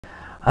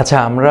আচ্ছা,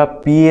 আমরা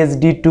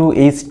PSD two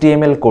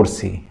HTML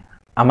করছি।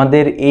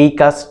 আমাদের এই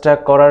কাজটা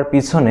করার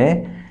পিছনে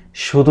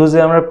শুধু যে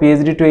আমরা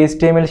PSD টু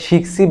HTML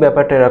শিখছি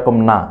ব্যাপারটা এরকম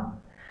না।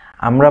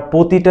 আমরা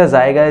প্রতিটা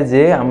জায়গায়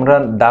যে আমরা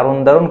দারুণ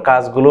দারুণ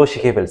কাজগুলোও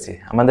শিখে ফেলছি।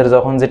 আমাদের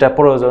যখন যেটা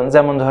প্রয়োজন,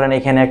 যেমন ধরেন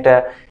এখানে একটা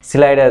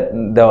স্লাইডার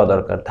দেওয়া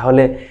দরকার,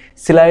 তাহলে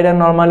স্লাইডার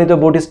নর্মালি তো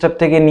বুটস্ট্র্যাপ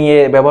থেকে নিয়ে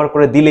ব্যবহার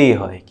করে দিলেই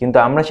হয়, কিন্তু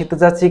আমরা শিখতে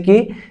চাচ্ছি কি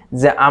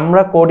যে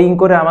আমরা কোডিং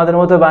করে আমাদের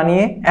মতো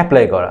বানিয়ে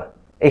অ্যাপ্লাই করা।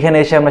 এখানে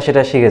এসে আমরা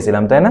সেটা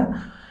শিখেছিলাম, তাই না?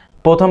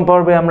 প্রথম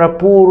পর্বে আমরা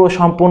পুরো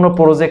সম্পূর্ণ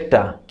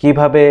প্রজেক্টটা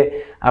কিভাবে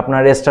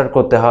আপনার স্টার্ট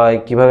করতে হয়,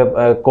 কিভাবে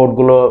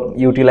কোডগুলো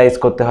ইউটিলাইজ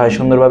করতে হয়,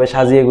 সুন্দরভাবে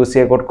সাজিয়ে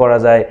গুছিয়ে কোড করা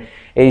যায়,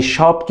 এই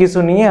সব কিছু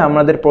নিয়ে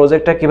আমাদের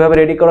প্রজেক্টটা কিভাবে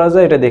রেডি করা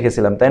যায় এটা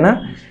দেখেছিলাম, তাই না?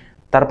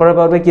 তারপরে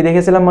পর্বে কি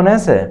দেখেছিলাম মনে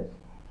আছে?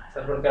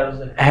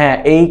 হ্যাঁ,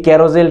 এই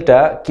ক্যারোজেলটা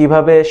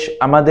কিভাবে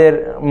আমাদের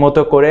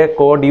মতো করে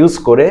কোড ইউজ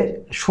করে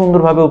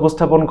সুন্দরভাবে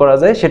উপস্থাপন করা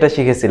যায় সেটা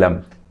শিখেছিলাম।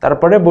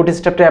 তারপরে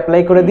বুটস্ট্র্যাপটা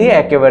অ্যাপ্লাই করে দিয়ে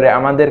একেবারে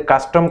আমাদের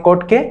কাস্টম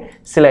কোডকে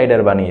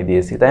স্লাইডার বানিয়ে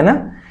দিয়েছি, তাই না?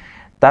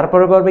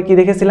 তারপরে পর্বে কি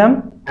দেখেছিলাম?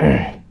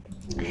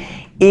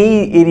 এই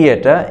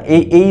এরিয়াটা,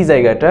 এই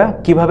জায়গাটা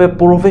কিভাবে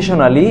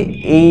প্রফেশনালি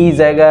এই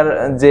জায়গার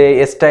যে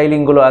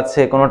স্টাইলিংগুলো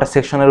আছে কোনোটা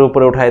সেকশনের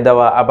উপরে উঠায়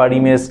দেওয়া, আবার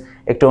ইমেজ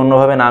একটু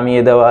অন্যভাবে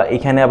নামিয়ে দেওয়া,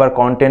 এখানে আবার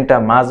কন্টেন্টটা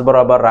মাঝ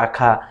বরাবর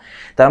রাখা।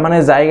 তার মানে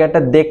জায়গাটা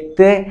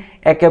দেখতে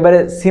একেবারে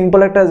সিম্পল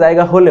একটা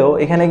জায়গা হলেও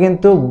এখানে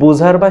কিন্তু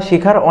বোঝার বা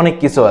শেখার অনেক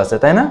কিছু আছে,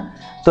 তাই না?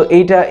 তো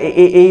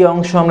এই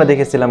অংশ আমরা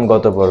দেখেছিলাম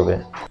গত পর্বে।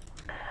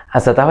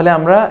 আচ্ছা, তাহলে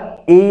আমরা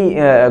এই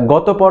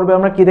গত পর্বে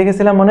আমরা কি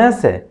দেখেছিলাম মনে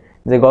আছে?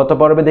 যে গত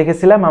পর্বে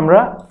দেখেছিলাম আমরা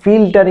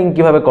ফিল্টারিং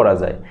কিভাবে করা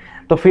যায়।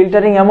 তো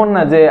ফিল্টারিং এমন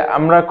না যে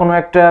আমরা কোনো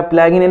একটা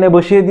প্লাগইন এনে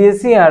বসিয়ে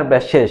দিয়েছি আর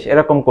ব্যাস শেষ,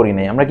 এরকম করি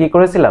নাই। আমরা কি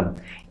করেছিলাম?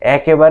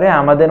 একেবারে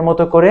আমাদের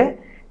মতো করে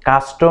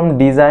কাস্টম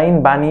ডিজাইন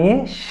বানিয়ে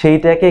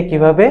সেইটাকে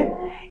কিভাবে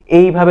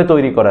এইভাবে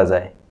তৈরি করা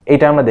যায়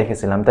এটা আমরা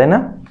দেখেছিলাম, তাই না?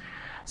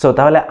 সো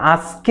তাহলে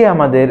আজকে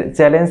আমাদের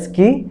চ্যালেঞ্জ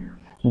কি,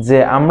 যে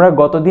আমরা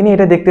গতদিনই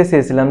এটা দেখতে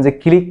চেয়েছিলাম যে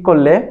ক্লিক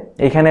করলে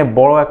এখানে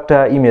বড় একটা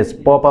ইমেজ,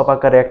 পপ আপ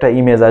আকারে একটা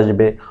ইমেজ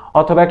আসবে,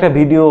 অথবা একটা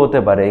ভিডিও হতে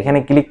পারে, এখানে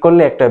ক্লিক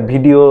করলে একটা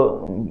ভিডিও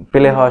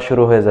প্লে হওয়া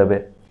শুরু হয়ে যাবে।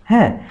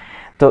 হ্যাঁ,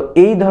 তো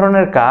এই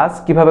ধরনের কাজ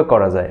কিভাবে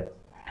করা যায়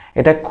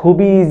এটা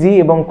খুবই ইজি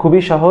এবং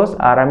খুবই সহজ,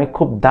 আর আমি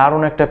খুব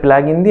দারুণ একটা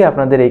প্লাগইন দিয়ে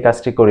আপনাদের এই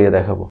কাজটি করিয়ে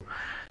দেখাবো।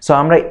 সো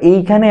আমরা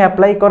এইখানে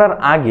অ্যাপ্লাই করার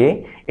আগে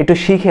একটু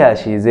শিখে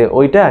আসি যে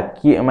ওইটা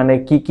কি, মানে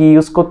কি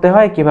ইউজ করতে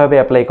হয়, কিভাবে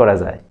অ্যাপ্লাই করা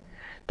যায়।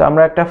 তো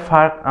আমরা একটা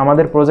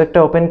আমাদের প্রজেক্টটা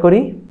ওপেন করি।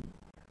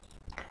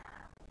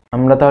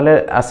 আমরা তাহলে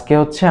আজকে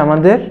হচ্ছে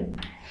আমাদের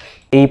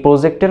এই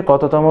প্রজেক্টের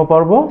কততম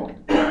পর্ব?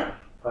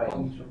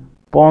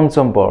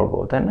 পঞ্চম পর্ব,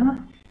 তাই না?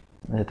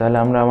 তাহলে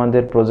আমরা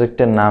আমাদের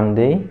প্রজেক্টের নাম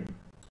দেই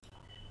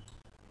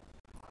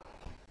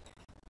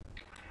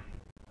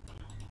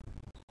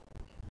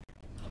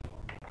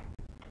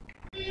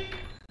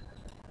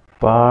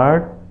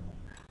পার্ট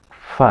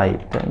 5,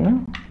 তাই না?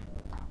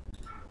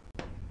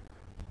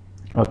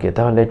 ওকে,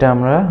 তাহলে এটা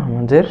আমরা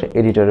আমাদের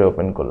এডিটরে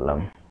ওপেন করলাম।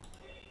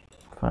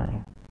 ফাইন।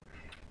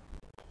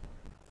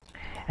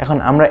 এখন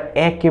আমরা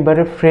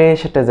একেবারে ফ্রেশ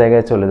একটা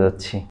জায়গায় চলে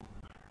যাচ্ছি।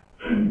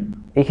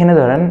 এখানে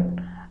ধরেন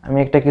আমি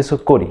একটা কিছু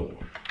করি,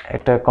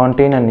 একটা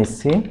কন্টেইনার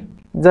নিচ্ছি,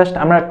 জাস্ট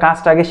আমরা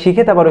কাজটা আগে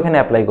শিখে তারপর ওখানে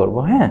অ্যাপ্লাই করব।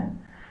 হ্যাঁ,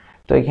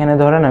 তো এখানে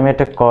ধরেন আমি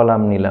একটা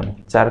কলাম নিলাম,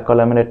 4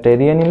 কলামের একটা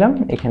এরিয়া নিলাম,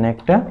 এখানে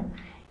একটা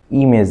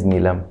ইমেজ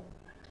নিলাম।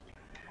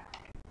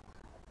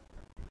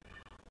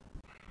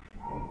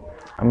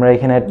 আমরা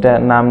এখানে একটা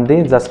নাম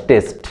দিই জাস্ট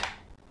টেস্ট।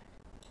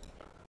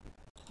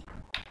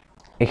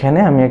 এখানে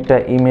আমি একটা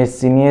ইমেজ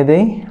চিনিয়ে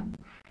দেই,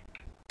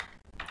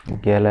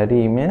 গ্যালারি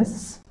ইমেজ,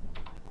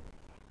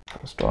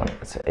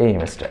 এই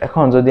ইমেজটা।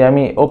 এখন যদি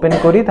আমি ওপেন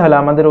করি তাহলে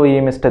আমাদের ওই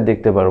ইমেজটা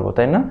দেখতে পারবো,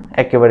 তাই না?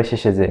 একেবারে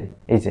শেষে যে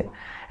এই যে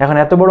এখন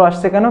এত বড়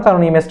আসছে কেন?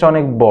 কারণ ইমেজটা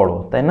অনেক বড়,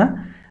 তাই না?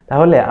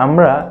 তাহলে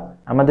আমরা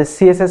আমাদের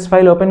সিএসএস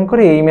ফাইল ওপেন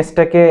করে এই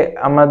ইমেজটাকে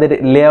আমাদের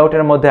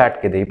লেআউটের মধ্যে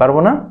আটকে দিই, পারবো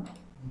না?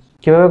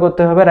 কিভাবে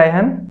করতে হবে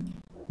রায়হান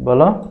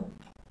বলো?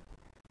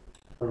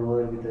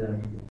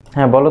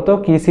 হ্যাঁ বলো তো,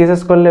 কি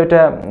সিএসএস করলে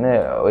ওটা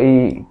ওই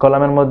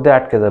কলামের মধ্যে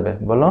আটকে যাবে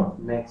বলো?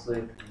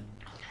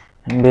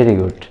 Very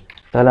good.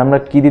 তাহলে আমরা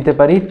কি দিতে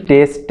পারি?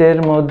 টেস্টের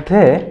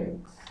মধ্যে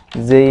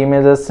যে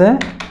ইমেজ আছে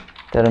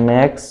তার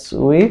ম্যাক্স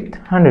উইথ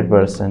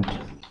 100%।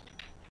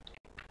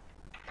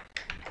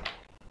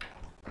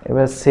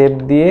 এবার সেভ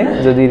দিয়ে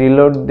যদি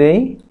রিলোড দেই,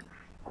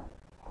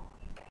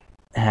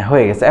 হ্যাঁ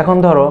হয়ে গেছে। এখন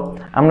ধরো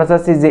আমরা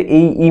চাচ্ছি যে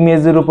এই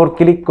ইমেজের উপর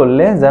ক্লিক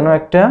করলে যেন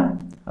একটা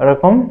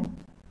এরকম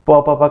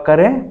পপ আপ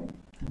আকারে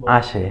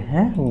আসে,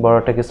 হ্যাঁ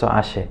বড়টা কিছু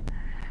আসে।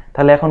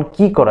 তাহলে এখন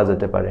কি করা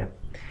যেতে পারে?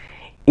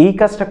 এই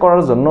কাজটা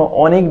করার জন্য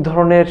অনেক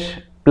ধরনের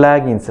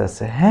প্লাগইনস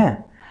আছে। হ্যাঁ,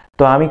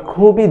 তো আমি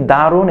খুবই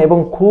দারুণ এবং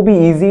খুবই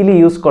ইজিলি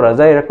ইউজ করা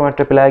যায় এরকম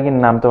একটা প্লাগইন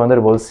নাম তোমাদের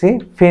বলছি,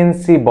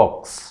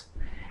 ফ্যান্সিবক্স।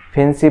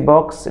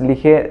 ফ্যান্সিবক্স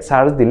লিখে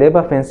সার্চ দিলে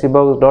বা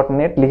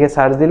fancybox.net লিখে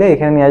সার্চ দিলে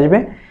এখানে নিয়ে আসবে।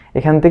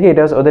 এখান থেকে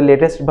এটা ওদের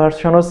লেটেস্ট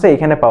ভার্সন হচ্ছে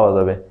এখানে পাওয়া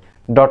যাবে,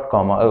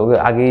 .com,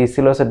 আগে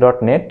ছিল হচ্ছে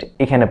 .net,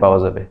 এখানে পাওয়া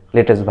যাবে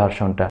লেটেস্ট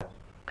ভার্সনটা।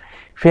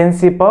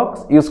 ফ্যান্সিবক্স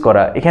ইউজ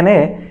করা। এখানে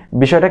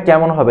বিষয়টা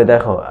কেমন হবে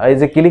দেখো, এই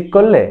যে ক্লিক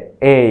করলে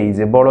এই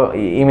যে বড়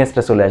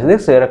ইমেজটা চলে আসে,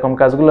 দেখছো? এরকম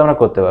কাজগুলো আমরা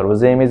করতে পারবো,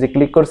 যে ইমেজে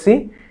ক্লিক করছি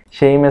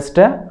সেই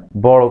ইমেজটা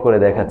বড় করে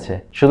দেখাচ্ছে।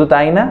 শুধু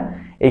তাই না,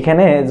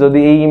 এখানে যদি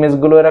এই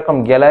ইমেজগুলো এরকম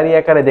গ্যালারি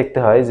আকারে দেখতে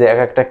হয়, যে এক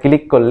একটা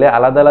ক্লিক করলে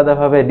আলাদা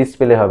আলাদাভাবে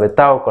ডিসপ্লে হবে,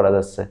 তাও করা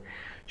যাচ্ছে।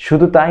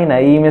 শুধু তাই না,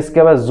 এই ইমেজকে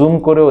আবার জুম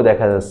করেও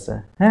দেখা যাচ্ছে।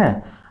 হ্যাঁ,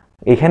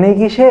 এখানেই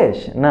কি শেষ?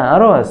 না,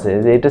 আরও আছে,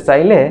 যে এটা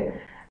চাইলে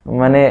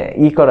মানে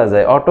করা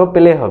যায়, অটো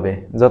প্লে হবে,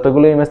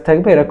 যতগুলো ইমেজ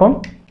থাকবে এরকম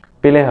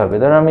প্লে হবে।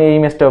 ধরো আমি এই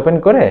ইমেজটা ওপেন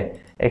করে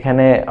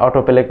এখানে অটো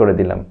প্লে করে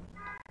দিলাম,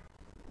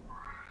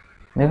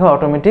 দেখো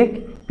অটোমেটিক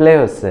প্লে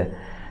হচ্ছে।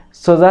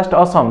 সো জাস্ট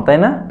অসম, তাই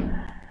না?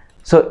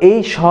 সো এই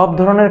সব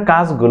ধরনের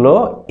কাজগুলো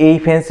এই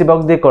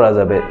ফ্যান্সিবক্স দিয়ে করা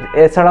যাবে।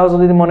 এছাড়াও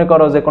যদি মনে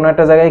করো যে কোনো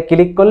একটা জায়গায়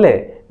ক্লিক করলে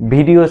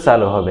ভিডিও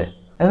চালু হবে,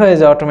 দেখো এই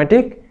যে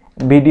অটোমেটিক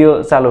ভিডিও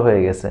চালু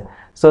হয়ে গেছে।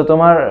 সো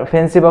তোমার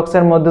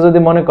ফ্যান্সিবক্সের মধ্যে যদি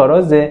মনে করো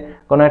যে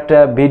কোনো একটা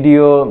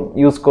ভিডিও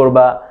ইউজ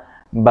করবা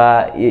বা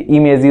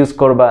ইমেজ ইউজ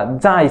করবা,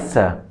 যা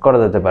ইচ্ছা করা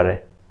যেতে পারে,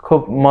 খুব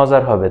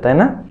মজার হবে, তাই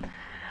না?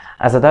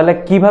 আচ্ছা, তাহলে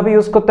কিভাবে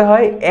ইউজ করতে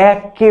হয়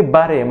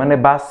একেবারে মানে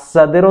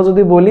বাচ্চাদেরও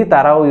যদি বলি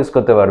তারাও ইউজ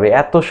করতে পারবে,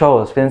 এত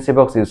সহজ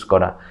ফ্যান্সিবক্স ইউজ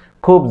করা।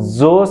 খুব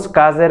জোস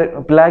কাজের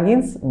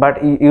প্লাগইনস, বাট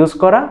ইউজ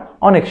করা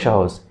অনেক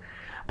সহজ।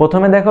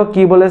 প্রথমে দেখো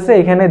কি বলেছে,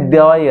 এখানে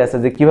দেওয়াই আছে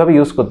যে কিভাবে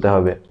ইউজ করতে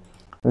হবে।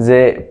 যে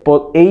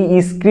এই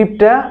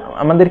স্ক্রিপ্টটা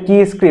আমাদের কি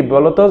স্ক্রিপ্ট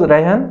বলো তো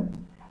রায়হান?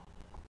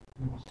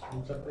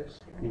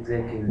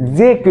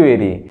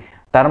 jQuery।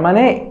 তার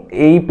মানে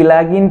এই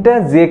প্লাগইনটা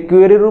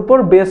jQueryর উপর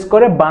বেস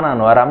করে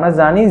বানানো। আর আমরা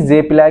জানি যে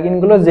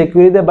প্লাগইনগুলো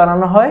jQuery দিয়ে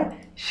বানানো হয়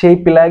সেই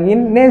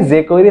প্লাগইনে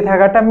jQuery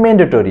থাকাটা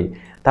ম্যান্ডেটরি।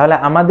 তাহলে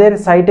আমাদের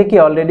সাইটে কি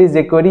অলরেডি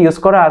jQuery ইউজ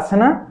করা আছে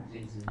না?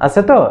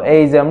 আছে তো,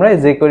 এই যে আমরা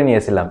jQuery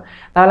নিয়েছিলাম,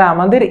 তাহলে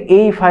আমাদের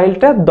এই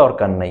ফাইলটা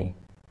দরকার নাই।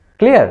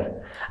 ক্লিয়ার?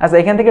 আচ্ছা,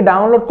 এখান থেকে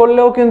ডাউনলোড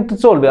করলেও কিন্তু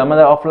চলবে,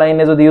 আমাদের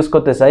অফলাইনে যদি ইউজ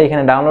করতে চাই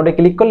এখানে ডাউনলোডে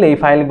ক্লিক করলে এই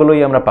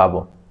ফাইলগুলোই আমরা পাবো।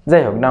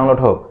 যাই হোক,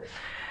 ডাউনলোড হোক।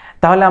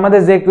 তাহলে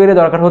আমাদের jQuery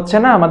দরকার হচ্ছে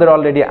না, আমাদের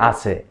অলরেডি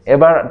আছে।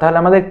 এবার তাহলে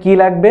আমাদের কি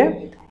লাগবে?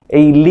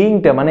 এই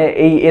লিঙ্কটা মানে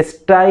এই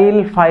স্টাইল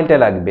ফাইলটা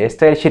লাগবে,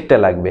 স্টাইল শিটটা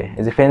লাগবে,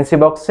 এই যে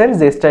ফ্যান্সিবক্সের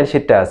যে স্টাইল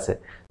শিটটা আছে।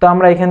 তো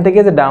আমরা এখান থেকে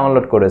যে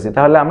ডাউনলোড করেছি,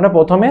 তাহলে আমরা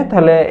প্রথমে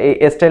তাহলে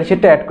এই স্টাইল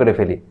শিটটা অ্যাড করে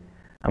ফেলি।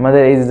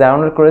 আমাদের এই যে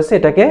ডাউনলোড করেছি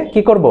এটাকে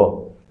কি করব?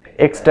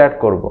 এক্সট্রাক্ট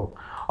করব।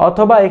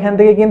 অথবা এখান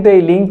থেকে কিন্তু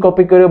এই লিঙ্ক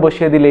কপি করে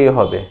বসিয়ে দিলেই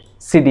হবে,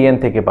 CDN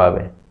থেকে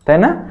পাবে, তাই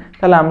না?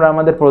 তাহলে আমরা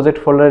আমাদের প্রজেক্ট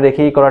ফোল্ডারে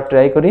রেখেই করার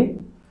ট্রাই করি।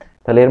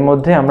 তাহলে এর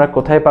মধ্যে আমরা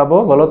কোথায় পাবো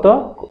বলো তো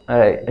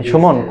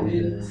সুমন?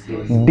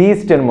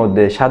 ডিস্টের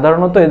মধ্যে।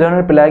 সাধারণত এই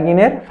ধরনের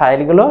প্লাগইনের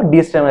ফাইলগুলো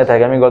ডিস্টের মধ্যে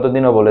থাকে, আমি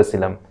গতদিনও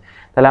বলেছিলাম।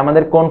 তাহলে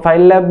আমাদের কোন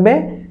ফাইল লাগবে?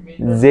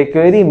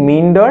 jQuery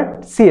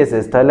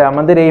min.css। তাহলে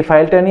আমাদের এই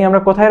ফাইলটা নিয়ে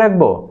আমরা কোথায়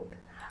রাখবো?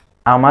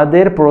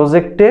 আমাদের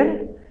প্রজেক্টের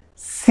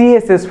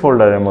CSS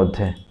ফোল্ডারের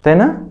মধ্যে, তাই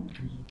না?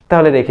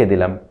 তাহলে রেখে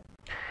দিলাম।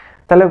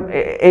 তাহলে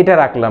এইটা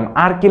রাখলাম।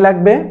 আর কি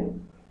লাগবে?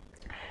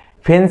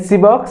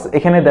 ফ্যান্সিবক্স,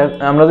 এখানে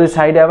আমরা যদি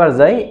সাইডে আবার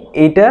যাই,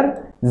 এইটার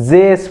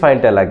JS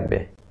ফাইলটা লাগবে,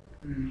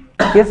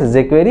 ঠিক আছে?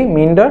 jQuery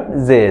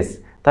min.js।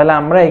 তাহলে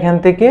আমরা এখান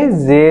থেকে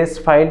JS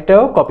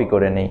ফাইলটাও কপি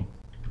করে নেই।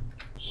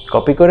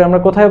 কপি করে আমরা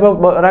কোথায়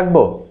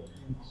রাখবো?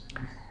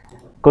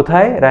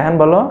 কোথায় রায়হান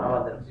বলো?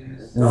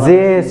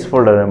 JS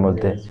ফোল্ডারের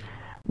মধ্যে।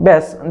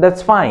 ব্যাস,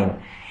 দ্যাটস ফাইন।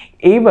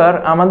 এইবার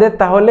আমাদের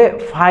তাহলে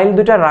ফাইল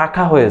দুটা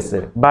রাখা হয়েছে,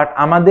 বাট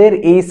আমাদের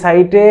এই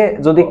সাইটে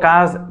যদি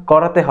কাজ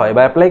করাতে হয়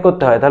বা অ্যাপ্লাই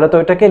করতে হয়, তাহলে তো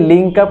ওইটাকে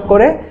লিঙ্ক আপ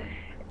করে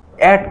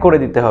অ্যাড করে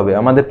দিতে হবে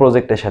আমাদের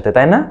প্রজেক্টের সাথে,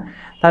 তাই না?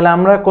 তাহলে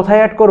আমরা কোথায়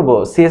অ্যাড করব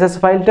CSS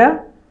ফাইলটা?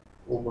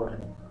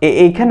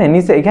 এইখানে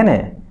নিচে, এখানে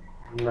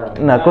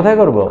না, কোথায়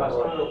করব?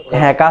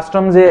 হ্যাঁ,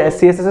 কাস্টম যে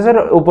CSS এর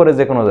উপরে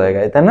যে কোনো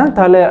জায়গায়, তাই না?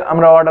 তাহলে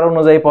আমরা অর্ডার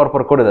অনুযায়ী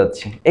পরপর করে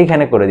যাচ্ছি,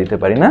 এইখানে করে দিতে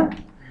পারি না?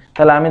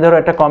 তাহলে আমি ধরো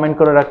একটা কমেন্ট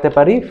করে রাখতে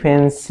পারি,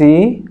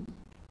 Fancybox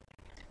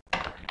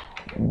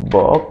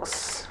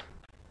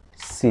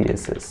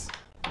CSS।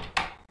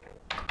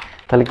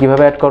 তাহলে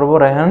কিভাবে অ্যাড করব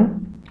রায়হান?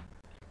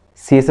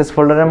 CSS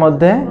ফোল্ডারের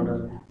মধ্যে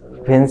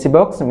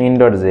Fancybox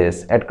min.js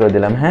অ্যাড করে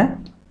দিলাম। হ্যাঁ,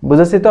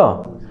 বুঝেছি তো?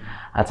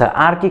 আচ্ছা,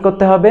 আর কি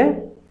করতে হবে?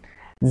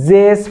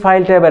 JS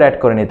ফাইলটা এবার অ্যাড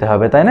করে নিতে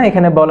হবে, তাই না?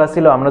 এখানে বলা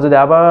ছিল আমরা যদি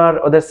আবার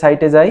ওদের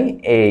সাইটে যাই,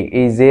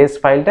 এই JS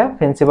ফাইলটা,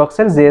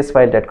 ফ্যান্সিবক্সের JS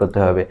ফাইলটা অ্যাড করতে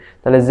হবে।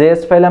 তাহলে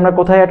JS ফাইল আমরা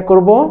কোথায় অ্যাড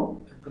করব?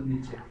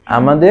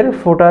 আমাদের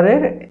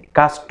ফুটারের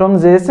কাস্টম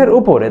JS এর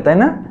উপরে, তাই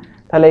না?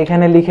 তাহলে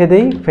এখানে লিখে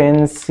দেই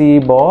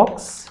Fancybox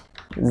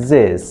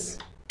JS।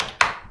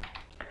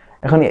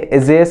 এখন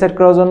JS এড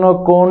করার জন্য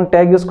কোন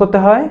ট্যাগ ইউজ করতে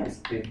হয়?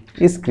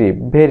 স্ক্রিপ্ট।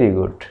 Very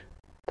good.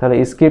 তাহলে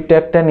স্ক্রিপ্ট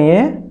ট্যাগটা নিয়ে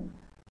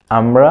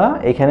আমরা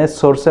এখানে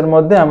সোর্সের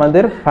মধ্যে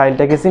আমাদের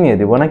ফাইলটাকে চিনিয়ে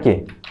দিব নাকি?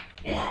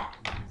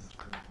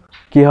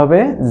 কি হবে?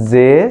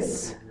 JS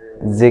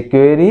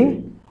jQuery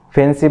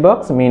Fancybox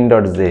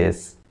min.js।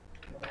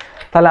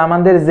 তাহলে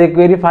আমাদের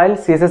jQuery ফাইল,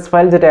 CSS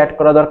ফাইল যেটা অ্যাড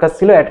করা দরকার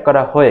ছিল অ্যাড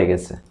করা হয়ে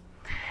গেছে।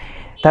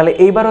 তাহলে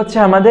এইবার হচ্ছে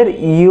আমাদের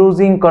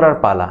ইউজিং করার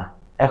পালা।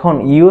 এখন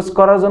ইউজ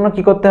করার জন্য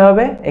কি করতে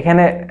হবে?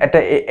 এখানে একটা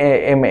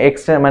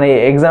এক্সট্রা মানে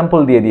এক্সাম্পল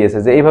দিয়ে দিয়েছে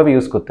যে এইভাবে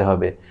ইউজ করতে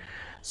হবে।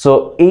 সো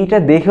এইটা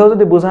দেখেও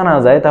যদি বোঝা না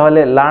যায় তাহলে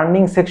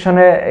লার্নিং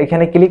সেকশনে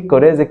এখানে ক্লিক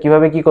করে যে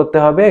কিভাবে কি করতে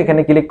হবে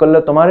এখানে ক্লিক করলে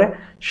তোমার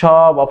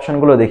সব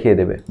অপশনগুলো দেখিয়ে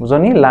দেবে,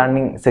 বুঝনি?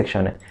 লার্নিং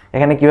সেকশনে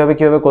এখানে কিভাবে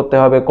করতে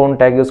হবে, কোন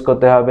ট্যাগ ইউজ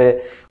করতে হবে,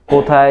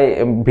 কোথায়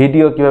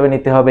ভিডিও কিভাবে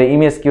নিতে হবে,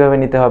 ইমেজ কিভাবে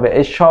নিতে হবে,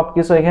 এই সব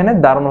কিছু এখানে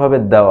দারুণভাবে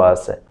দেওয়া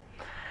আছে।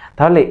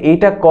 তাহলে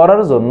এইটা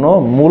করার জন্য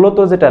মূলত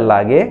যেটা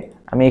লাগে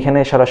আমি এখানে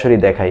সরাসরি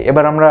দেখাই।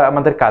 এবার আমরা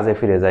আমাদের কাজে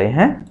ফিরে যাই।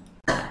 হ্যাঁ,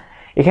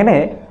 এখানে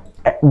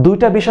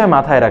দুইটা বিষয়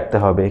মাথায় রাখতে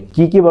হবে।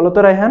 কি কি বলো তো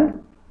রায়হান?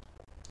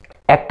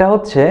 একটা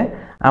হচ্ছে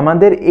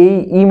আমাদের এই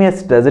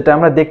ইমেজটা যেটা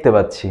আমরা দেখতে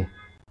পাচ্ছি,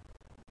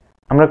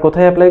 আমরা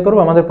কোথায় অ্যাপ্লাই করব?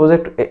 আমাদের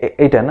প্রজেক্ট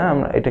এইটা না,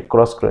 আমরা এটা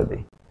ক্রস করে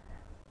দিই,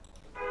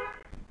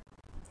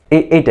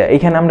 এইটা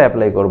এইখানে আমরা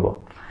অ্যাপ্লাই করব।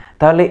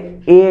 তাহলে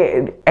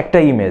একটা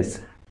ইমেজ,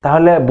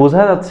 তাহলে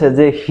বোঝা যাচ্ছে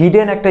যে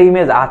হিডেন একটা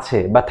ইমেজ আছে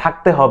বা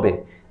থাকতে হবে,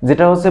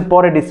 যেটা হচ্ছে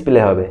পরে ডিসপ্লে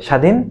হবে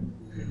স্বাধীন,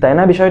 তাই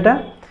না বিষয়টা?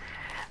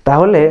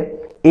 তাহলে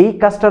এই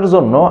কাজটার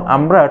জন্য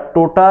আমরা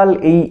টোটাল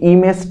এই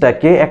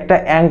ইমেজটাকে একটা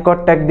অ্যাঙ্কর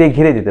ট্যাগ দিয়ে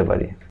ঘিরে দিতে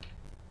পারি,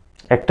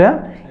 একটা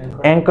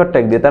অ্যাঙ্কর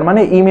ট্যাগ দিয়ে। তার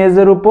মানে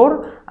ইমেজের উপর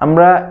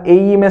আমরা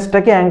এই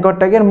ইমেজটাকে অ্যাঙ্কর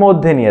ট্যাগের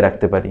মধ্যে নিয়ে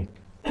রাখতে পারি।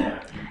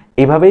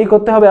 এইভাবেই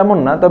করতে হবে এমন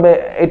না, তবে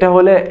এটা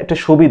হলে একটা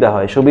সুবিধা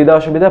হয়। সুবিধা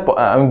অসুবিধা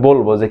আমি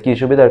বলবো যে কি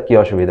সুবিধা আর কি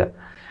অসুবিধা।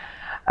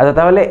 আচ্ছা,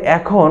 তাহলে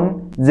এখন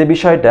যে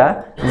বিষয়টা,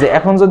 যে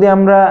এখন যদি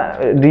আমরা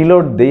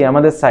রিলোড দিই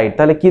আমাদের সাইট,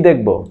 তাহলে কি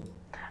দেখব?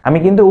 আমি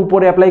কিন্তু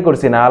উপরে অ্যাপ্লাই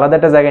করছি না, আলাদা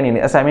একটা জায়গায়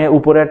নিয়ে। আচ্ছা, আমি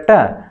উপরে একটা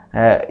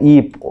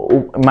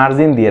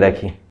মার্জিন দিয়ে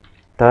রাখি,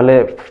 তাহলে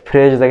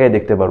ফ্রেশ জায়গায়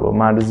দেখতে পারবো।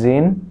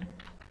 Margin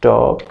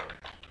top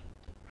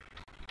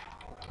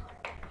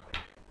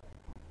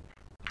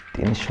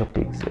 300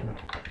 pixel.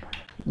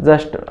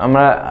 জাস্ট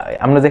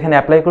আমরা যেখানে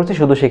অ্যাপ্লাই করছি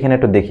শুধু সেখানে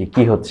একটু দেখি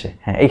কি হচ্ছে।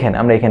 হ্যাঁ, এইখানে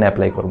আমরা এখানে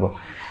অ্যাপ্লাই করব।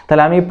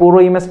 তাহলে আমি পুরো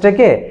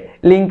ইমেজটাকে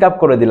লিঙ্ক আপ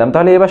করে দিলাম।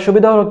 তাহলে এবার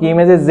সুবিধা হলো কি,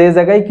 ইমেজে যে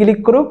জায়গায় ক্লিক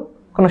করুক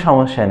কোনো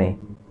সমস্যা নেই,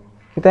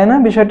 তাই না?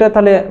 বিষয়টা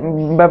তাহলে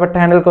ব্যাপারটা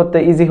হ্যান্ডেল করতে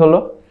ইজি হলো।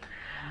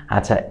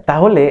 আচ্ছা,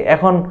 তাহলে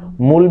এখন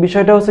মূল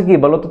বিষয়টা হচ্ছে কি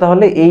বলতো?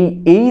 তাহলে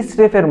এই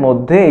স্টেপের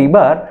মধ্যে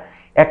এইবার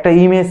একটা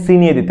ইমেজ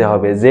চিনিয়ে দিতে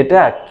হবে, যেটা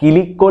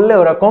ক্লিক করলে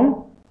ওরকম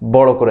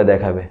বড় করে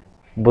দেখাবে,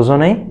 বুঝো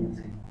নাই?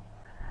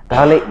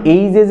 তাহলে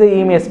এই যে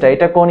ইমেজটা,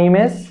 এটা কোন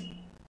ইমেজ?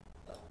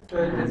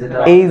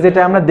 এই যেটা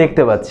আমরা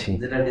দেখতে পাচ্ছি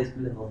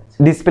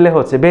ডিসপ্লে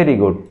হচ্ছে, ভেরি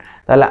গুড।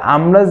 তাহলে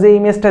আমরা যে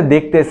ইমেজটা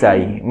দেখতে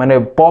চাই, মানে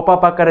পপ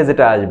আপ আকারে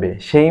যেটা আসবে,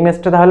 সেই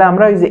ইমেজটা তাহলে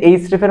আমরা এই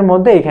স্টেপের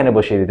মধ্যে এখানে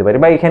বসিয়ে দিতে পারি,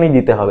 বা এখানেই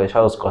দিতে হবে।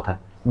 সহজ কথা,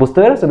 বুঝতে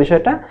পেরেছো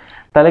বিষয়টা?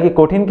 তাহলে কি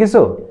কঠিন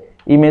কিছু?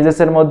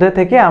 ইমেজেসের মধ্যে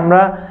থেকে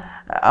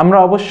আমরা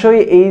অবশ্যই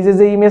এই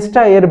যে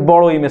ইমেজটা, এর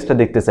বড় ইমেজটা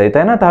দেখতে চাই,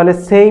 তাই না? তাহলে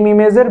সেম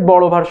ইমেজের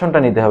বড় ভার্সনটা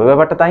নিতে হবে,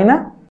 ব্যাপারটা তাই না?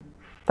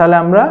 তাহলে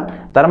আমরা,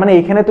 তার মানে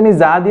এখানে তুমি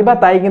যা দিবা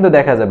তাই কিন্তু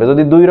দেখা যাবে।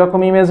 যদি দুই রকম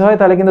ইমেজ হয়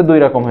তাহলে কিন্তু দুই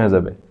রকম হয়ে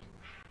যাবে।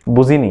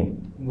 বুঝিনি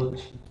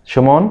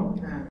সুমন?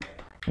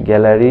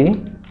 Gallery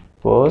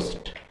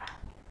post.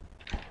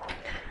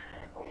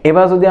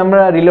 এবার যদি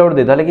আমরা রিলোড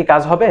দিই তাহলে কি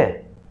কাজ হবে?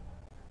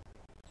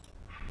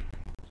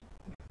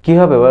 কি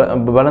হবে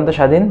বলেন তো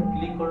স্বাধীন?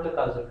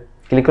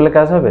 ক্লিক করলে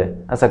কাজ হবে।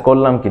 আচ্ছা,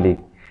 করলাম ক্লিক,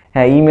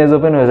 হ্যাঁ ইমেজ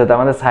ওপেন হয়েছে, তো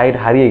আমাদের সাইট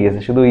হারিয়ে গেছে,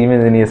 শুধু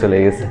ইমেজ নিয়ে চলে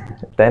গেছে,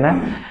 তাই না?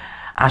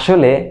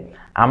 আসলে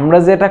আমরা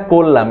যেটা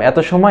করলাম, এত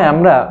সময়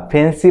আমরা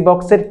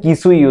ফ্যান্সিবক্সের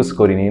কিছু ইউজ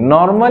করিনি।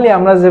 নর্মালি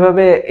আমরা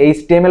যেভাবে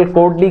HTML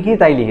কোড লিখি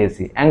তাই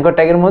লিখেছি, অ্যাঙ্কর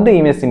ট্যাগের মধ্যে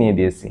ইমেজ নিয়ে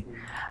দিয়েছি,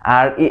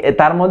 আর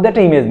তার মধ্যে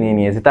একটা ইমেজ নিয়ে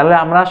নিয়েছি। তাহলে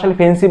আমরা আসলে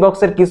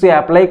ফ্যান্সিবক্সের কিছু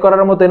অ্যাপ্লাই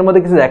করার মতো এর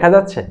মধ্যে কিছু দেখা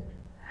যাচ্ছে?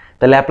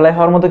 তাহলে অ্যাপ্লাই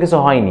হওয়ার মতো কিছু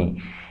হয়নি।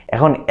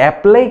 এখন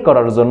অ্যাপ্লাই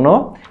করার জন্য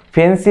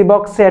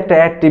ফ্যান্সিবক্সে একটা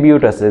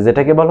অ্যাট্রিবিউট আছে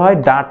যেটাকে বলা হয়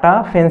ডাটা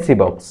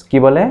ফ্যান্সিবক্স। কি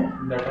বলে?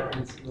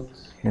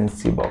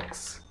 ফ্যান্সিবক্স।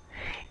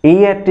 এই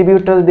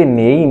অ্যাট্রিবিউটটা যদি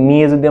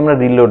নিয়ে যদি আমরা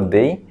রিলোড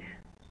দেই,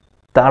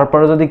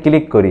 তারপরে যদি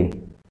ক্লিক করি,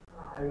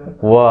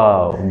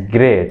 ওয়াও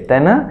গ্রেট,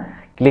 তাই না?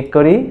 ক্লিক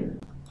করি,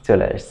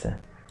 চলে আসছে।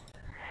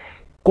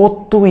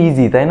 কত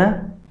ইজি, তাই না?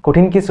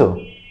 কঠিন কিছু?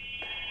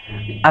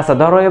 আচ্ছা,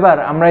 ধরো এবার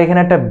আমরা এখানে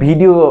একটা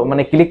ভিডিও,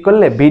 মানে ক্লিক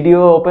করলে ভিডিও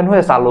ওপেন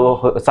হয়ে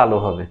চালু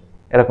হবে,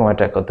 এরকম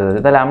একটা করতে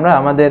যাচ্ছে। তাহলে আমরা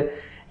আমাদের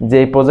যে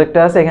প্রজেক্টটা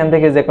আছে এখান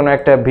থেকে যে কোনো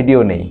একটা ভিডিও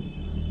নেই।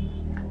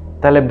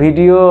 তাহলে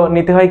ভিডিও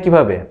নিতে হয়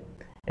কিভাবে?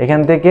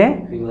 এখান থেকে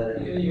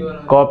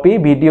কপি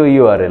ভিডিও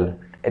ইউআরএল,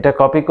 এটা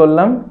কপি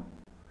করলাম।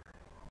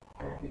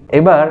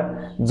 এবার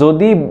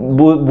যদি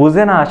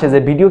বুঝে না আসে যে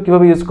ভিডিও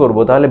কিভাবে ইউজ করব,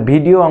 তাহলে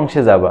ভিডিও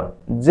অংশে যাবা,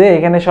 যে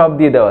এখানে সব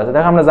দিয়ে দেওয়া আছে,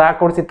 দেখো আমরা যা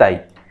করছি তাই।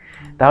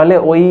 তাহলে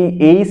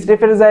এই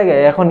স্টেপের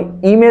জায়গায় এখন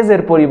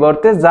ইমেজের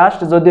পরিবর্তে জাস্ট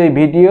যদি ওই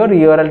ভিডিওর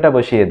ইউআরএলটা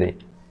বসিয়ে দেই,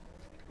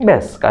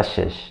 ব্যাস কাজ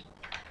শেষ।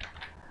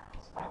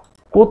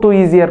 কত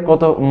ইজি আর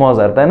কত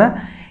মজার, তাই না?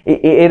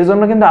 এর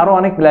জন্য কিন্তু আরো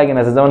অনেক প্লাগইন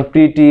আছে, যেমন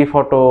প্রিটি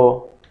ফটো,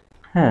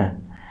 হ্যাঁ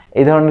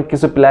এই ধরনের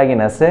কিছু প্লাগইন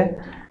আছে।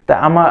 তা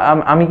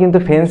আমি কিন্তু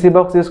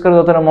ফ্যান্সিবক্স ইউজ করে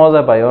যতটা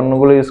মজা পাই,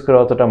 অন্যগুলো ইউজ করে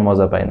অতটা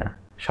মজা পাই না।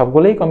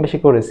 সবগুলোই কম বেশি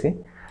করেছি।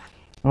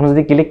 আমরা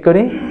যদি ক্লিক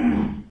করি,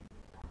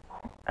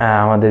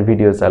 আমাদের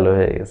ভিডিও চালু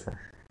হয়ে গেছে,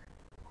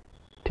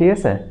 ঠিক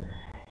আছে?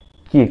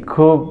 কি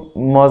খুব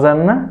মজার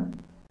না?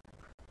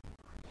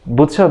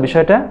 বুঝছো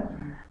বিষয়টা?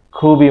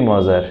 খুবই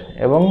মজার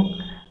এবং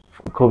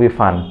খুবই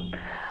ফান।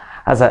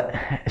 আচ্ছা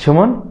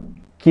সুমন,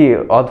 কি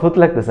অদ্ভুত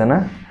লাগতেছে না?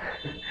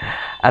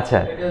 আচ্ছা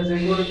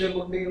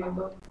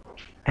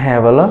হ্যাঁ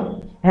বলো।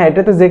 হ্যাঁ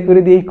এটা তো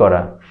jQuery দিয়েই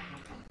করা,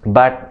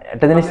 বাট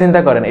একটা জিনিস চিন্তা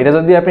করেন, এটা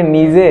যদি আপনি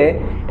নিজে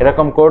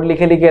এরকম কোড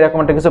লিখে লিখে এরকম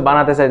একটা কিছু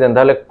বানাতে চাইতেন,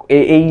 তাহলে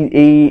এই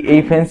এই এই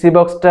ফ্যান্সি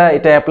বক্সটা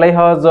এটা অ্যাপ্লাই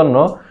হওয়ার জন্য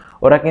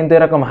ওরা কিন্তু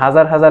এরকম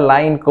হাজার হাজার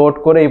লাইন কোড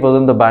করে এই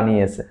পর্যন্ত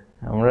বানিয়েছে।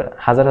 আমরা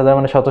হাজার হাজার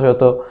মানে শত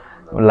শত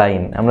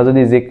লাইন। আমরা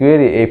যদি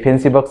jQuery এই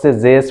ফ্যান্সি বক্সের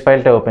JS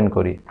ফাইলটা ওপেন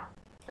করি,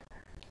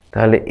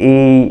 তাহলে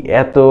এই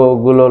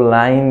এতগুলো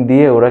লাইন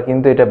দিয়ে ওরা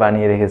কিন্তু এটা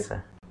বানিয়ে রেখেছে।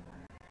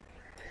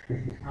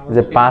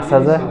 যে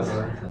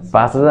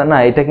 5000 না,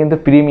 এটা কিন্তু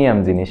প্রিমিয়াম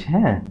জিনিস।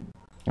 হ্যাঁ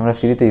আমরা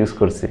ফ্রিতে ইউজ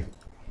করছি,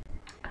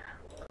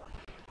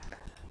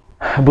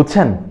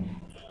 বুঝছেন?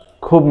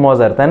 খুব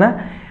মজার, তাই না?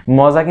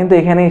 মজা কিন্তু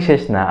এখানেই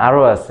শেষ না,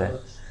 আরো আছে।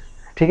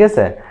 ঠিক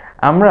আছে,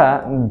 আমরা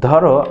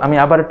ধরো আমি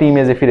আবার একটু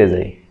ইমেজে ফিরে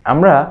যাই,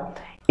 আমরা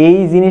এই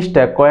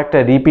জিনিসটা কয়েকটা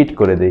রিপিট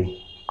করে দেই,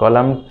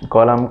 কলাম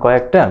কলাম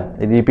কয়েকটা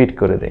রিপিট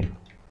করে দেই,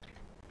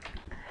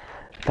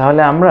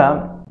 তাহলে আমরা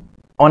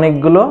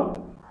অনেকগুলো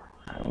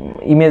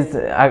ইমেজ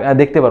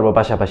দেখতে পারবো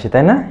পাশাপাশি,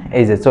 তাই না?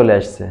 এই যে চলে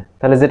আসছে,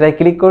 তাহলে যেটাই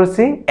ক্লিক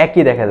করছি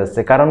একই দেখা যাচ্ছে।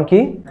 কারণ কি?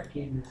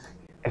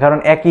 কারণ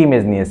একই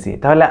ইমেজ নিয়েছি।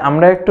 তাহলে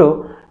আমরা একটু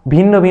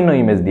ভিন্ন ভিন্ন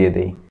ইমেজ দিয়ে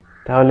দেই।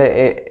 তাহলে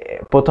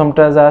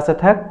প্রথমটা যা আছে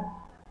থাক,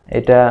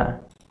 এটা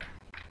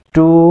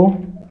 2,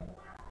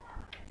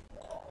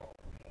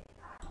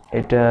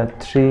 এটা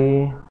 3,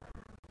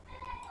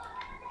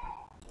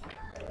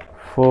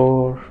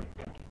 4,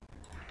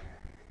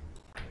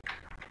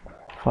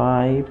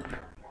 5।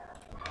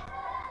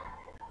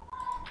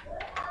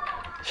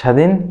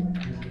 স্বাধীন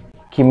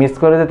কি মিস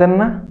করে যেতেন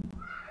না?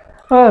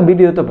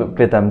 ভিডিও তো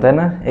পেতাম, তাই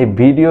না? এই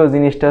ভিডিও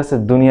জিনিসটা হচ্ছে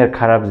দুনিয়ার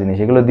খারাপ জিনিস,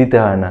 এগুলো দিতে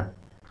হয় না।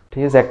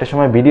 ঠিক আছে, একটা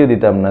সময় ভিডিও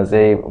দিতাম না,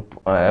 যে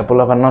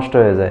পোলাপান নষ্ট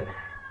হয়ে যায়,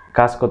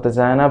 কাজ করতে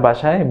চায় না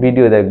বাসায়,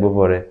 ভিডিও দেখবো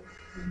পরে।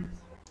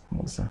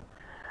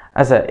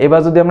 আচ্ছা এবার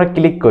যদি আমরা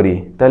ক্লিক করি,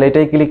 তাহলে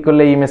এটাই ক্লিক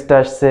করলে ইমেজটা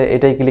আসছে,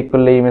 এটাই ক্লিক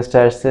করলে ইমেজটা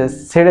আসছে,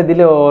 ছেড়ে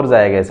দিলে ওর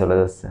জায়গায় চলে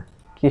যাচ্ছে।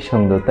 কি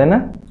সুন্দর, তাই না?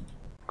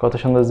 কত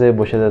সুন্দর যে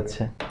বসে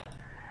যাচ্ছে,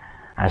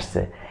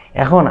 আসছে।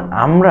 এখন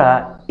আমরা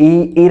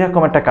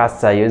এইরকম একটা কাজ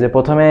চাই। ওই যে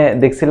প্রথমে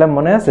দেখছিলাম,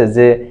 মনে আছে,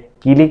 যে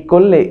ক্লিক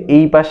করলে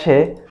এই পাশে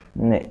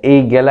এই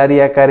গ্যালারি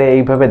আকারে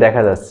এইভাবে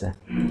দেখা যাচ্ছে,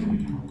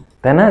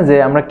 তাই না? যে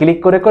আমরা ক্লিক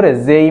করে করে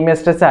যে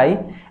ইমেজটা চাই,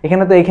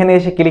 এখানে তো এখানে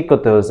এসে ক্লিক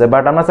করতে হচ্ছে,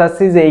 বাট আমরা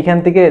চাচ্ছি যে এইখান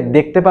থেকে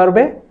দেখতে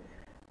পারবে,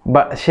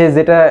 বা সে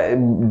যেটা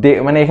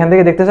মানে এখান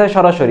থেকে দেখতে চায়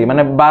সরাসরি,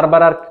 মানে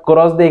বারবার আর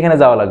ক্রস দিয়ে এখানে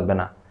যাওয়া লাগবে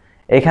না,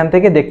 এখান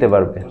থেকে দেখতে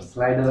পারবে।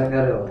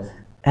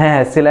 হ্যাঁ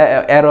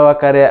অ্যারো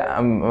আকারে,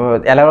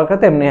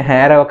 এমনি হ্যাঁ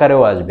অ্যারো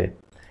আকারেও আসবে।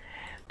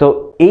 তো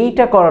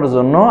এইটা করার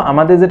জন্য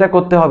আমাদের যেটা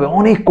করতে হবে,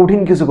 অনেক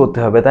কঠিন কিছু করতে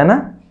হবে, তাই না?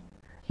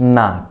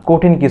 না,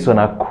 কঠিন কিছু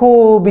না,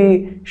 খুবই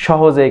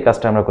সহজে এই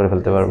কাজটা আমরা করে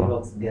ফেলতে পারবো।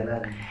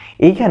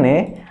 এইখানে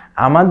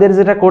আমাদের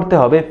যেটা করতে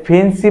হবে,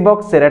 ফ্যান্সি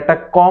বক্সের একটা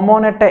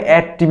কমন একটা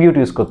অ্যাট্রিবিউট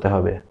ইউজ করতে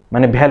হবে,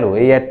 মানে ভ্যালু।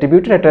 এই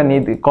অ্যাট্রিবিউটের একটা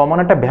কমন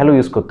একটা ভ্যালু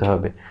ইউজ করতে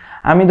হবে।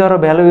 আমি ধরো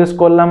ভ্যালু ইউজ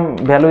করলাম,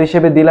 ভ্যালু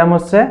হিসেবে দিলাম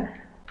হচ্ছে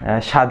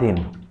স্বাধীন,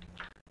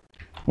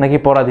 নাকি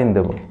পরাধীন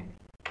দেব?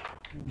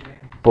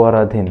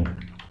 পরাধীন।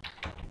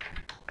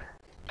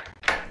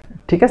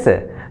 ঠিক আছে,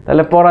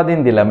 তাহলে পরাধীন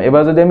দিলাম।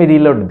 এবার যদি আমি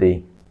রিলোড দিই,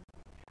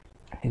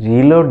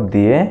 রিলোড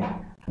দিয়ে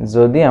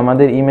যদি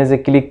আমাদের ইমেজে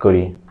ক্লিক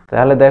করি,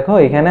 তাহলে দেখো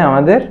এখানে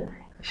আমাদের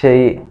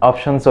সেই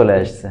অপশন চলে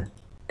আসছে।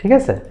 ঠিক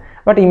আছে,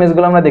 বাট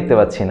ইমেজগুলো আমরা দেখতে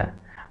পাচ্ছি না,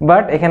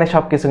 বাট এখানে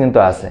সব কিছু কিন্তু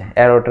আছে।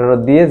 অ্যারো টেরো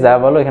দিয়ে যা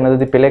বলো, এখানে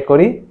যদি প্লে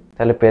করি,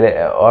 তাহলে প্লে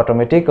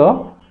অটোমেটিকও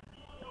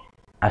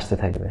আসতে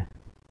থাকবে।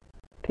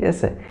 ঠিক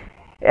আছে,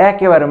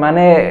 একেবারে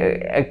মানে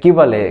কি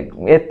বলে,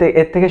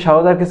 এর থেকে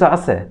সহজ আর কিছু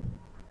আছে?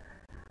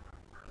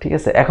 ঠিক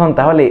আছে, এখন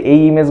তাহলে এই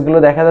ইমেজগুলো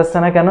দেখা যাচ্ছে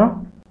না কেন?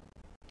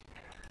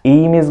 এই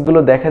ইমেজগুলো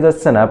দেখা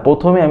যাচ্ছে না,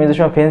 প্রথমে আমি যে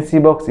সময় ফ্যান্সি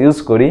বক্স ইউজ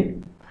করি,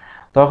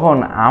 তখন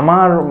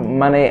আমার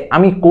মানে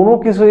আমি কোনো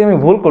কিছুই আমি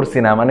ভুল করছি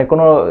না, মানে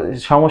কোনো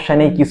সমস্যা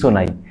নেই, কিছু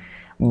নাই,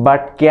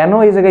 বাট কেন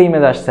এই জায়গায়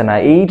ইমেজ আসছে না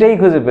এইটাই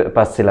খুঁজে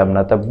পাচ্ছিলাম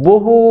না। তা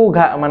বহু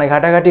মানে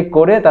ঘাটাঘাটি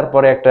করে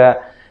তারপরে একটা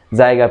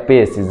জায়গা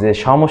পেয়েছি যে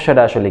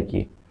সমস্যাটা আসলে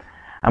কি।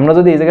 আমরা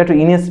যদি এই জায়গাটা একটু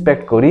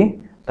ইনস্পেক্ট করি,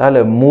 তাহলে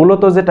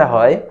মূলত যেটা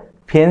হয়,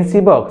 ফ্যান্সি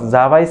বক্স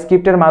জাভা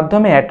স্ক্রিপ্টের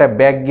মাধ্যমে একটা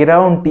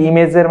ব্যাকগ্রাউন্ড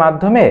ইমেজের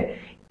মাধ্যমে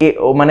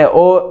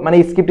মানে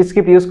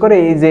স্ক্রিপ্ট ইউজ করে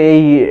এই যে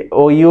এই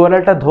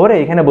ইউআরএলটা ধরে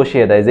এখানে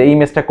বসিয়ে দেয় যে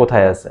ইমেজটা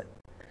কোথায় আছে।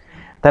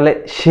 তাহলে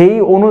সেই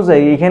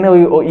অনুযায়ী এখানে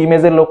ওই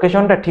ইমেজের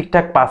লোকেশনটা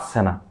ঠিকঠাক পাচ্ছে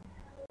না,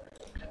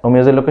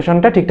 ইমেজের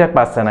লোকেশনটা ঠিকঠাক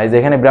পাচ্ছে না। এই যে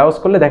এখানে ব্রাউজ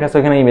করলে দেখাচ্ছে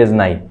ওখানে ইমেজ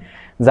নাই,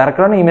 যার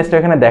কারণে ইমেজটা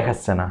এখানে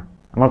দেখাচ্ছে না।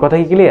 আমার কথা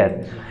কি ক্লিয়ার?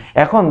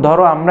 এখন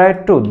ধরো আমরা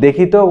একটু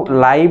দেখি তো,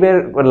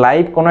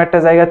 লাইভ কোনো একটা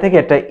জায়গা থেকে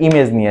একটা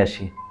ইমেজ নিয়ে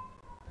আসি,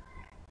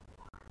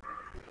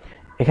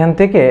 এখান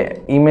থেকে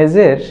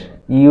ইমেজের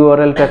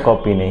ইউআরএলটা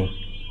কপি নেই,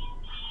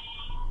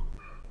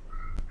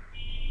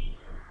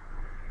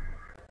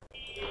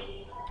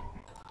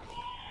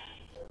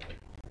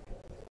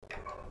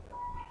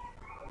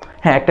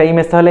 হ্যাঁ একটা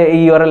ইমেজ তাহলে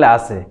এই ইউআরএল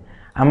আছে।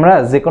 আমরা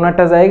যে কোনো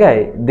একটা জায়গায়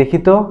দেখি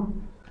তো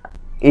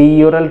এই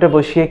ইউআরএলটা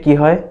বসিয়ে কি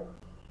হয়।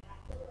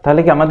 তাহলে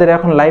কি আমাদের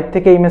এখন লাইভ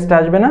থেকে ইমেজটা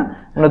আসবে না?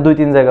 আমরা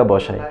 2-3 জায়গা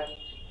বসাই,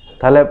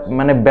 তাহলে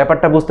মানে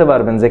ব্যাপারটা বুঝতে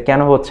পারবেন যে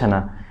কেন হচ্ছে না।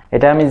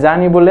 এটা আমি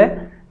জানি বলে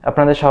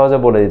আপনাদের সহজে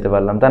বলে দিতে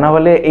পারলাম, তা না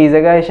হলে এই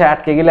জায়গায় এসে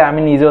আটকে গেলে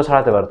আমি নিজেও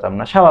ছাড়াতে পারতাম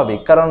না,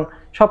 স্বাভাবিক, কারণ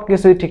সব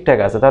কিছুই ঠিকঠাক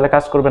আছে, তাহলে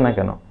কাজ করবে না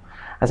কেন।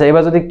 আচ্ছা,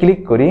 এবার যদি ক্লিক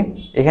করি,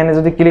 এখানে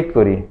যদি ক্লিক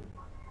করি,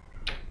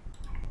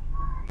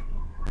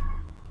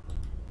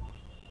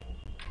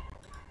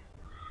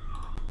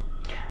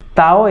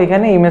 তাও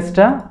এখানে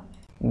ইমেজটা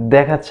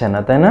দেখাচ্ছে না,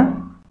 তাই না?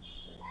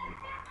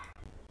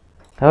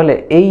 তাহলে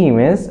এই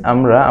ইমেজ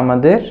আমরা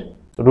আমাদের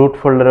রুট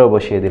ফোল্ডারেও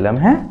বসিয়ে দিলাম।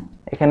 হ্যাঁ,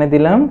 এখানে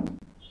দিলাম,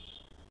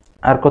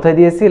 আর কোথায়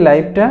দিয়েছি,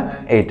 লাইভটা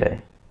এইটায়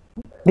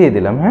দিয়ে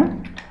দিলাম। হ্যাঁ,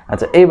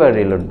 আচ্ছা, এইবার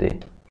রিলোড দিই,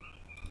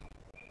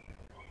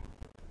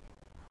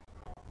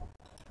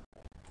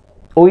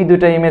 ওই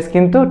দুটা ইমেজ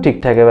কিন্তু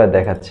ঠিকঠাক এবার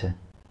দেখাচ্ছে।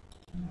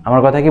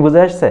 আমার কথা কি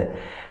বুঝে আসছে?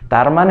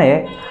 তার মানে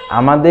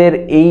আমাদের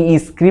এই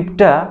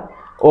স্ক্রিপ্টটা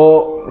ও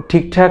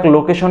ঠিকঠাক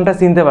লোকেশনটা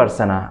চিনতে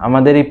পারছে না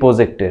আমাদের এই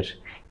প্রজেক্টের।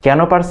 কেন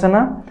পারছে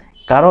না?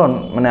 কারণ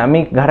মানে আমি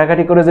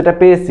ঘাটাঘাটি করে যেটা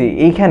পেয়েছি,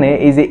 এইখানে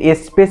এই যে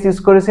স্পেস ইউজ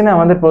করেছি না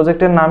আমাদের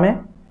প্রজেক্টের নামে,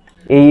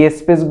 এই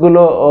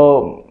স্পেসগুলো ও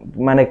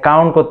মানে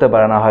কাউন্ট করতে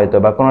পারে না হয়তো,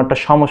 বা কোনো একটা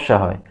সমস্যা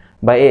হয়,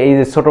 বা এই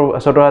যে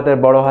ছোট হাতের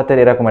বড় হাতের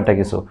এরকম একটা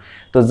কিছু।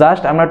 তো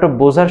জাস্ট আমরা একটু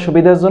বোঝার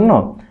সুবিধার জন্য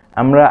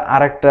আমরা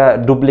আর একটা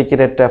ডুপ্লিকেট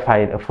একটা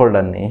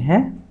ফোল্ডার নিই।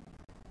 হ্যাঁ,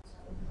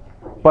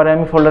 পরে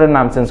আমি ফোল্ডারের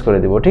নাম চেঞ্জ করে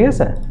দিব, ঠিক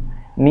আছে?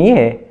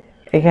 নিয়ে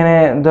এখানে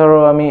ধরো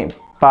আমি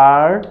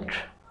পার্ট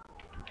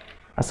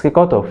আজকে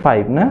কত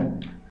 5 না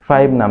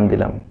 5 নাম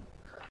দিলাম।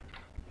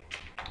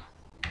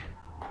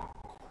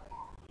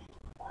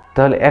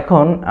 তাহলে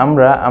এখন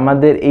আমরা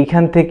আমাদের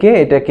এইখান থেকে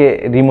এটাকে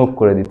রিমুভ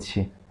করে দিচ্ছি,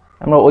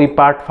 আমরা ওই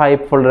পার্ট 5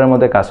 ফোল্ডারের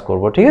মধ্যে কাজ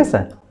করব, ঠিক আছে?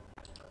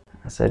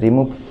 আচ্ছা,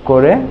 রিমুভ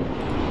করে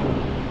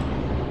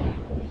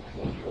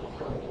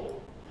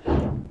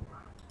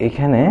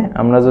এখানে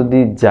আমরা যদি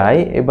যাই,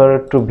 এবার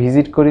একটু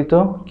ভিজিট করি তো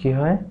কি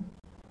হয়।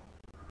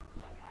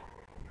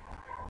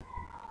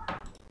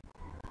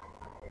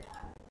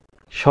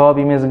 সব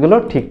ইমেজগুলো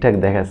ঠিকঠাক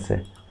দেখাচ্ছে,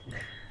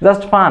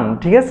 জাস্ট ফান,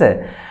 ঠিক আছে?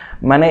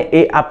 মানে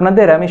এই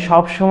আপনাদের আমি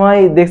সব সময়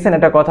দেখছেন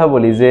একটা কথা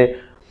বলি যে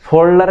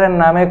ফোল্ডারের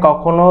নামে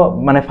কখনো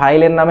মানে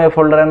ফাইলের নামে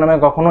ফোল্ডারের নামে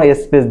কখনো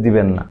স্পেস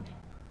দিবেন না,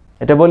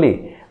 এটা বলি।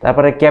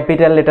 তারপরে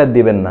ক্যাপিটাল লেটার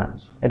দিবেন না,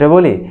 এটা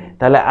বলি।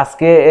 তাহলে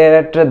আজকে এর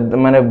একটা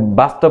মানে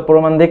বাস্তব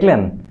প্রমাণ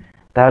দেখলেন।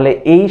 তাহলে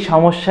এই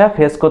সমস্যা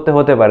ফেস করতে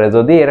হতে পারে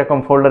যদি এরকম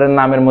ফোল্ডারের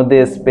নামের মধ্যে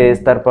স্পেস,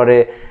 তারপরে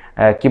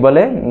কি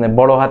বলে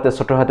বড় হাতে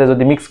ছোট হাতে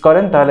যদি মিক্স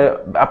করেন, তাহলে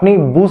আপনি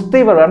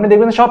বুঝতেই পারবেন, আপনি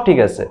দেখবেন সব ঠিক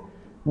আছে,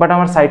 বাট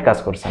আমার সাইট কাজ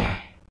করছে না,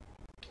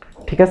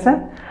 ঠিক আছে?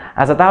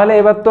 আচ্ছা, তাহলে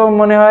এবার তো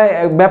মনে হয়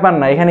ব্যাপার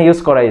না, এখানে ইউজ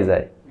করাই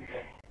যায়।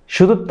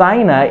 শুধু তাই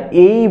না,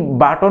 এই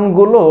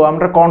বাটনগুলো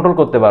আমরা কন্ট্রোল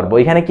করতে পারবো,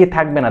 এখানে কি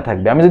থাকবে না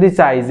থাকবে। আমি যদি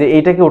চাই যে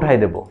এইটাকে উঠাই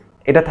দেব,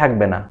 এটা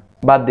থাকবে না,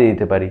 বাদ দিয়ে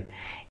দিতে পারি।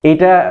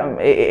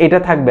 এটা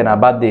থাকবে না,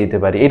 বাদ দিয়ে দিতে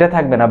পারি। এটা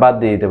থাকবে না, বাদ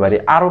দিয়ে দিতে পারি।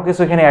 আরও কিছু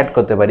এখানে অ্যাড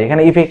করতে পারি,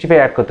 এখানে ইফেক্টিভে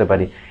অ্যাড করতে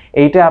পারি।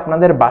 এইটা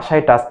আপনাদের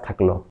বাসায় টাস্ক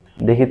থাকলো,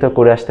 দেখি তো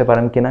করে আসতে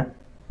পারেন কিনা।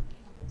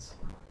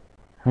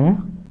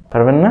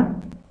 পারবেন না?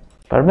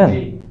 পারবেন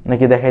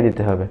নাকি দেখাই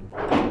দিতে হবে?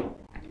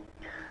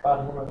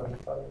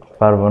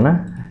 পারবো না,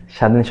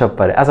 স্বাধীন সব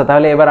পারে। আচ্ছা,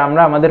 তাহলে এবার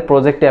আমরা আমাদের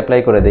প্রজেক্টে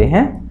অ্যাপ্লাই করে দিই।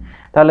 হ্যাঁ,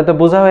 তাহলে তো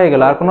বোঝা হয়ে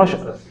গেল। আর কোনো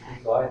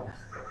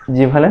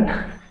জি বলেন।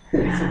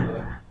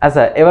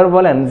 আচ্ছা, এবার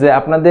বলেন যে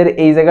আপনাদের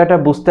এই জায়গাটা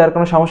বুঝতে আর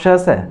কোনো সমস্যা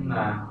আছে?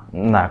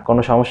 না,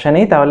 কোনো সমস্যা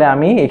নেই। তাহলে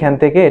আমি এখান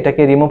থেকে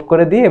এটাকে রিমুভ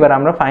করে দিই, এবার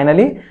আমরা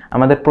ফাইনালি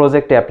আমাদের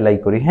প্রজেক্টে অ্যাপ্লাই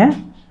করি। হ্যাঁ,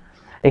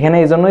 এখানে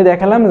এই জন্যই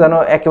দেখালাম যেন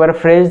একেবারে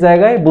ফ্রেশ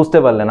জায়গায় বুঝতে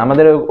পারলেন।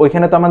 আমাদের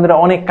ওইখানে তো আমাদের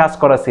অনেক কাজ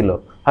করা ছিল,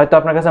 হয়তো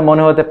আপনার কাছে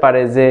মনে হতে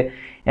পারে যে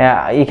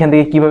এখান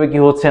থেকে কিভাবে কি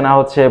হচ্ছে না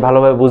হচ্ছে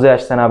ভালোভাবে বুঝে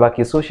আসছে না বা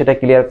কিছু, সেটা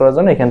ক্লিয়ার করার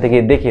জন্য এখান থেকে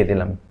দেখিয়ে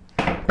দিলাম।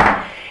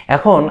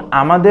 এখন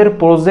আমাদের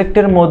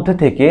প্রজেক্টের মধ্যে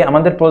থেকে,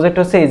 আমাদের প্রজেক্ট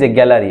হচ্ছে এই যে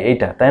গ্যালারি,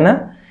 এইটা, তাই না?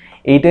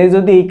 এইটাই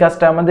যদি এই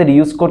কাজটা আমাদের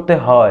ইউজ করতে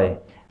হয়,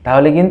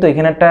 তাহলে কিন্তু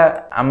এখানে একটা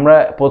আমরা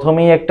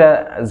প্রথমেই একটা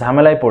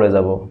ঝামেলায় পড়ে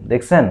যাব।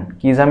 দেখছেন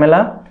কি ঝামেলা?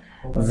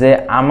 যে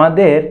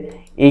আমাদের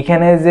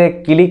এইখানে যে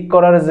ক্লিক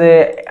করার যে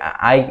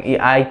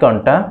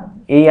আইকনটা,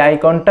 এই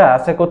আইকনটা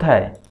আছে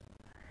কোথায়?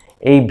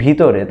 এই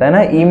ভিতরে, তাই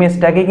না?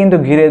 ইমেজটাকে কিন্তু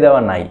ঘিরে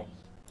দেওয়া নাই।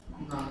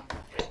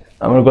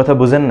 আমার কথা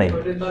বুঝেন নাই?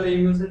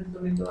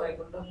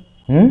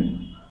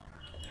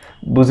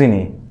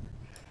 বুঝিনি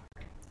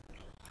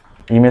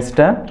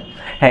ইমেজটা।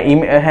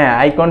 হ্যাঁ,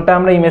 আইকনটা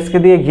আমরা ইমেজকে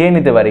দিয়ে ঘিরে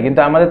নিতে পারি, কিন্তু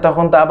আমাদের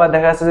তখন তো আবার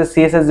দেখা যাচ্ছে যে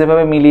সিএসএস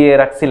যেভাবে মিলিয়ে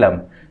রাখছিলাম,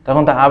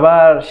 তখন তো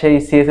আবার সেই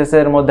সিএসএস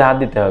এর মধ্যে হাত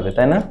দিতে হবে,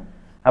 তাই না?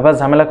 আবার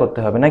ঝামেলা করতে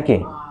হবে নাকি?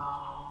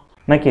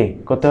 নাকি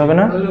করতে হবে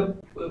না?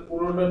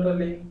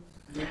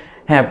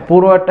 হ্যাঁ,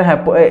 পুরোটা। হ্যাঁ,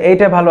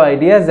 এইটা ভালো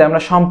আইডিয়া যে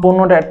আমরা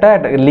সম্পূর্ণটা একটা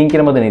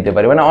লিঙ্কের মধ্যে নিতে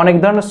পারি। মানে অনেক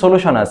ধরনের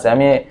সলিউশন আছে,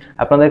 আমি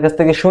আপনাদের কাছ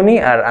থেকে শুনি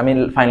আর আমি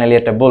ফাইনালি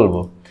একটা বলবো।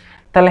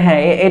 তাহলে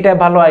হ্যাঁ, এটা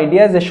ভালো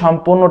আইডিয়া যে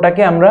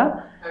সম্পূর্ণটাকে আমরা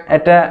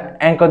একটা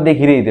অ্যাঙ্কর দিয়ে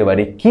ঘিরে দিতে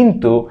পারি।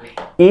 কিন্তু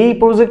এই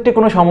প্রজেক্টে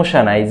কোনো সমস্যা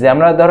নাই যে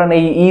আমরা ধরেন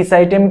এই ইচ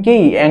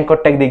আইটেমকেই অ্যাঙ্কর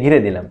ট্যাগ দিয়ে ঘিরে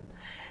দিলাম।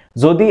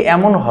 যদি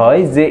এমন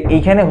হয় যে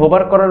এইখানে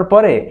হোভার করার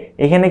পরে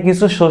এখানে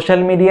কিছু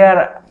সোশ্যাল মিডিয়ার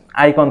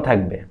আইকন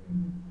থাকবে,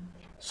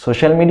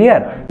 সোশ্যাল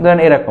মিডিয়ার ধরেন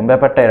এরকম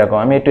ব্যাপারটা এরকম,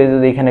 আমি একটু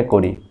যদি এখানে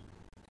করি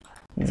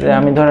যে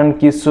আমি ধরেন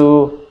কিছু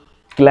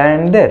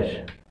ক্লায়েন্টদের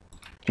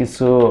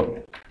কিছু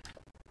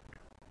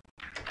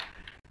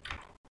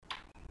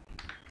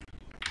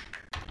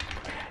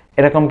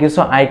এরকম কিছু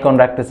আইকন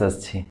রাখতে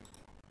চাচ্ছি,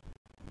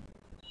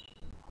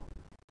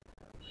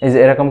 এই যে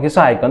এরকম কিছু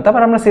আইকন,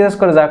 তারপর আমরা সিলেক্ট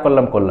করে যা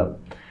করলাম।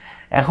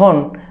 এখন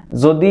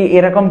যদি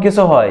এরকম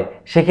কিছু হয়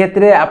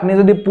সেক্ষেত্রে আপনি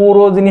যদি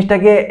পুরো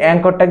জিনিসটাকে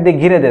অ্যাঙ্কর ট্যাগ দিয়ে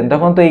ঘিরে দেন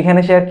তখন তো এইখানে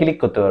সে আর ক্লিক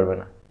করতে পারবে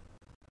না।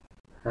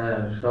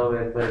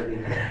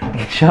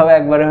 সব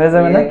একবারে হয়ে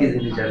যাবে না?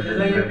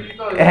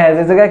 হ্যাঁ,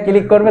 যে জায়গায়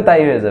ক্লিক করবে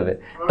তাই হয়ে যাবে।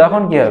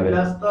 তখন কি হবে?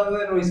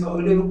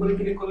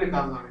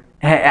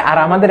 হ্যাঁ, আর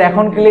আমাদের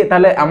এখন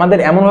তাহলে আমাদের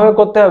এমন ভাবে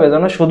করতে হবে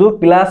যেন শুধু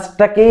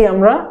প্লাসটাকেই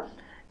আমরা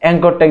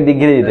অ্যাঙ্কর ট্যাগ দিয়ে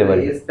ঘিরে দিতে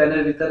পারি।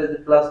 স্প্যানের ভিতরে যে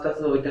প্লাসটা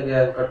আছে ওইটাকে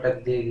অ্যাঙ্কর ট্যাগ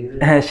দিয়ে ঘিরে,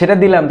 হ্যাঁ সেটা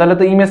দিলাম, তাহলে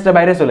তো ইমেজটা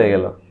বাইরে চলে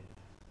গেল।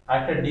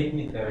 একটা ডিপ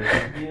নিতে হবে।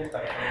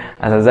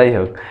 আচ্ছা যাই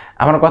হোক,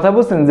 আমার কথা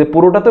বুঝছেন যে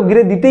পুরোটা তো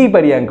ঘিরে দিতেই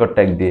পারি অ্যাঙ্কর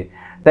ট্যাগ দিয়ে।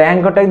 তাই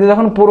অ্যাঙ্কর ট্যাগ দিয়ে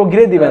যখন পুরো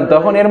ঘিরে দিবেন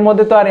তখন এর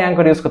মধ্যে তো আর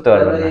অ্যাঙ্কর ইউজ করতে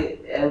পারবেন না।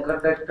 অ্যাঙ্কর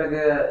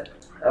ট্যাগটাকে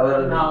আবার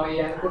না, ওই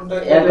অ্যাঙ্কর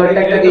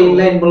ট্যাগটাকে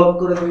ইনলাইন ব্লক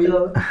করে দিতে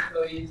হবে।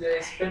 ওই যে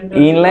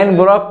ইনলাইন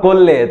ব্লক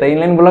করলে, তাই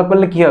ইনলাইন ব্লক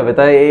করলে কি হবে?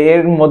 তাই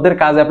এর মধ্যে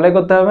কাজ অ্যাপ্লাই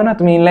করতে হবে না?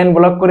 তুমি ইনলাইন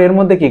ব্লক করে এর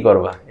মধ্যে কি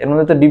করবা? এর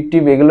মধ্যে তো ডিপ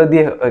টিপ এগুলো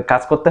দিয়ে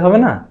কাজ করতে হবে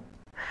না?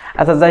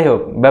 আচ্ছা যাই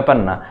হোক, ব্যাপার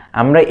না,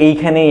 আমরা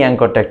এইখানেই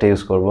অ্যাঙ্কর ট্যাগটা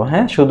ইউজ করব।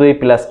 হ্যাঁ, শুধু এই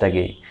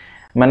প্লাসটাকেই,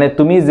 মানে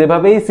তুমি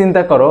যেভাবেই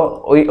চিন্তা করো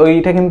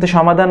ওইটা কিন্তু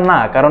সমাধান না,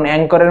 কারণ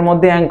অ্যাঙ্করের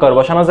মধ্যে অ্যাঙ্কর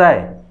বসানো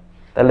যায়।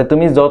 তাহলে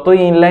তুমি যতই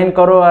ইনলাইন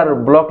করো আর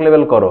ব্লক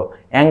লেভেল করো,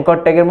 অ্যাঙ্কর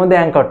ট্যাগের মধ্যে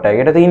অ্যাঙ্কর ট্যাগ,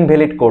 এটা তো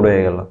ইনভ্যালিড কোড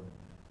হয়ে গেল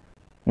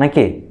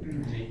নাকি?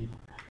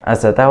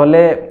 আচ্ছা, তাহলে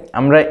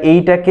আমরা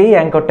এইটাকেই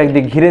অ্যাঙ্কর ট্যাগ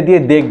দিয়ে ঘিরে দিয়ে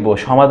দেখব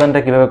সমাধানটা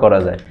কিভাবে করা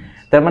যায়।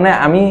 তার মানে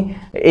আমি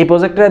এই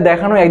প্রজেক্টটা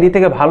দেখানো একদিক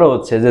থেকে ভালো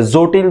হচ্ছে যে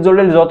জটিল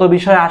যত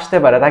বিষয় আসতে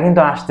পারে তা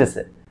কিন্তু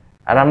আসতেছে,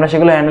 আর আমরা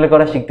সেগুলো হ্যান্ডেল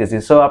করা শিখতেছি।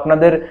 সো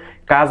আপনাদের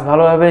কাজ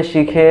ভালোভাবে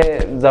শিখে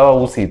যাওয়া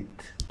উচিত,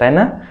 তাই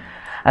না?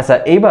 আচ্ছা,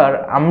 এইবার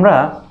আমরা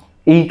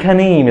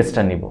এইখানেই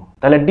ইমেজটা নিব।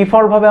 তাহলে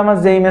ডিফল্টভাবে আমার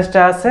যে ইমেজটা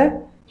আছে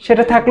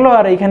সেটা থাকলো,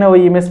 আর এইখানে ওই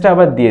ইমেজটা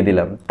আবার দিয়ে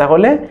দিলাম।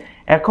 তাহলে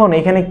এখন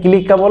এখানে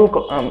ক্লিকেবল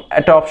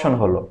একটা অপশন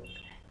হলো,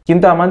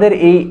 কিন্তু আমাদের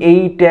এই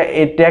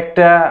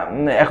ট্যাগটা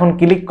এখন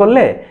ক্লিক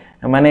করলে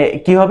মানে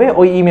কি হবে,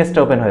 ওই ইমেজটা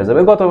ওপেন হয়ে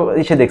যাবে, গত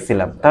ইসে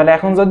দেখছিলাম। তাহলে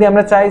এখন যদি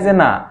আমরা চাই যে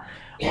না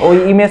ওই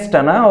ইমেজটা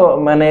না,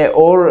 মানে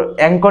ওর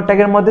অ্যাঙ্কর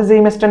ট্যাগের মধ্যে যে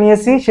ইমেজটা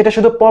নিয়েছি সেটা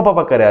শুধু পপআপ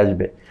আকারে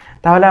আসবে,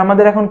 তাহলে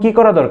আমাদের এখন কি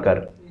করা দরকার?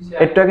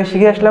 একটু আগে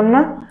শিখে আসলাম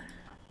না,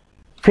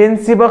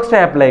 ফ্যান্সি বক্সটা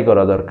অ্যাপ্লাই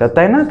করা দরকার,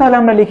 তাই না? তাহলে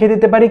আমরা লিখে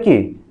দিতে পারি কি,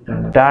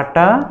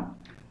 ডাটা।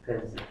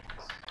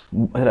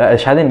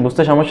 স্বাধীন,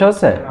 বুঝতে সমস্যা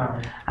হচ্ছে?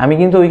 আমি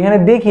কিন্তু ওইখানে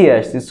দেখিয়ে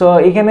আসছি, সো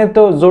এখানে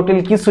তো জটিল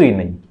কিছুই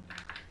নেই।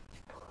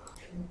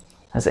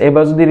 আচ্ছা,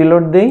 এবার যদি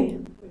রিলোড দেই,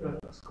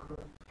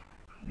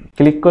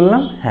 ক্লিক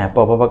করলাম, হ্যাঁ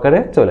পপআপ আকারে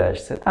চলে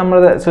আসছে। আমরা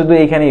শুধু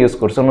এইখানে ইউজ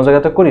করছি, অন্য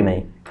জায়গায় তো করি নাই,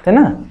 তাই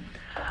না?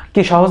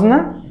 কি সহজ না?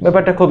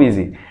 ব্যাপারটা খুব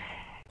ইজি।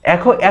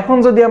 এখন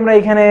যদি আমরা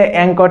এখানে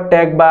অ্যাঙ্কর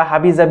ট্যাগ বা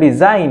হাবি জাবি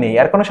যাই নেই,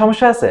 আর কোনো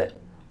সমস্যা আছে?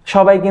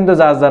 সবাই কিন্তু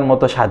যার যার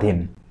মতো স্বাধীন।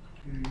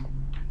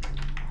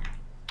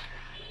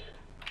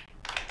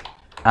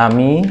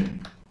 আমি,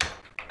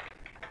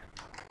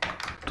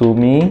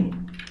 তুমি,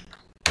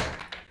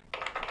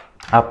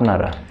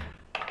 আপনারা।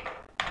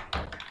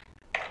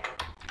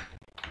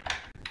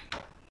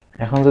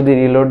 এখন যদি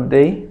রিলোড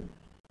দেই,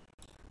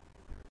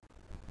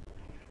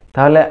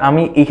 তাহলে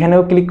আমি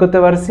এখানেও ক্লিক করতে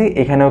পারছি,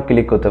 এখানেও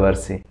ক্লিক করতে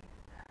পারছি।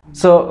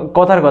 সো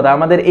কথার কথা,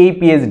 আমাদের এই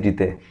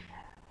পিএইচডিতে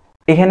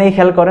এখানেই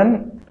খেয়াল করেন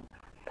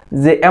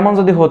যে এমন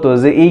যদি হতো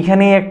যে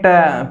এইখানেই একটা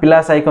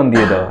প্লাস আইকন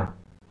দিয়ে দেওয়া,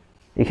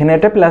 এখানে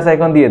একটা প্লাস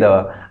আইকন দিয়ে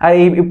দেওয়া, আর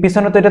এই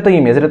পিছনে তো এটা তো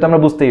ইমেজ, এটা তো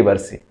আমরা বুঝতেই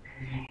পারছি।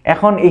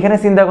 এখন এখানে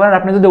চিন্তা করেন,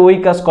 আপনি যদি ওই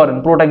কাজ করেন,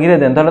 পুরোটা ঘিরে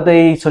দেন, তাহলে তো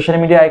এই সোশ্যাল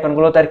মিডিয়া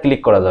আইকনগুলোতে আর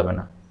ক্লিক করা যাবে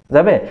না।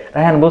 যাবে?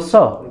 রায়হান,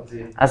 বুঝছো?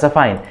 আচ্ছা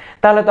ফাইন,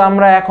 তাহলে তো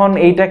আমরা এখন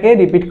এইটাকে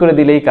রিপিট করে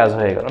দিলেই কাজ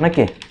হয়ে গেল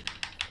নাকি?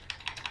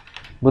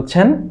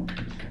 বুঝছেন?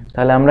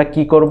 তাহলে আমরা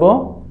কি করব,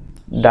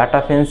 ডাটা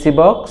ফ্যান্সি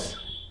বক্স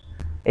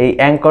এই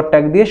অ্যাঙ্কর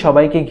ট্যাগ দিয়ে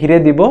সবাইকে ঘিরে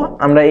দিব,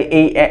 আমরা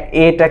এই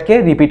এটাকে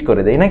রিপিট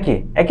করে দেই নাকি?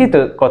 একই তো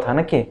কথা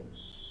নাকি?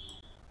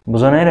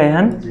 বুঝো নাই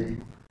রায়হান?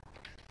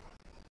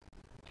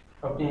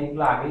 আপনি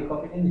এগুলো আগেই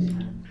কপি নিয়ে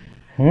নিয়েছিলেন?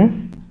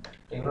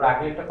 এগুলো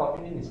আগে একটা কপি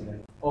নিয়ে নিয়েছিলেন?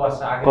 ও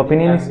আচ্ছা, আগে কপি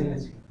নিয়ে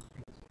নিয়েছি।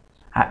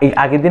 এই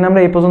আগের দিন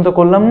আমরা এই পর্যন্ত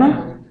করলাম না?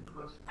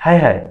 হায়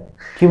হায়,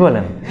 কি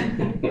বলেন?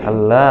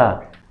 আল্লাহ,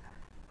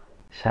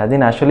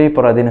 স্বাধীন আসলেই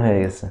পরাধীন হয়ে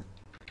গেছে।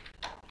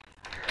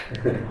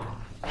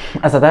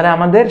 আচ্ছা, তাহলে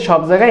আমাদের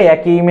সব জায়গায়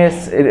একই ইমেজ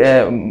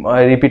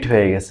রিপিট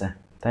হয়ে গেছে,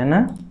 তাই না?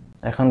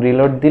 এখন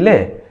রিলোড দিলে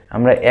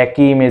আমরা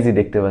একই ইমেজই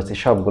দেখতে পাচ্ছি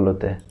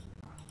সবগুলোতে।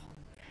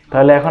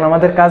 তাহলে এখন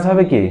আমাদের কাজ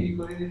হবে কি,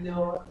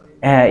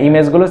 হ্যাঁ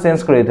ইমেজগুলো চেঞ্জ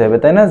করে দিতে হবে,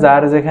 তাই না?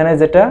 যার যেখানে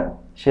যেটা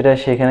সেটা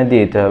সেখানে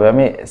দিয়ে দিতে হবে।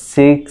 আমি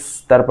 6,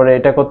 তারপরে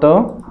এটা কত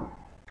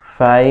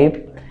 5,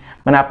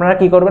 মানে আপনারা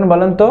কি করবেন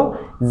বলেন তো,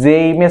 যে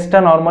ইমেজটা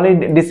নর্মালি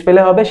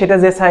ডিসপ্লে হবে সেটা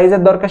যে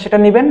সাইজের দরকার সেটা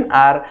নেবেন,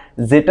 আর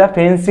যেটা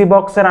ফ্যান্সি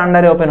বক্সের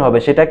আন্ডারে ওপেন হবে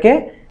সেটাকে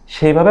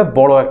সেইভাবে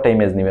বড় একটা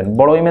ইমেজ নেবেন।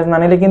 বড় ইমেজ না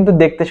নিলে কিন্তু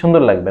দেখতে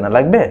সুন্দর লাগবে না,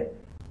 লাগবে?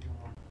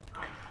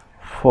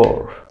 4।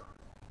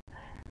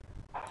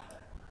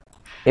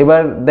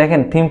 এবার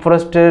দেখেন, থিম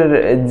ফরেস্টের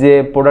যে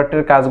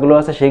প্রোডাক্টের কাজগুলো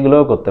আছে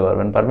সেইগুলোও করতে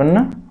পারবেন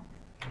না?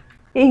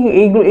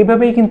 এইগুলো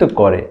এইভাবেই কিন্তু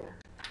করে।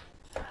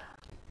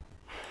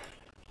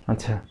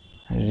 আচ্ছা,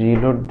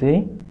 রিলোড দেই,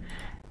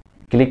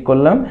 ক্লিক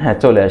করলাম, হ্যাঁ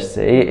চলে আসছে,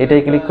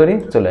 এটাই ক্লিক করি,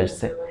 চলে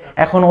আসছে।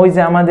 এখন ওই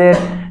যে আমাদের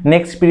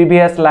নেক্সট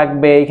প্রিভিয়াস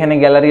লাগবে, এখানে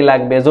গ্যালারি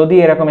লাগবে, যদি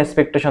এরকম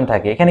এক্সপেকটেশন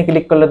থাকে এখানে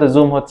ক্লিক করলে তো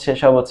জুম হচ্ছে,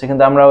 সব হচ্ছে,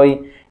 কিন্তু আমরা ওই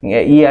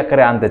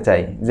আকারে আনতে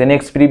চাই যে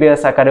নেক্সট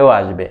প্রিভিয়াস আকারেও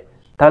আসবে।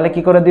 তাহলে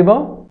কি করে দিব?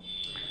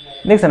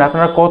 দেখছেন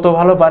আপনারা কত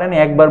ভালো পারেন,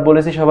 একবার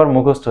বলেছি সবার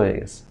মুখস্থ হয়ে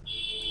গেছে।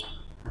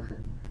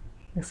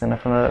 দেখছেন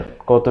আপনারা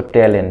কত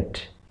ট্যালেন্ট।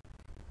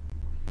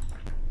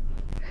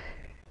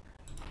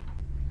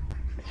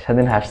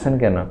 স্বাধীন হাসছেন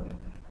কেন?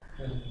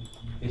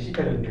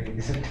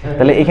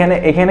 তাহলে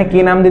এখানে কি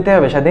নাম দিতে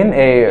হবে স্বাধীন,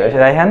 এই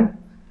রায়হান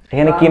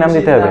এখানে কি নাম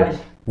দিতে হবে?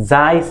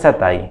 যা ইচ্ছা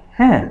তাই,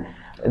 হ্যাঁ,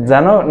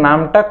 যেন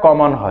নামটা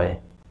কমন হয়।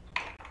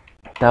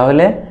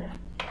 তাহলে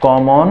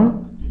কমন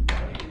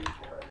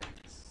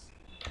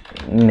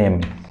নেম,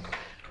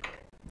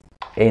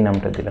 এই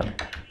নামটা দিলাম।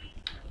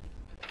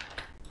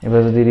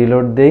 এবার যদি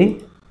রিলোড দেই,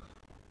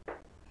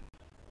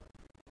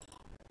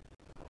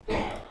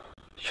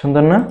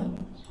 সুন্দর না?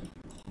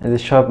 এই যে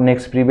সব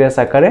নেক্সট প্রিভিয়াস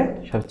আকারে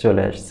সব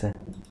চলে আসছে,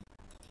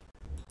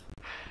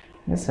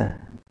 ঠিক আছে?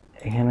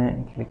 এখানে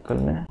ক্লিক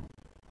করলে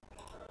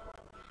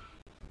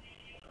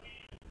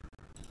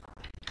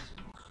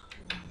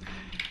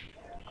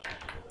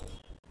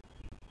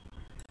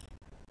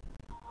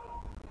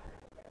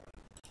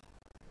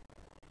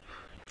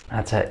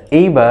আচ্ছা,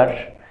 এইবার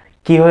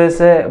কি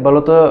হয়েছে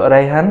বলতো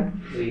রাইহান?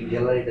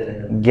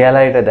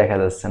 গ্যালারিটা দেখা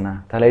যাচ্ছে না।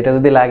 তাহলে এটা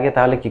যদি লাগে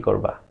তাহলে কি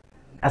করবা?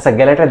 আচ্ছা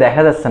গ্যালারিটা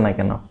দেখা যাচ্ছে না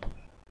কেন?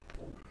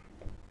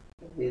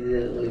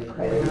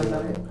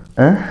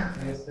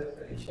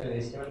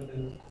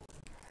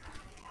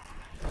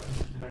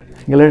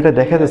 গ্যালারিটা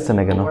দেখা যাচ্ছে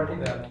না কেন?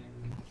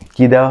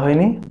 কি দেওয়া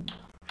হয়নি?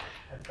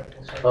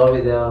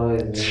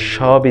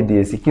 সবই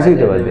দিয়েছি, কিছুই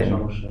দেওয়া যায়নি।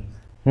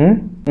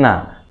 না,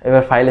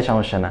 এবার ফাইলে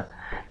সমস্যা না।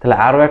 তাহলে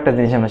আরও একটা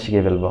জিনিস আমরা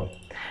শিখে ফেলবো।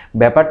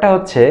 ব্যাপারটা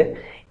হচ্ছে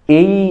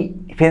এই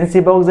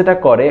ফ্যান্সিবক্স যেটা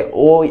করে,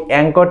 ওই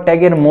অ্যাঙ্কর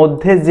ট্যাগের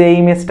মধ্যে যে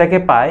ইমেজটাকে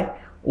পায়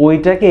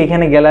ওইটাকে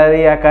এখানে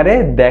গ্যালারি আকারে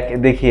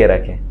দেখিয়ে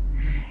রাখে।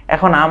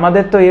 এখন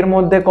আমাদের তো এর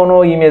মধ্যে কোনো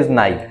ইমেজ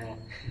নাই,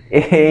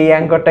 এই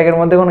অ্যাঙ্কর ট্যাগের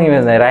মধ্যে কোনো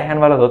ইমেজ নাই, রায়হান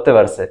ভালো ধরতে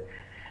পারছে।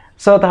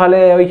 সো তাহলে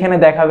ওইখানে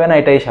দেখাবে না,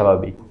 এটাই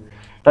স্বাভাবিক।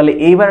 তাহলে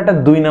এইবার একটা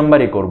 2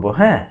 নাম্বারই করবো।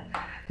 হ্যাঁ,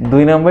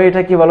 2 নাম্বার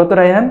এটা কি বলতো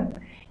রায়হান?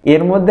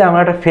 এর মধ্যে আমরা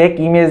একটা ফেক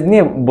ইমেজ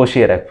নিয়ে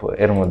বসিয়ে রাখবো,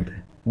 এর মধ্যে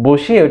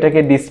বসিয়ে ওইটাকে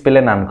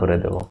ডিসপ্লে নান করে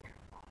দেব।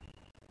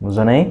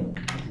 বুঝো নাই?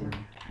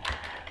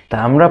 তা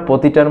আমরা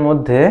প্রতিটার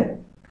মধ্যে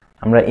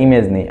আমরা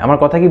ইমেজ নিই। আমার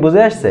কথা কি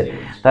বুঝে আসছে?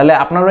 তাহলে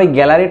আপনার ওই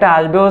গ্যালারিটা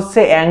আসবে হচ্ছে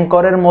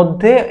অ্যাঙ্করের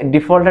মধ্যে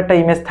ডিফল্ট একটা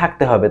ইমেজ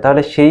থাকতে হবে,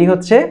 তাহলে সেই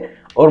হচ্ছে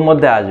ওর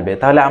মধ্যে আসবে।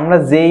 তাহলে আমরা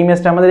যে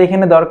ইমেজটা আমাদের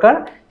এখানে দরকার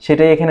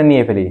সেটাই এখানে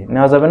নিয়ে ফেলি।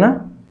 নেওয়া যাবে না?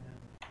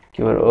 কি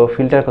বল, ও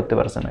ফিল্টার করতে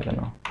পারছে না কেন?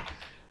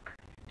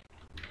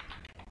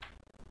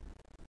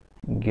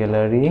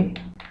 গ্যালারি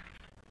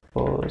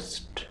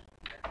পোস্ট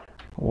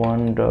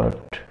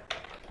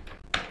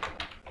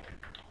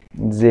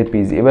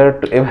 1.jpg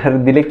এবার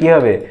দিলে কি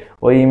হবে?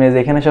 ওই ইমেজ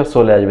এখানে সব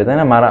চলে আসবে, তাই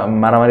না?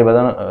 মারামারি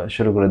বাজানো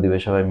শুরু করে দিবে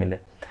সবাই মিলে।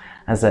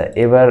 আচ্ছা,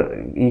 এবার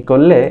ই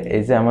করলে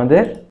এই যে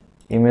আমাদের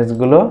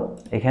ইমেজগুলো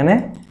এখানে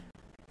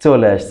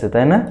চলে আসছে,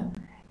 তাই না?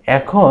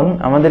 এখন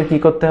আমাদের কি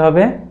করতে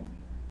হবে?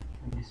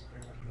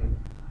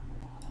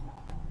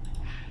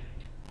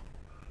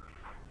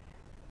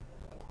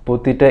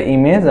 প্রতিটা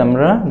ইমেজ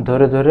আমরা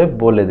ধরে ধরে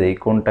বলে দেই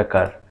কোনটা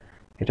কার।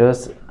 এটা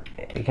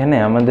এখানে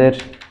আমাদের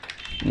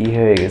ই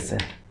হয়ে গেছে,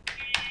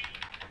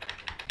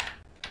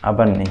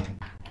 আবার নেই,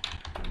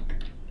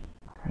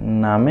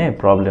 নামে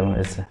প্রবলেম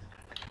হয়েছে।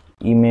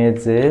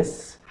 ইমেজেস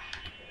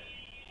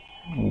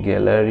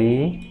গ্যালারি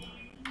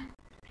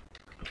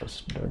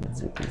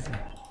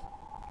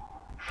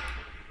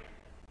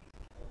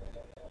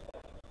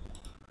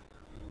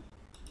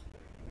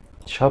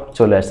সব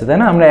চলে আসছে, তাই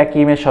না? আমরা একই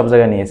ইমেজ সব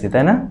জায়গায় নিয়েছি,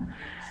 তাই না?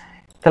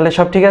 তাহলে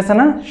সব ঠিক আছে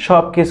না?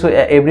 সব কিছু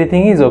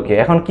এভরিথিং ইজ ওকে।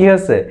 এখন কি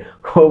হচ্ছে?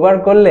 ওভার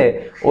করলে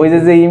ওই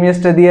যে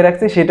ইমেজটা দিয়ে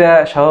রাখছি সেটা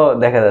সহ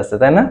দেখা যাচ্ছে,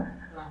 তাই না?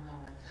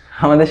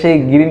 আমাদের সেই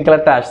গ্রিন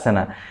কালারটা আসছে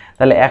না।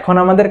 তাহলে এখন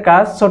আমাদের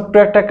কাজ, ছোট্ট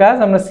একটা কাজ,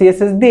 আমরা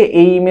সিএসএস দিয়ে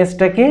এই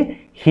ইমেজটাকে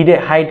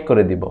হাইড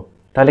করে দিব।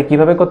 তাহলে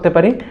কিভাবে করতে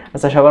পারি?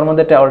 আচ্ছা, সবার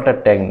মধ্যে একটা অল্টার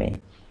ট্যাগ নেই,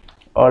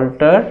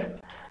 অল্টার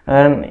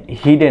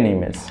হিডেন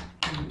ইমেজ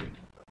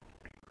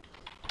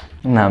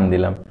নাম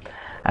দিলাম।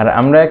 আর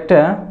আমরা একটা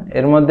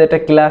এর মধ্যে একটা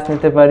ক্লাস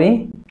নিতে পারি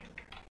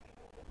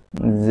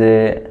যে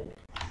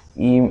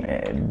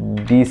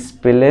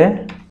ডিসপ্লে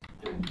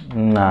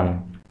নান।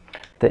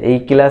 তো এই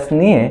ক্লাস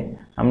নিয়ে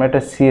আমরা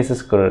একটা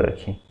সিএসএস করে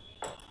রাখি।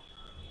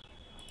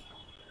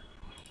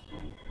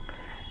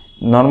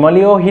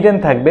 নর্মালি ও হিডেন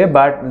থাকবে,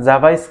 বাট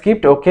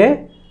জাভাস্ক্রিপ্ট ওকে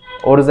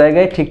ওর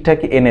জায়গায় ঠিকঠাক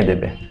এনে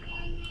দেবে।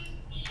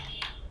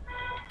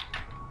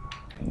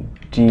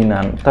 D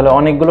none. তাহলে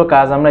অনেকগুলো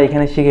কাজ আমরা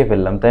এখানে শিখে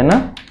ফেললাম, তাই না?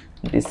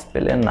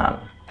 ডিসপ্লে নান।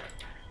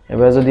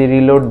 এবার যদি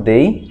রিলোড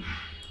দেই,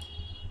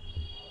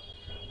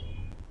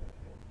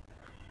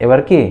 এবার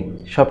কি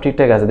সব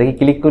ঠিকঠাক আছে? দেখি,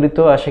 ক্লিক করি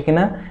তো আসে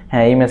কিনা।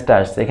 হ্যাঁ, ইমেজটা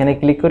আসছে। এখানে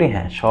ক্লিক করি,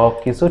 হ্যাঁ সব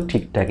কিছু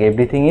ঠিকঠাক,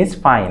 এভরিথিং ইজ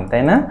ফাইন,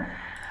 তাই না?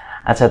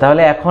 আচ্ছা,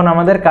 তাহলে এখন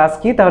আমাদের কাজ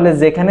কি? তাহলে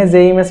যেখানে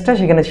যে ইমেজটা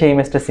সেখানে সেই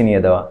ইমেজটা চিনিয়ে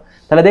দেওয়া।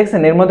 তাহলে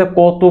দেখছেন এর মধ্যে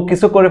কত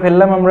কিছু করে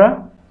ফেললাম আমরা।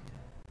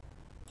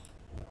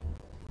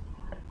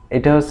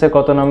 এটা হচ্ছে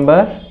কত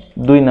নাম্বার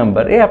 2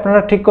 নাম্বার এই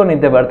আপনারা ঠিক করে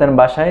নিতে পারতেন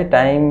বাসায়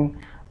টাইম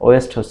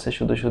ওয়েস্ট হচ্ছে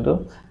শুধু শুধু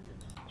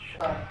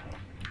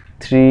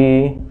 3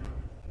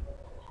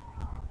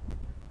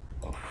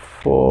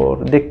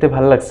 4 দেখতে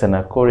ভালো লাগছে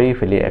না করেই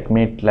ফেলি 1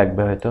 মিনিট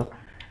লাগবে হয়তো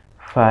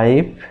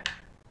 5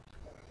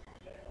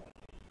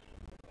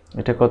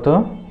 এটা কত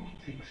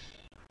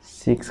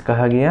 6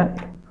 कहा गया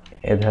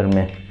इधर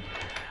में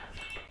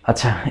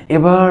আচ্ছা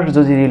এবার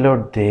যদি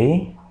রিলোড দেই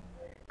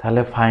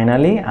তাহলে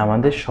ফাইনালি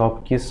আমাদের সব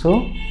কিছু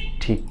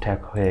ঠিকঠাক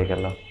হয়ে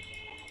গেল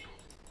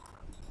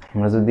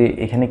আমরা যদি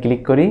এখানে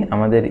ক্লিক করি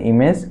আমাদের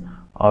ইমেজ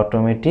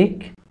অটোমেটিক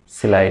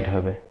স্লাইড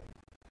হবে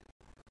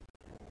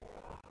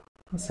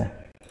আচ্ছা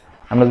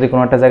আমরা যদি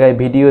কোনো একটা জায়গায়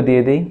ভিডিও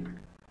দিয়ে দেই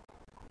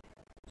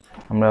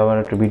আমরা আবার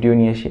একটা ভিডিও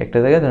নিয়ে আসি একটা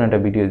জায়গায় ধরুন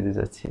একটা ভিডিও দিতে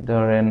যাচ্ছি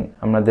ধরেন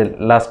আমাদের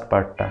লাস্ট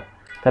পার্টটা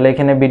তাহলে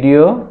এখানে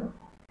ভিডিও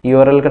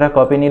ইউআরএলটা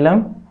কপি নিলাম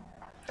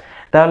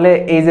তাহলে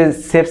এই যে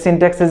সেভ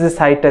সিনট্যাক্সের যে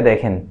সাইটটা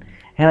দেখেন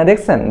এখানে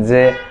দেখছেন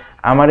যে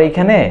আমার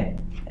এইখানে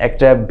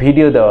একটা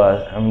ভিডিও দেওয়া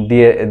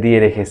দিয়ে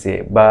রেখেছি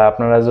বা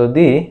আপনারা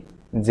যদি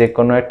যে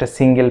কোনো একটা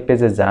সিঙ্গেল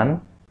পেজে যান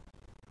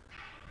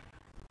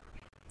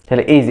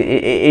তাহলে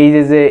এই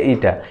যে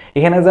এইটা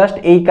এখানে জাস্ট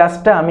এই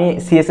কাজটা আমি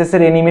সিএসএস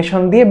এর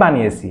অ্যানিমেশন দিয়ে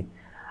বানিয়েছি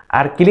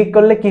আর ক্লিক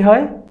করলে কি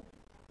হয়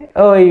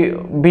ওই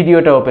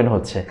ভিডিওটা ওপেন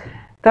হচ্ছে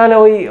তাহলে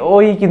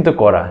ওই কিন্তু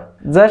করা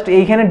জাস্ট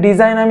এইখানে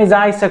ডিজাইন আমি যা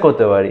ইচ্ছা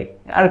করতে পারি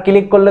আর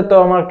ক্লিক করলে তো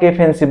আমাকে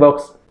ফ্যান্সি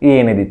বক্স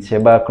এনে দিচ্ছে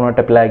বা কোনো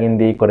একটা প্লাগইন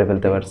দিয়ে করে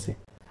ফেলতে পারছি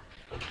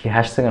কি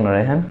হাসছে কেন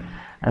রায়হান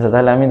আচ্ছা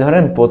তাহলে আমি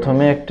ধরেন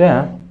প্রথমে একটা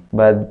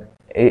বা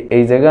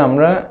এই জায়গায়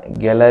আমরা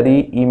গ্যালারি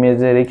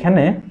ইমেজের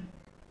এখানে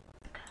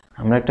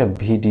আমরা একটা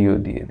ভিডিও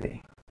দিয়ে দেই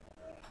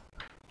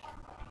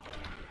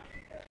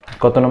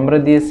কত নম্বরে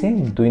দিয়েছি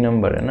 2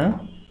 নম্বরে না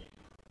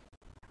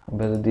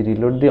আমরা যদি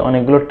রিলোড দিই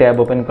অনেকগুলো ট্যাব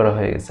ওপেন করা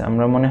হয়ে গেছে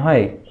আমরা মনে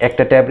হয়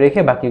একটা ট্যাব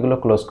রেখে বাকিগুলো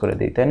ক্লোজ করে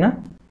দিই তাই না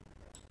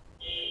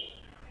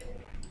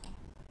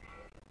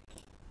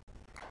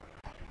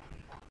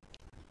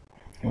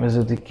আমরা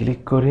যদি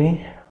ক্লিক করি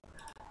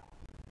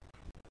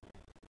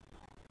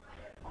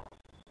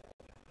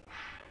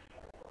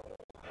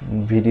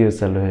ভিডিও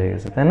চালু হয়ে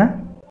গেছে তাই না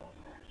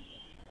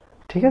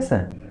ঠিক আছে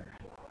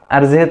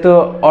আর যেহেতু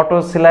অটো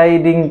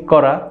স্লাইডিং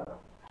করা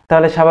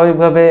তাহলে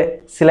স্বাভাবিকভাবে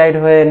স্লাইড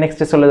হয়ে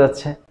নেক্সটে চলে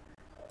যাচ্ছে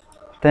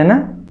তাই না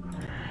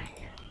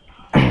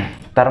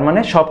তার মানে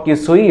সব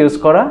কিছুই ইউজ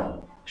করা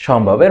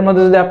সম্ভব এর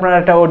মধ্যে যদি আপনার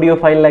একটা অডিও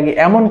ফাইল লাগে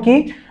এমন কি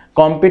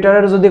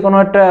কম্পিউটারের যদি কোনো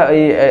একটা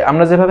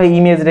আমরা যেভাবে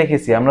ইমেজ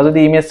রেখেছি আমরা যদি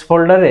ইমেজ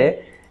ফোল্ডারে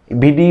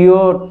ভিডিও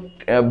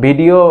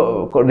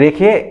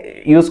রেখে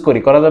ইউজ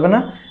করা যাবে না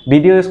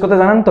ভিডিও ইউজ করতে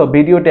জানেন তো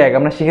ভিডিও ট্যাগ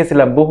আমরা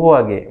শিখেছিলাম বহু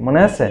আগে মনে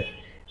আছে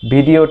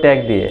ভিডিও ট্যাগ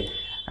দিয়ে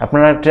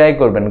আপনারা ট্রাই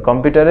করবেন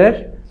কম্পিউটারের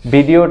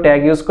ভিডিও ট্যাগ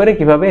ইউজ করে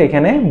কিভাবে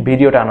এখানে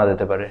ভিডিওটা আনা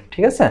যেতে পারে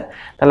ঠিক আছে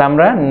তাহলে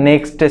আমরা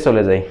নেক্সটে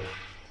চলে যাই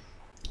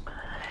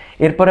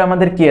এরপরে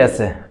আমাদের কি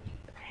আছে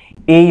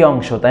এই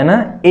অংশ তাই না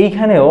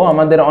এইখানেও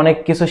আমাদের অনেক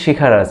কিছু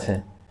শেখার আছে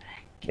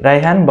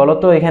রায়হান বলো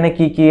তো এখানে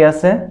কি কি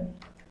আছে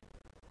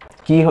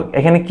কি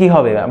এখানে কি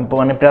হবে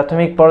মানে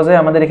প্রাথমিক পর্যায়ে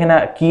আমাদের এখানে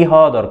কি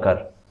হওয়া দরকার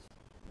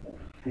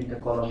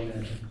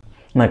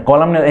না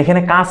কলাম না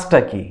এখানে কাজটা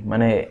কি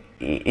মানে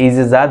এই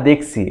যে যা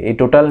দেখছি এই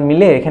টোটাল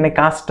মিলে এখানে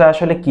কাজটা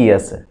আসলে কি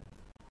আছে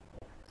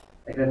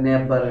একটা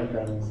নেভারের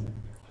কাজ আছে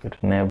এটা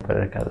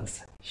নেভারের কাজ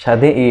আছে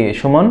সাথে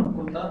সুমন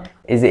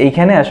এই যে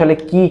এইখানে আসলে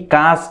কি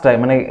কাজটা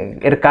মানে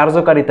এর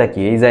কার্যকারিতা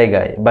কি এই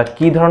জায়গায় বা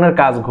কি ধরনের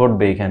কাজ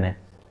ঘটবে এখানে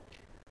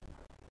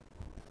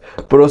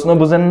প্রশ্ন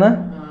বুঝেন না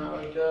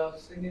ওইটা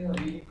হচ্ছে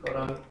কি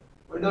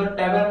ওইটা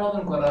ট্যাবের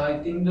মতন করা হয়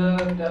তিনটা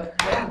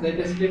ট্যাব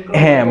যেটা সিলেক্ট করা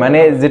হ্যাঁ মানে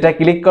যেটা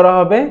ক্লিক করা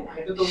হবে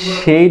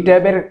সেই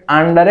ট্যাবের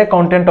আন্ডারে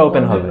কন্টেন্ট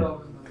ওপেন হবে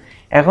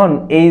এখন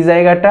এই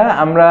জায়গাটা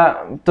আমরা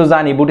তো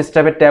জানি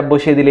বুটস্ট্র্যাপের ট্যাব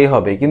বসিয়ে দিলেই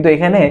হবে কিন্তু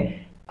এখানে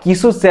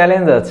কিছু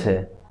চ্যালেঞ্জ আছে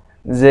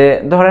যে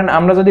ধরেন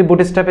আমরা যদি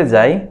বুটস্ট্র্যাপে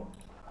যাই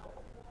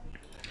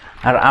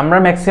আর আমরা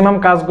ম্যাক্সিমাম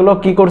কাজগুলো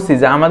কি করছি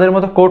যে আমাদের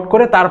মতো কোড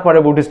করে তারপরে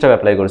বুটস্ট্র্যাপ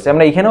অ্যাপ্লাই করছি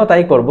আমরা এখানেও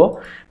তাই করব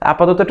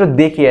আপাতত একটু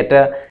দেখি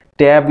এটা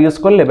ট্যাব ইউজ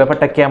করলে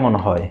ব্যাপারটা কেমন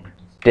হয়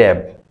ট্যাব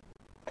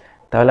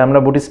তাহলে আমরা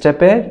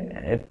বুটস্ট্র্যাপে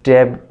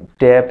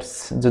ট্যাবস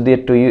যদি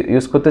একটু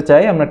ইউজ করতে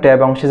চাই আমরা ট্যাব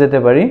অংশে যেতে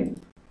পারি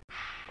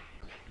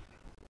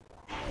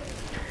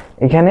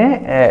এখানে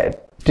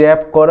ট্যাব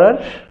করার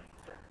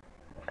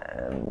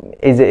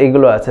এই যে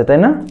এগুলো আছে তাই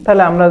না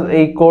তাহলে আমরা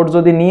এই কোড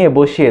যদি নিয়ে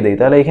বসিয়ে দেই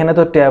তাহলে এখানে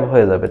তো ট্যাব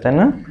হয়ে যাবে তাই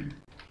না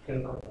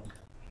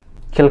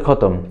খেল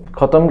খতম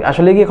খতম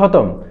আসলে কি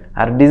খতম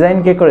আর ডিজাইন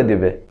কে করে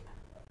দিবে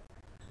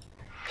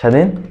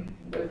স্বাধীন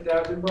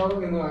ট্যাব দিবাও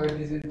কিন্তু আগে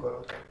ডিজাইন করো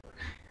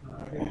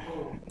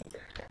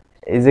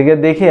এই জায়গায়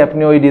দেখি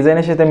আপনি ওই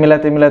ডিজাইনের সাথে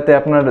মিলাতে মিলাতে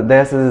আপনার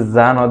দেখা যাচ্ছে যে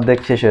জান অর্ধেক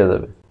শেষ হয়ে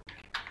যাবে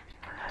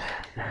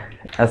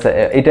আচ্ছা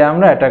এটা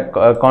আমরা একটা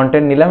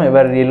কন্টেন্ট নিলাম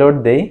এবার রিলোড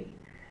দেই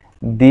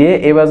দিয়ে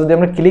এবার যদি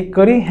আমরা ক্লিক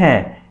করি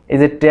হ্যাঁ এই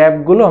যে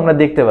ট্যাবগুলো আমরা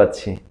দেখতে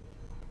পাচ্ছি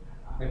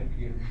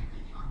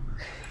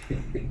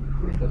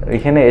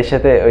এখানে এর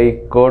সাথে ওই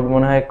কোড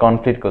মনে হয়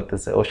কনফ্লিক্ট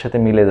করতেছে ওর সাথে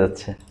মিলে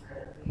যাচ্ছে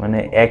মানে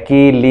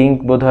একই লিংক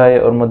বোধহয়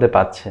ওর মধ্যে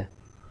পাচ্ছে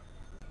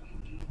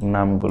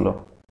নামগুলো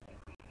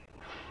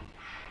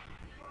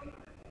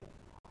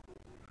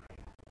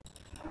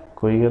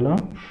কই গেল?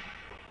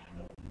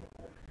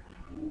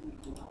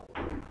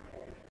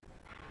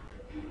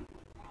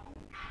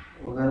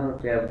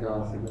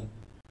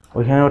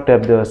 ওইখানেও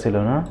ট্যাব দেওয়া ছিল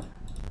না?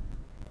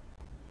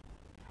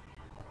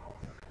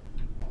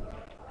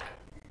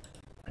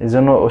 এই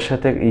জন্য ওর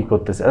সাথে ই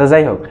করতেছে। আচ্ছা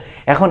যাই হোক,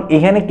 এখন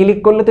এখানে ক্লিক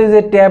করলে তো এই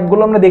যে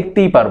ট্যাবগুলো আমরা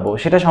দেখতেই পারবো,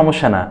 সেটা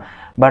সমস্যা না।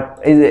 বাট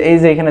এই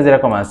যে এখানে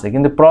যেরকম আছে,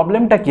 কিন্তু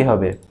প্রবলেমটা কি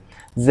হবে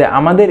যে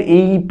আমাদের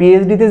এই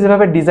পিএইচডিতে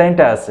যেভাবে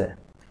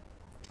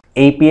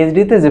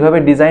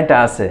ডিজাইনটা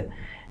আছে,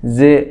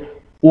 যে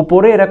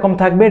উপরে এরকম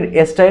থাকবে,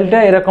 স্টাইলটা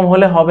এরকম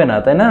হলে হবে না,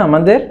 তাই না?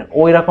 আমাদের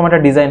ওই রকম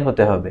একটা ডিজাইন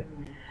হতে হবে।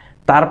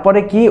 তারপরে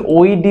কি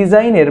ওই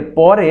ডিজাইনের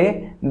পরে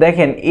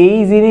দেখেন এই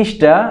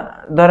জিনিসটা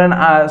ধরেন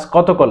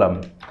কত কলাম,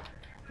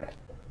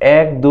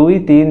 1 2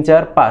 3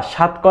 4 5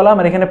 7 কলাম,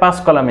 আর এখানে 5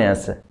 কলামে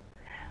আছে।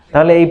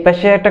 তাহলে এই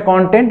পাশে একটা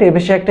কন্টেন্ট, এই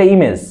পাশে একটা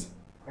ইমেজ।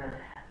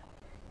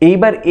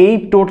 এইবার এই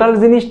টোটাল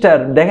জিনিসটার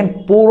দেখেন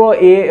পুরো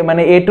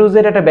মানে এ টু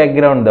জেড একটা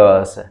ব্যাকগ্রাউন্ড দেওয়া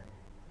আছে।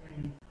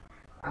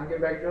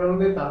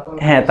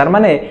 হ্যাঁ, তার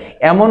মানে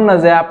এমন না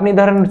যে আপনি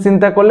ধরেন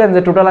চিন্তা করলেন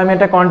যে টোটাল আমি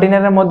একটা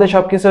কন্টেনারের মধ্যে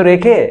সবকিছু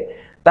রেখে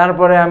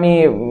তারপরে আমি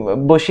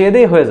বসিয়ে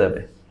দিই, হয়ে যাবে।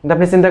 কিন্তু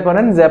আপনি চিন্তা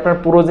করেন যে আপনার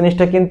পুরো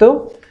জিনিসটা কিন্তু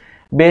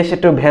বেশ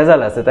একটু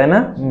ভেজাল আছে, তাই না?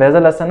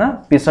 ভেজাল আছে না?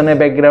 পিছনে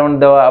ব্যাকগ্রাউন্ড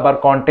দেওয়া, আবার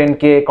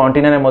কন্টেন্টকে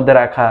কন্টেনারের মধ্যে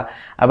রাখা,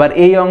 আবার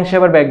এই অংশে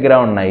আবার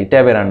ব্যাকগ্রাউন্ড নাই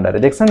ট্যাবের আন্ডারে,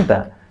 দেখছেন তা?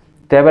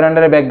 ট্যাবের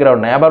আন্ডারে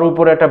ব্যাকগ্রাউন্ড নাই, আবার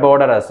উপরে একটা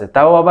বর্ডার আছে,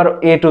 তাও আবার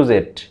এ টু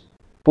জেড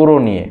পুরো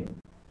নিয়ে,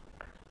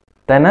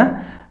 তাই না?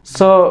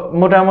 সো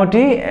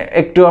মোটামুটি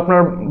একটু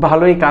আপনার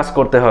ভালোই কাজ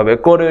করতে হবে,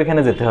 করে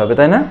ওইখানে যেতে হবে,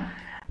 তাই না?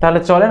 তাহলে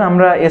চলেন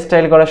আমরা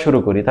স্টাইল করা শুরু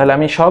করি। তাহলে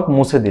আমি সব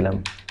মুছে দিলাম,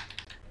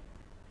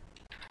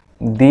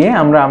 দিয়ে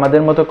আমরা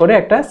আমাদের মতো করে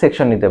একটা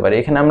সেকশন নিতে পারি।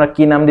 এখানে আমরা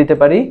কি নাম দিতে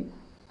পারি?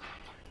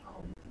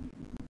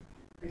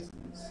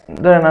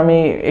 ধরেন আমি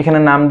এখানে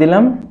নাম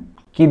দিলাম,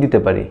 কি দিতে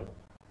পারি?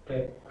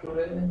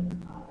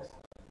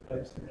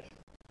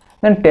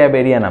 ট্যাব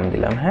এরিয়া নাম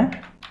দিলাম। হ্যাঁ,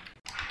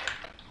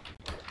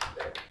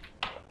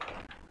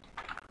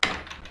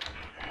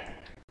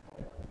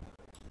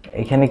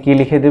 এখানে কি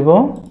লিখে দেব?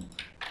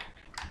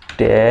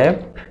 ট্যাব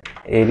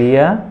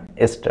এরিয়া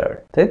স্টার্ট,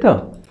 তাই তো?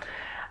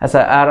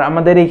 আচ্ছা, আর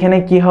আমাদের এখানে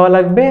কি হওয়া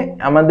লাগবে?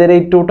 আমাদের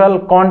এই টোটাল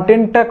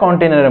কন্টেন্টটা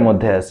কন্টেনারের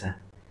মধ্যে আছে,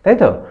 তাই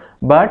তো?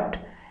 বাট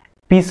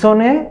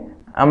পিছনে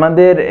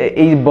আমাদের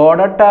এই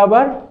বর্ডারটা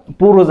আবার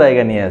পুরো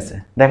জায়গা নিয়ে আছে,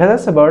 দেখা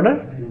যাচ্ছে বর্ডার?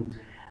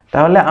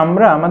 তাহলে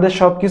আমরা আমাদের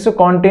সব কিছু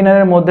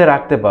কন্টেনারের মধ্যে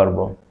রাখতে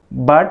পারবো,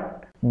 বাট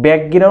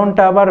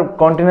ব্যাকগ্রাউন্ডটা আবার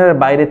কন্টেনারের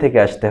বাইরে থেকে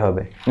আসতে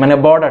হবে, মানে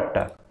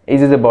বর্ডারটা, এই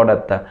যে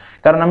বর্ডারটা।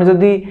 কারণ আমি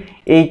যদি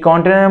এই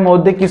কন্টেনারের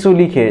মধ্যে কিছু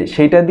লিখে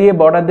সেইটা দিয়ে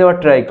বর্ডার দেওয়ার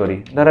ট্রাই করি,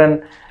 ধরেন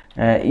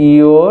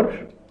ইওর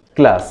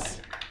ক্লাস,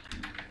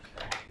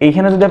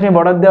 এইখানে যদি আপনি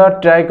বর্ডার দেওয়ার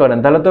ট্রাই করেন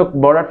তাহলে তো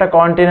বর্ডারটা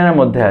কন্টেনারের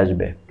মধ্যে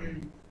আসবে,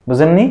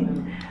 বুঝেননি?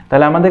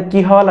 তাহলে আমাদের কি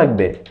হওয়া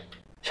লাগবে?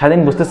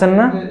 স্বাধীন, বুঝতেছেন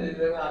না?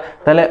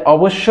 তাহলে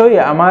অবশ্যই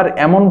আমার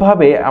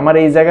এমনভাবে আমার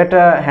এই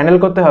জায়গাটা হ্যান্ডেল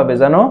করতে হবে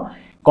যেন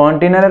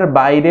কন্টেনারের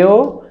বাইরেও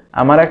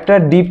আমার একটা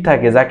ডিপ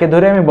থাকে, যাকে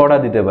ধরে আমি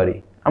বর্ডার দিতে পারি।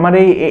 আমার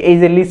এই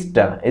যে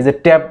লিস্টটা, এই যে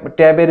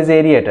ট্যাবের যে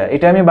এরিয়াটা,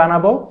 এটা আমি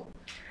বানাবো,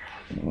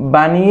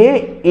 বানিয়ে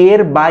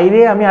এর বাইরে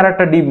আমি আর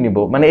একটা ডিপ নিব,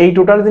 মানে এই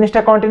টোটাল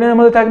জিনিসটা কন্টেনারের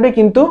মধ্যে থাকবে,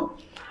 কিন্তু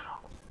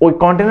ওই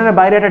কন্টেনারের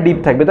বাইরে একটা ডিপ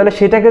থাকবে। তাহলে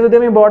সেটাকে যদি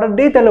আমি বর্ডার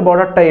দিই তাহলে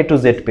বর্ডারটা এ টু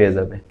জেড পেয়ে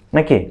যাবে,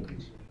 নাকি?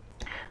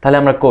 তাহলে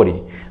আমরা করি।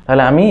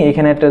 তাহলে আমি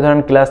এখানে একটা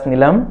ধরেন ক্লাস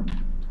নিলাম,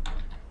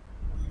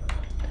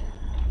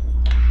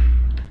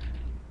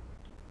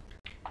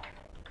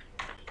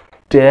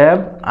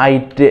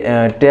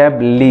 ট্যাব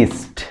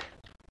লিস্ট,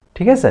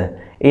 ঠিক আছে?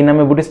 এই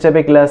নামে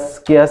বুটস্ট্র্যাপে ক্লাস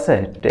কি আছে?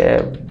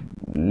 Tab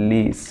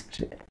list.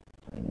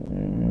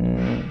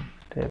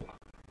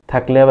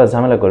 থাকলে আবার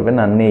ঝামেলা করবে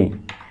না, নেই।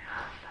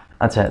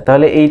 আচ্ছা,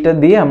 তাহলে এইটা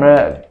দিয়ে আমরা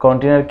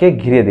কন্টেনারকে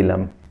ঘিরে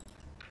দিলাম,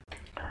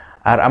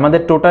 আর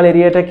আমাদের টোটাল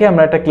এরিয়াটাকে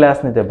আমরা একটা ক্লাস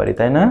নিতে পারি,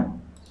 তাই না?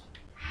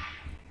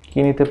 কি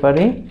নিতে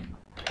পারি?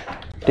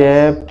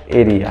 ট্যাব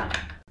এরিয়া,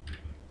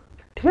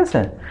 ঠিক আছে?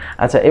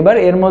 আচ্ছা, এবার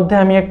এর মধ্যে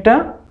আমি একটা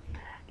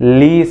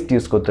লিস্ট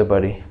ইউজ করতে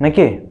পারি,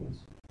 নাকি?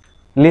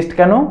 লিস্ট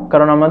কেন?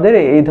 কারণ আমাদের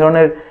এই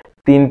ধরনের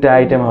 3টা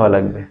আইটেম হওয়া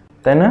লাগবে,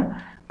 তাই না?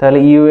 তাহলে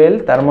ইউএল,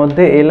 তার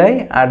মধ্যে এলআই,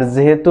 আর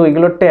যেহেতু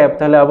এগুলো ট্যাব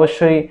তাহলে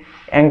অবশ্যই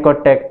অ্যাঙ্কর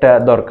ট্যাগটা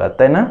দরকার,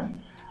 তাই না?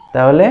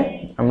 তাহলে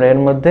আমরা এর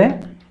মধ্যে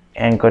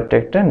অ্যাঙ্কর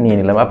ট্যাগটা নিয়ে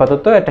নিলাম।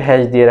 আপাতত একটা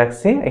হ্যাশ দিয়ে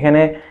রাখছি।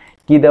 এখানে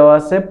কি দেওয়া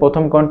আছে?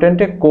 প্রথম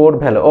কন্টেন্টে কোর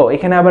ভ্যালু। ও,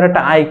 এখানে আবার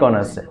একটা আইকন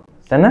আছে,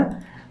 তাই না?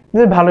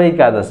 ভালোই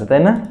কাজ আছে,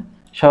 তাই না?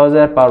 সহজে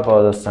আর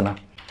পাওয়া যাচ্ছে না।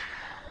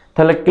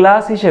 তাহলে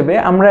ক্লাস হিসেবে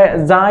আমরা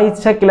যা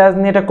ইচ্ছা ক্লাস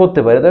নিয়ে এটা করতে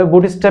পারি। তবে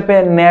বুটস্ট্র্যাপে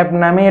ন্যাব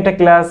নামে একটা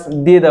ক্লাস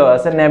দিয়ে দেওয়া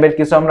আছে, ন্যাবের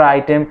কিছু আমরা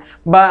আইটেম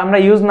বা আমরা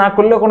ইউজ না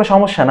করলেও কোনো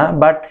সমস্যা না।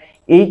 বাট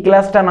এই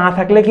ক্লাসটা না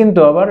থাকলে কিন্তু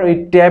আবার ওই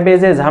ট্যাবে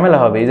যে ঝামেলা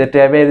হবে, এই যে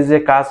ট্যাবের যে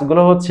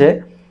কাজগুলো হচ্ছে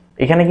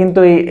এখানে কিন্তু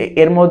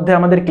এর মধ্যে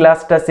আমাদের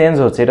ক্লাসটা চেঞ্জ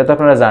হচ্ছে, এটা তো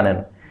আপনারা জানেন।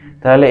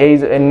 তাহলে এই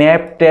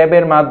ন্যাব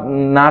ট্যাবের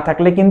না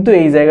থাকলে কিন্তু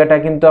এই জায়গাটা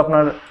কিন্তু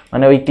আপনার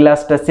মানে ওই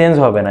ক্লাসটা চেঞ্জ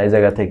হবে না, এই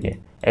জায়গা থেকে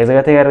এক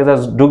জায়গা থেকে আরেক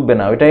জায়গা ঢুকবে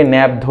না, ওইটাই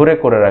ন্যাব ধরে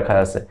করে রাখা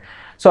আছে।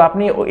 সো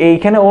আপনি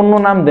এইখানে অন্য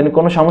নাম দেন,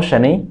 কোনো সমস্যা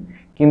নেই,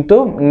 কিন্তু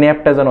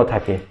ন্যাবটা যেন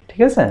থাকে,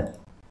 ঠিক আছে?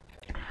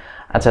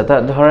 আচ্ছা, তা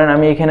ধরেন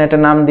আমি এখানে একটা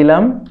নাম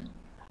দিলাম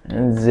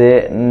যে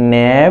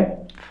ন্যাব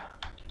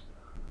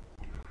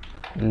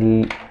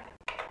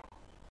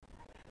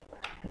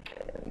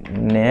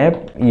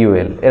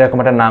ইউএল এরকম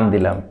একটা নাম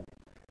দিলাম,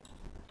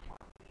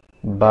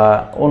 বা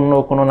অন্য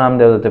কোনো নাম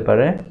দেওয়া যেতে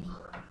পারে,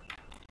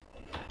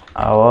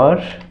 আওয়ার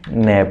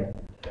ন্যাব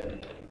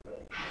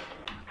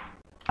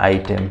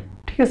আইটেম,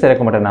 ঠিক আছে,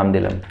 এরকম একটা নাম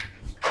দিলাম।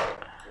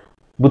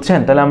 বুঝছেন?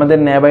 তাহলে আমাদের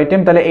ন্যাব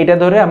আইটেম, তাহলে এইটা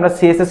ধরে আমরা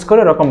সিএসএস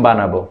করে এরকম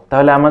বানাবো।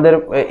 তাহলে আমাদের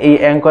এই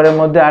অ্যাঙ্করের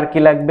মধ্যে আর কি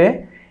লাগবে,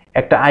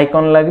 একটা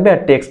আইকন লাগবে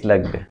আর টেক্সট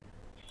লাগবে।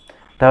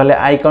 তাহলে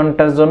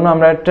আইকনটার জন্য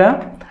আমরা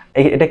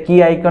এটা কি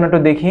আইকন একটু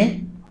দেখি।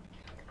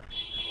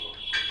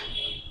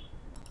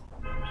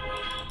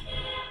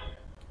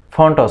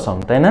 ফন্ট অসম,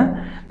 তাই না?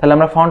 তাহলে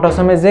আমরা ফন্ট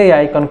অসমে যে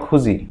আইকন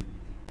খুঁজি,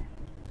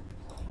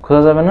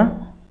 খোঁজা যাবে না?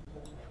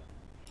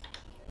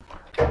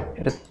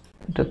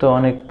 এটা তো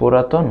অনেক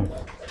পুরাতন।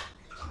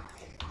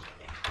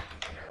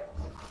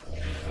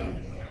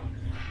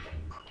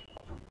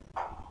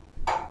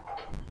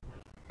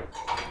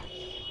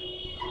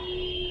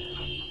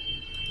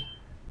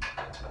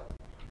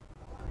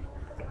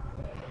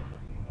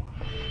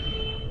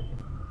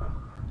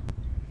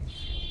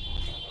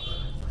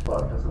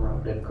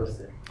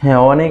 হ্যাঁ,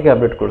 অনেক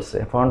আপডেট করছে।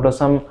 ফন্ট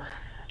অসাম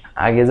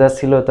আগে যা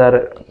ছিল তার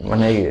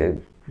মানে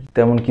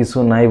তেমন কিছু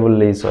নাই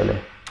বললেই চলে।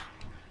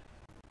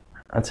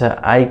 আচ্ছা,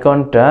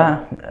 আইকনটা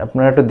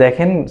আপনারা একটু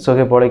দেখেন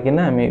চোখে পড়ে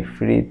কিনা, আমি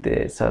ফ্রিতে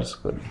সার্চ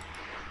করি।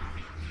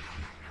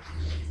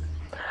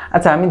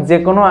 আচ্ছা, আমি যে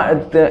কোনো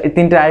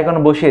 3টে আইকন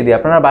বসিয়ে দিই,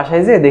 আপনারা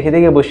বাসায় যেয়ে দেখে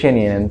দেখে বসিয়ে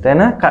নিয়ে নেন, তাই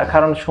না?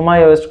 কারণ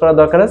সময় ওয়েস্ট করার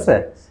দরকার আছে।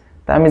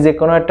 তা আমি যে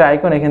কোনো একটা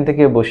আইকন এখান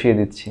থেকে বসিয়ে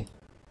দিচ্ছি।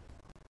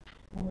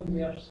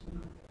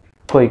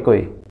 কই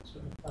কই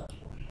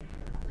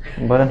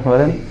বলেন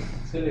বলেন,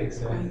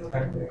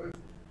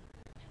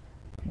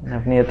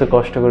 আপনি এত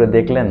কষ্ট করে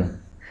দেখলেন,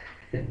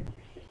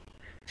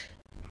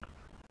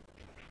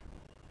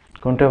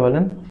 কোনটা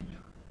বলেন?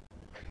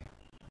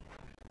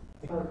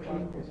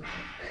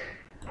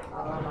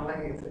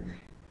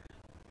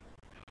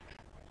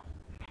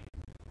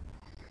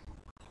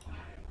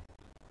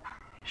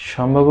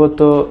 সম্ভবত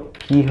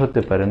কি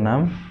হতে পারে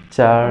নাম,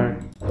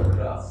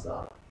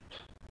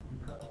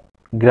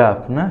 গ্রাফ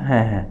না?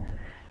 হ্যাঁ হ্যাঁ,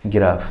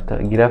 গ্রাফ।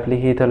 গ্রাফ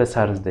লিখেই তাহলে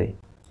সার্চ দেই।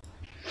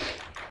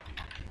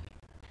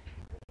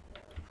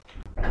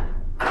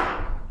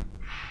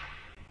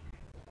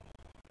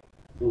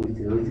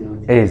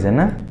 এই যে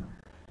না,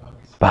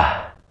 বাহ,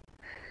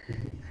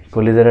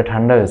 কলিজাটা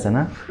ঠান্ডা হয়েছে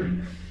না?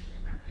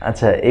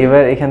 আচ্ছা,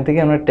 এবার এখান থেকে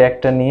আমরা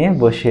ট্যাগটা নিয়ে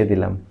বসিয়ে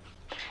দিলাম।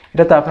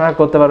 এটা তো আপনারা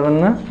করতে পারবেন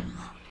না।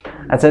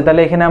 আচ্ছা,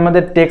 তাহলে এখানে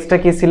আমাদের টেক্সটটা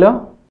কি ছিল?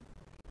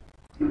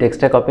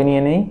 টেক্সটটা কপি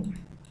নিয়ে নেই,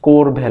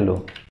 কোর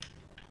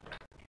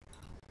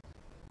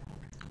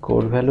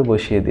ভ্যালু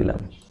বসিয়ে দিলাম।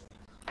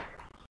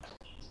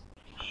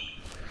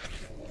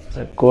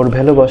 কোর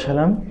ভ্যালু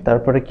বসালাম,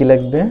 তারপরে কি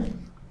লাগবে?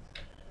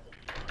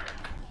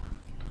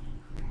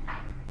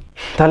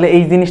 তাহলে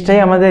এই জিনিসটাই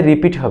আমাদের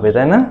রিপিট হবে,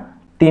 তাই না?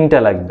 3টা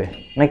লাগবে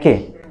নাকি?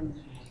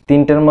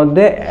 3টার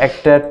মধ্যে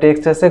একটা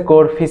টেক্সট আছে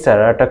কোর ফিচার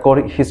আর একটা কোর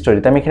হিস্টোরি।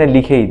 তো আমি এখানে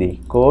লিখেই দিই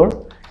কোর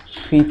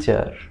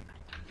ফিচার,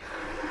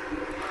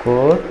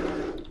 কোর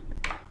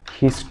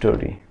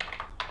হিস্টোরি।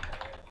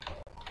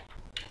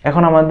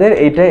 এখন আমাদের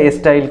এইটা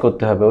স্টাইল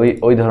করতে হবে,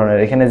 ওই ধরনের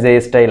এখানে যে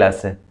স্টাইল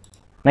আছে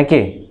নাকি,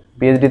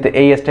 পিএইচডিতে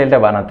এই স্টাইলটা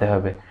বানাতে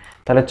হবে।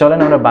 তাহলে চলেন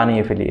আমরা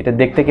বানিয়ে ফেলি। এটা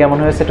দেখতে কেমন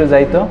হয়েছে একটু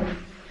যাই তো।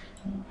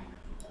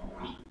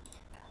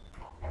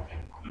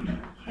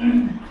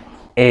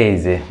 এই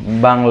যে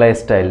বাংলা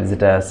স্টাইল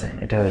যেটা আছে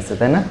এটা হয়েছে,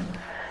 তাই না?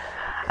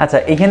 আচ্ছা,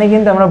 এখানে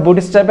কিন্তু আমরা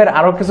বুটস্ট্র্যাপের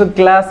আরো কিছু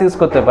ক্লাস ইউজ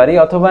করতে পারি,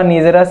 অথবা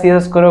নিজেরা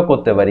সিএসএস করেও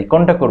করতে পারি।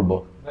 কোনটা করব?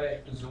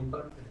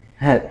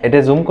 হ্যাঁ, এটা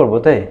জুম করব,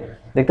 তাই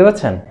দেখতে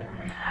পাচ্ছেন?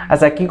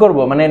 আচ্ছা, কি করব,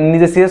 মানে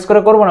নিজে সিএস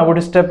করে করব না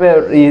বুটস্ট্র্যাপে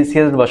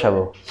সিএস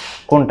বসাবো?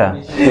 কোনটা?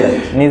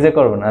 নিজে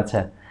করব না?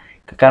 আচ্ছা,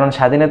 কারণ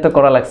স্বাধীনের তো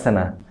করা লাগছে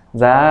না,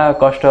 যা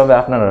কষ্ট হবে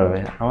আপনার হবে,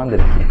 আমাদের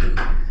কি,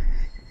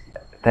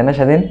 তাই না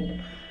স্বাধীন?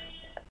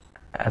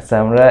 আচ্ছা,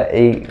 আমরা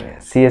এই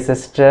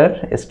সিএসএসটার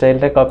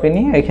স্টাইলটা কপি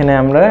নিয়ে এখানে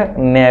আমরা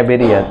ন্যাব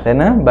এরিয়া, তাই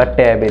না, বা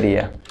ট্যাব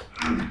এরিয়া।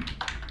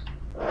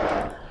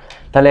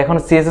 তাহলে এখন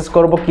সিএসএস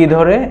করব কি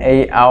ধরে? এই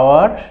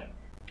আওয়ার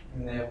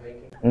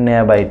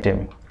ন্যাব আইটেম।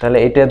 তাহলে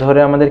এটা ধরে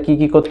আমাদের কি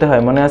কি করতে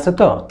হয় মনে আছে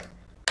তো?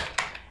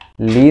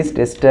 লিস্ট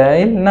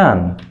স্টাইল নান,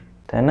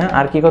 তাই না?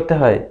 আর কি করতে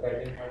হয়?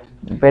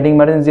 প্যাডিং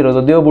মার্জিন 0,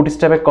 যদিও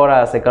বুটস্ট্র্যাপে করা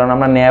আছে কারণ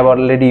আমরা ন্যাব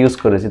অলরেডি ইউজ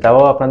করেছি,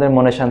 তাও আপনাদের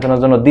মনে শান্তনার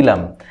জন্য দিলাম।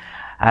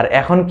 আর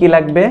এখন কি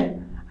লাগবে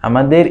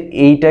আমাদের?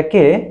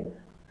 এইটাকে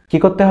কি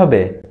করতে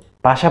হবে?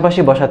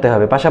 পাশাপাশি বসাতে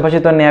হবে। পাশাপাশি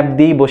তো ন্যাব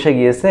দিয়েই বসে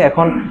গিয়েছে।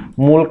 এখন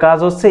মূল কাজ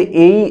হচ্ছে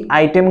এই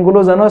আইটেমগুলো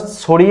যেন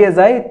ছড়িয়ে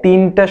যায়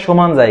 3টা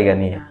সমান জায়গা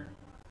নিয়ে,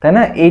 তাই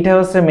না? এইটা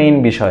হচ্ছে মেইন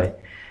বিষয়।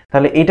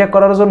 তাহলে এটা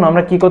করার জন্য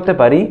আমরা কি করতে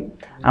পারি?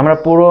 আমরা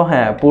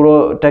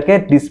পুরোটাকে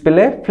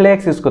ডিসপ্লে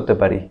ফ্লেক্স ইউজ করতে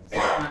পারি।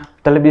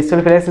 তাহলে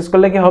ডিসপ্লে ফ্লেক্স ইউজ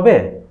করলে কি হবে?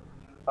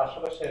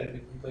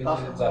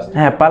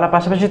 হ্যাঁ,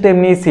 পাশাপাশি তো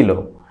এমনিই ছিল।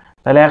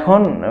 তাহলে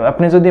এখন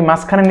আপনি যদি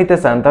মাঝখানে নিতে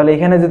চান, তাহলে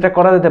এখানে যেটা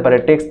করা যেতে পারে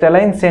টেক্সট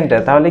অ্যালাইন সেন্টার।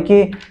 তাহলে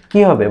কি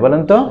হবে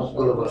বলেন তো?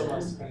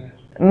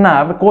 না,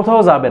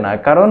 কোথাও যাবে না,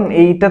 কারণ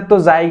এইটার তো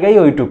জায়গাই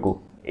ওইটুকু,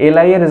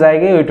 এলআই এর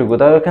জায়গায় ওইটুকু,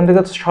 তাহলে ওখান থেকে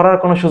সরার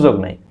কোনো সুযোগ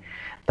নাই।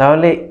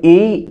 তাহলে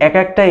এই এক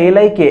একটা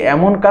এলআইকে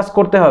এমন কাজ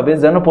করতে হবে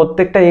যেন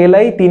প্রত্যেকটা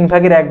এলআই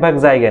 3/1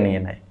 জায়গা নিয়ে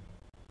নেয়,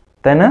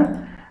 তাই না?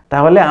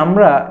 তাহলে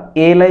আমরা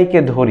এলআইকে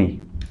ধরি,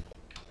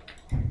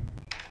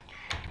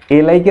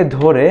 এলআইকে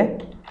ধরে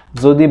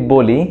যদি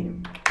বলি,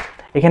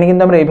 এখানে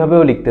কিন্তু আমরা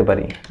এইভাবেও লিখতে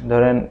পারি,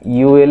 ধরেন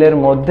ইউএল এর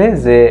মধ্যে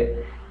যে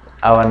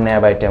আওয়ার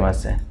ন্যাব আইটেম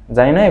আছে,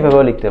 জানি না,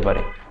 এভাবেও লিখতে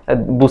পারি,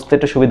 বুঝতে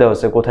একটু সুবিধা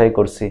হচ্ছে কোথায়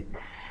করছি।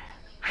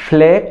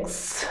 ফ্লেক্স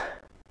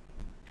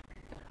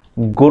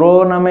গ্রো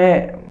নামে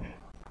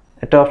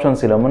একটা অপশন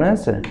ছিল, মনে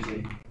আছে?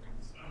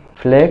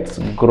 Flakes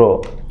grow,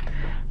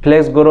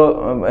 flakes grow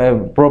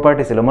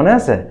property ছিল, মনে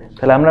আছে?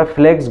 তাহলে আমরা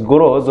ফ্লেক্স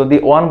গ্রো যদি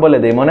 1 বলে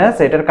দিই, মনে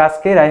আছে এটার কাজ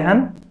কি রায়হান?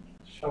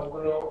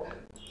 সবগুলো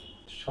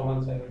সমান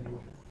জায়গায়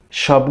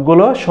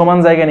সবগুলো সমান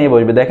জায়গা নিয়ে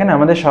বসবে। দেখেন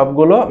আমাদের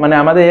সবগুলো মানে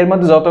আমাদের এর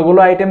মধ্যে যতগুলো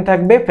আইটেম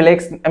থাকবে,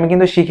 ফ্লেক্স আমি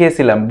কিন্তু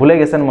শিখিয়েছিলাম, ভুলে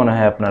গেছেন মনে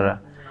হয় আপনারা,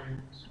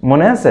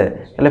 মনে আছে?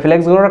 তাহলে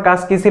ফ্লেক্স গ্রোর কাজ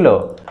কি ছিল?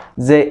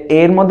 যে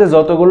এর মধ্যে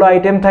যতগুলো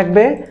আইটেম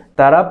থাকবে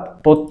তারা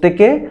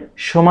প্রত্যেকে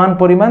সমান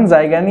পরিমাণ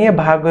জায়গা নিয়ে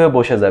ভাগ হয়ে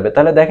বসে যাবে।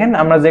 তাহলে দেখেন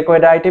আমরা যে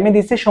কয়টা আইটেমই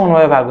দিচ্ছি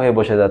সমানভাবে ভাগ হয়ে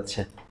বসে যাচ্ছে,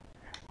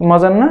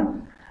 মজার না?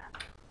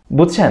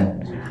 বুঝছেন?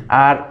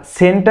 আর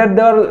সেন্টার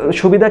দেওয়ার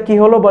সুবিধা কি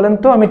হলো বলেন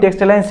তো? আমি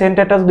টেক্সট লাইন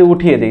সেন্টারটা যদি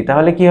উঠিয়ে দিই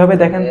তাহলে কি হবে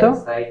দেখেন তো?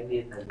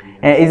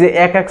 এই যে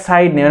এক এক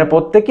সাইড নিয়ে মানে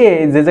প্রত্যেকে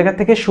যে জায়গা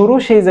থেকে শুরু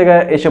সেই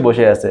জায়গায় এসে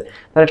বসে আছে।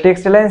 তাহলে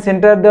টেক্সট লাইন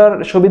সেন্টার দেওয়ার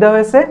সুবিধা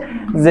হয়েছে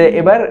যে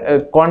এবার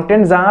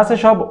কন্টেন্ট যা আছে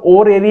সব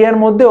ওর এরিয়ার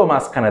মধ্যে ও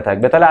মাঝখানে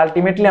থাকবে। তাহলে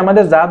আলটিমেটলি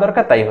আমাদের যা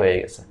দরকার তাই হয়ে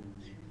গেছে,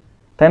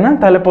 তাই না?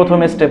 তাহলে প্রথম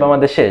স্টেপ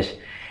আমাদের শেষ।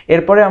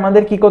 এরপরে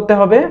আমাদের কি করতে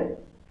হবে?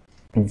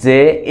 যে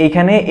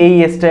এইখানে এই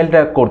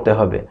স্টাইলটা করতে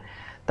হবে।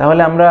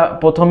 তাহলে আমরা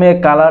প্রথমে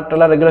কালার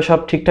টালার এগুলো সব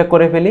ঠিকঠাক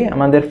করে ফেলি।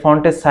 আমাদের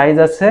ফন্টের সাইজ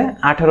আছে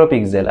 18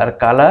 পিক্সেল আর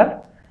কালার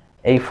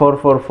এই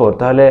 444,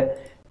 তাহলে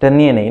এটা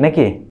নিয়ে নেই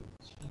নাকি?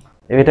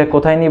 এটা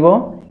কোথায় নিব?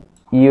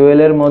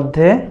 ইউএল এর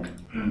মধ্যে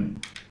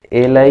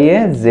এলআই এ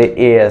যে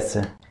এ আছে।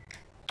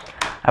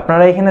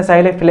 আপনারা এখানে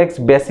চাইলে ফ্লেক্স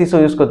বেসিসও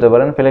ইউজ করতে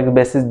পারেন। ফ্লেক্স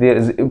বেসিস দিয়ে,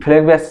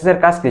 ফ্লেক্স বেসিসের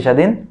কাজ কি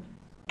স্বাধীন?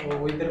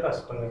 ওইদের কাজ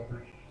করে।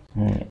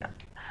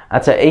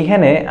 আচ্ছা,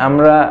 এইখানে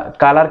আমরা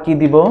কালার কি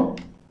দিব?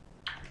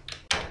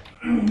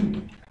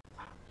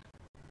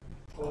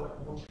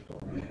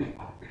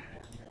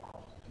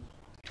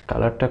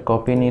 কালারটা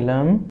কপি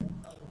নিলাম,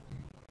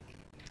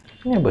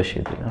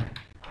 বসিয়ে দিলাম,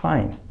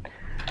 ফাইন।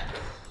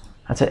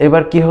 আচ্ছা,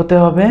 এবার কি হতে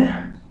হবে?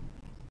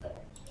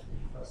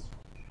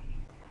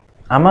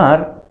 আমার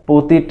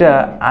প্রতিটা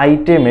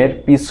আইটেমের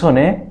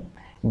পিছনে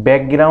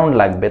ব্যাকগ্রাউন্ড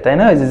লাগবে, তাই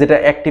না? ওই যেটা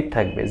অ্যাক্টিভ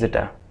থাকবে,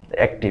 যেটা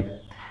অ্যাক্টিভ।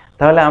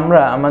 তাহলে আমরা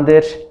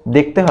আমাদের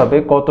দেখতে হবে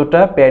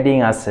কতটা প্যাডিং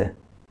আছে,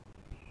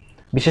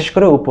 বিশেষ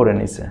করে উপরে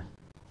নিচে।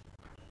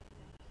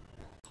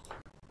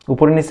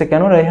 উপরে নিচে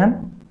কেন রাইহান?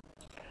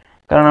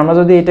 কারণ আমরা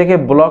যদি এটাকে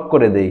ব্লক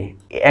করে দেই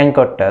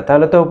অ্যাঙ্করটা,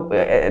 তাহলে তো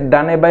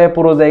ডানে বায়ে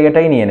পুরো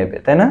জায়গাটাই নিয়ে নেবে,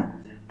 তাই না?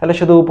 তাহলে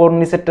শুধু উপর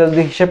নিচেরটা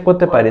যদি হিসেব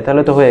করতে পারি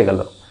তাহলে তো হয়ে গেল।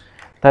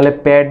 তাহলে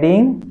প্যাডিং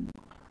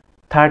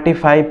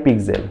 35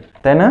 পিক্সেল,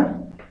 তাই না?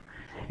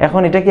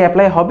 এখন এটা কি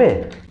অ্যাপ্লাই হবে?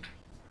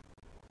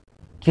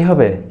 কি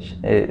হবে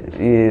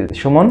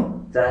সুমন?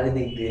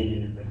 চারিদিক দিয়ে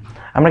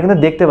আমরা কিন্তু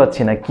দেখতে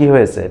পাচ্ছি না কি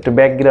হয়েছে, একটু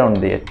ব্যাকগ্রাউন্ড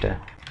দিয়ে একটা।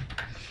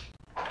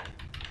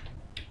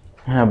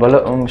 হ্যাঁ বলো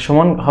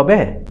সুমন, হবে?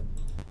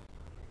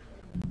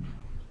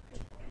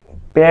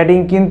 প্যাডিং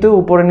কিন্তু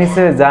উপরে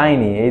নিচে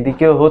যায়নি,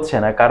 এইদিকেও হচ্ছে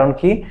না, কারণ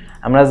কি?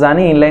 আমরা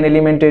জানি ইনলাইন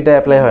এলিমেন্টে এটা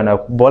অ্যাপ্লাই হয় না।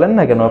 বলেন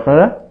না কেন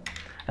আপনারা?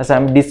 আচ্ছা,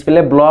 আমি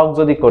ডিসপ্লে ব্লক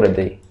যদি করে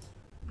দেই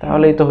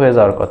তাহলেই তো হয়ে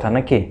যাওয়ার কথা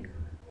নাকি?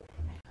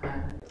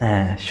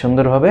 হ্যাঁ,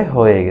 সুন্দরভাবে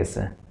হয়ে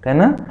গেছে, তাই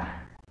না?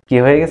 কি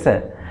হয়ে গেছে?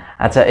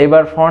 আচ্ছা,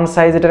 এবার ফন্ট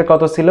সাইজ এটার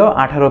কত ছিল?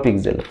 18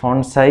 পিক্সেল।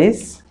 Font size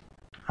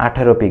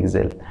 18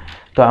 pixel.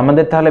 তো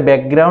আমাদের তাহলে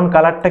ব্যাকগ্রাউন্ড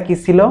কালারটা কি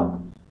ছিল?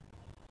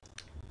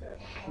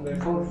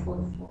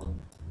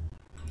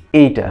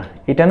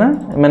 এইটা না,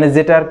 মানে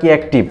যেটা আর কি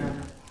অ্যাক্টিভ।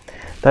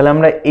 তাহলে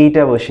আমরা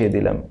এইটা বসিয়ে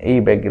দিলাম, এই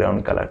ব্যাকগ্রাউন্ড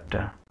কালারটা।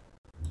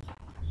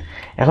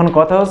 এখন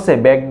কথা হচ্ছে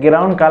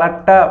ব্যাকগ্রাউন্ড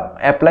কালারটা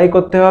অ্যাপ্লাই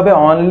করতে হবে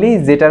অনলি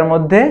যেটার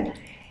মধ্যে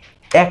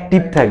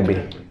অ্যাক্টিভ থাকবে,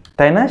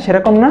 তাই না?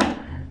 সেরকম না?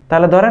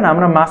 তাহলে ধরেন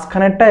আমরা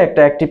মাঝখানেরটা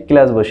একটা অ্যাক্টিভ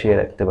ক্লাস বসিয়ে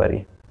রাখতে পারি,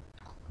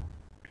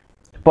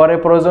 পরে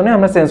প্রয়োজনে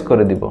আমরা চেঞ্জ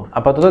করে দিব,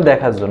 আপাতত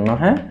দেখার জন্য।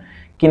 হ্যাঁ,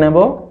 কি নেব?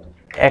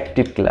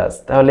 Active class.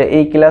 তাহলে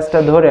এই ক্লাসটা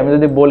ধরে আমি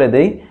যদি বলে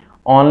দেই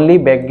অনলি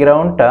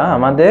ব্যাকগ্রাউন্ডটা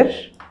আমাদের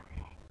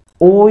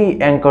ওই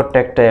অ্যাঙ্কর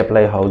ট্যাগটা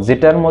অ্যাপ্লাই হও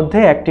যেটার মধ্যে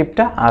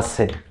অ্যাক্টিভটা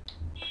আছে।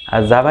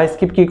 আর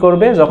জাভাস্ক্রিপ্ট কি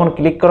করবে? যখন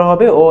ক্লিক করা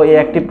হবে ও এই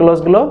অ্যাক্টিভ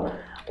ক্লজগুলো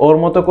ওর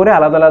মতো করে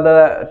আলাদা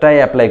আলাদাটাই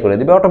অ্যাপ্লাই করে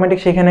দিবে, অটোমেটিক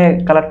সেখানে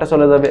কালারটা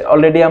চলে যাবে।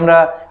 অলরেডি আমরা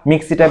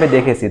মিক্সি ট্যাবে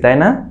দেখেছি, তাই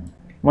না?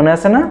 মনে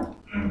আছে না?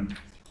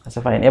 আচ্ছা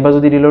ফাইন। এবার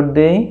যদি রিলোড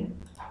দেই,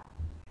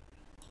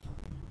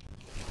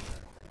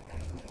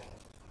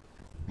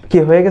 কি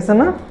হয়ে গেছে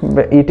না?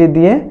 ইটি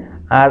দিয়ে।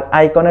 আর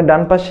আইকনের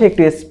ডান পাশে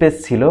একটু স্পেস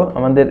ছিল,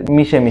 আমাদের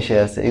মিশে মিশে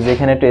আছে, এই যে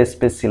এখানে একটু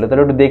স্পেস ছিল।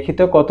 তাহলে একটু দেখি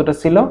তো কতটা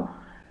ছিল?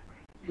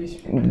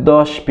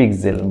 10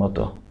 পিক্সেল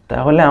মতো।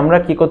 তাহলে আমরা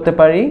কি করতে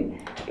পারি?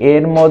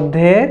 এর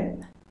মধ্যে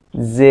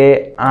যে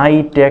আই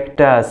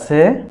ট্যাগটা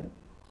আছে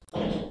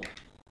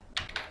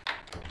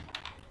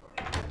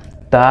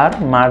তার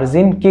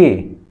মার্জিন কি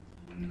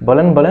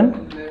বলেন বলেন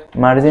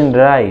মার্জিন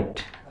রাইট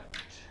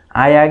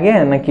আই আগে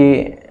নাকি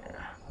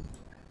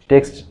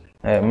টেক্সট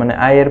মানে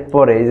আই এর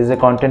পরে এই যে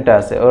কন্টেন্টটা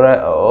আছে ওরা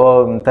ও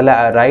তাহলে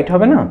রাইট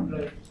হবে না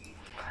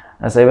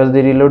আচ্ছা এবার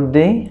যদি রিলোড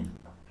দিই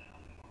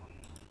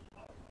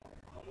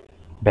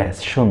বেশ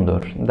সুন্দর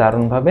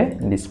দারুণভাবে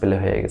ডিসপ্লে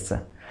হয়ে গেছে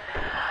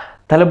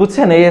তাহলে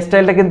বুঝছেন এই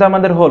স্টাইলটা কিন্তু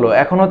আমাদের হলো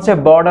এখন হচ্ছে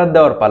বর্ডার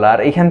দেওয়ার পালা আর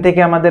এখান থেকে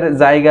আমাদের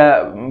জায়গা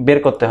বের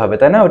করতে হবে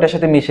তাই না ওটার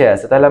সাথে মিশে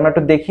আছে তাহলে আমরা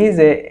একটু দেখি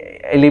যে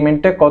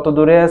এলিমেন্টটা কত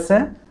দূরে আছে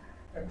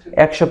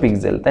 100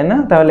 পিক্সেল তাই না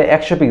তাহলে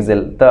 100 পিক্সেল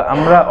তো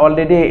আমরা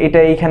অলরেডি এটা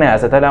এইখানে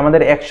আছে তাহলে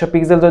আমাদের 100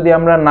 পিক্সেল যদি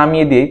আমরা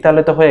নামিয়ে দিই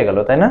তাহলে তো হয়ে গেল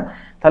তাই না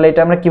তাহলে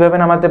এটা আমরা কিভাবে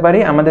নামাতে পারি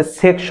আমাদের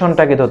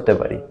সেকশনটাকে ধরতে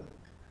পারি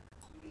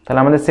তাহলে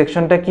আমাদের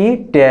সেকশনটা কি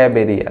ট্যাব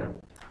এরিয়া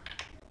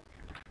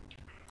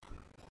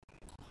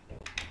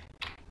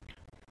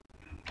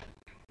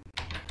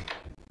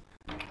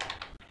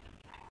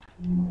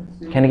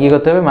এখানে কি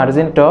করতে হবে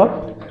মার্জিন টপ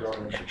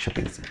 100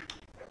 পিক্সেল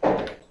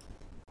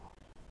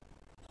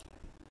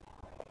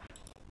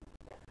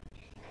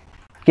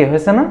কি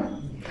হয়েছে না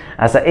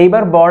আচ্ছা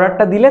এইবার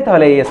বর্ডারটা দিলে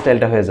তাহলে এই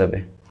স্টাইলটা হয়ে যাবে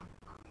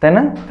তাই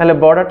না তাহলে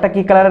বর্ডারটা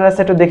কি কালারের আছে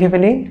একটু দেখে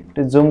ফেলি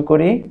একটু জুম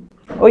করি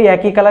ওই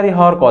একই কালারই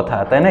হওয়ার কথা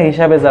তাই না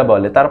হিসাবে যা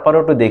বলে তারপরে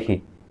একটু দেখি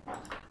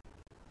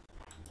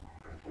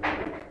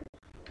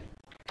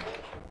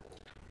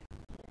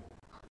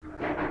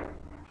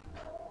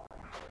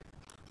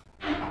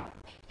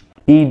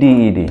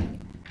ইডি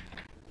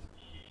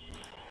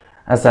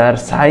আচ্ছা আর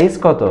সাইজ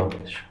কত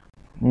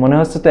মনে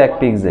হচ্ছে তো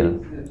 1 পিক্সেল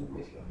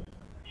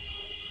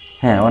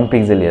হ্যাঁ 1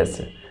 পিক্সেলই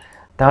আছে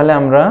তাহলে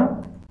আমরা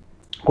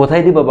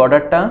কোথায় দিব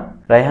বর্ডারটা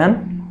রায়হান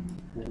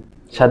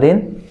স্বাধীন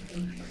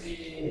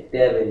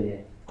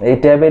এই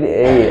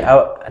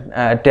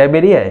ট্যাব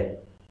এরিয়ায়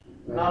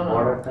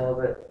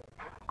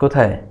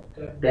কোথায়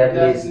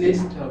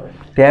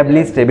ট্যাব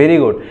লিস্টে ভেরি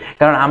গুড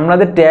কারণ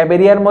আমাদের ট্যাব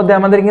এরিয়ার মধ্যে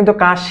আমাদের কিন্তু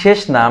কাজ শেষ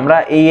না আমরা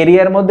এই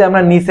এরিয়ার মধ্যে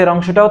আমরা নিচের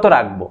অংশটাও তো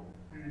রাখবো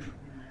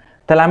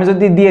তাহলে আমি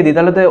যদি দিয়ে দিই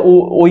তাহলে তো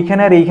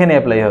ওইখানে আর এইখানে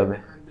অ্যাপ্লাই হবে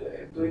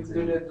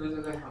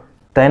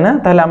তাই না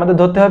তাহলে আমাদের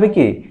ধরতে হবে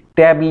কি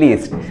ট্যাব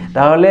লিস্ট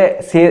তাহলে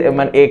সে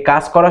মানে এই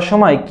কাজ করার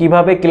সময়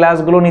কিভাবে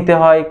ক্লাসগুলো নিতে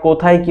হয়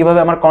কোথায় কিভাবে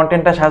আমার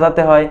কন্টেন্টটা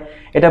সাজাতে হয়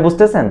এটা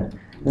বুঝতেছেন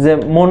যে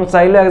মন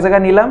চাইলো এক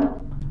জায়গায় নিলাম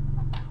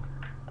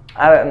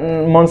আর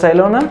মন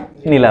চাইলেও না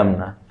নিলাম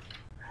না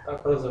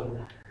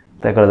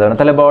তাই করা যাবে না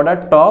তাহলে বর্ডার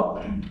টপ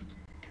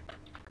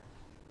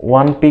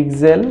 1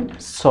 পিক্সেল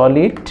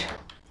সলিড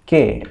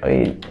কে ওই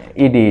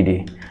ইডি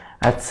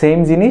আর সেম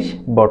জিনিস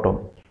বটম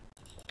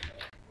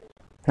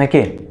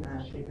নাকি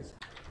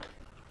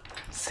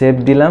সেভ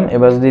দিলাম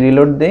এবার যদি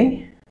রিলোড দেই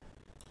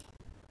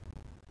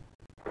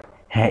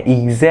হ্যাঁ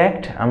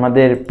এক্স্যাক্ট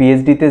আমাদের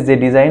পিএসডি তে যে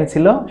ডিজাইন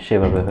ছিল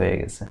সেভাবে হয়ে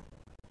গেছে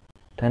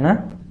তাই না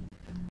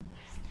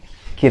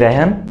কি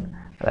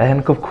রায়হান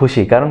খুব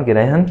খুশি কারণ কি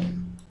রায়হান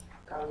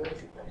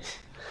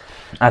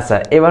আচ্ছা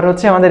এবার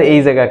হচ্ছে আমাদের এই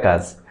জায়গা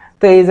কাজ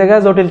তো এই জায়গা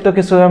জটিল তো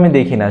কিছু আমি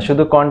দেখি না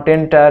শুধু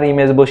কন্টেন্ট আর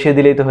ইমেজ বসিয়ে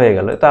দিলেই তো হয়ে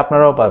গেল তো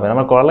আপনারাও পারবেন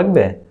আমার করা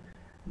লাগবে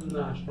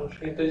না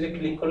সমস্যা তো যে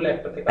ক্লিক করলে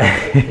একটা থেকে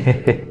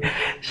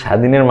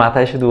স্বাধীনের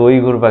মাথায় শুধু ওই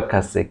ঘুরপাক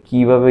খাচ্ছে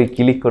কিভাবে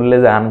ক্লিক করলে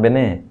যে আনবে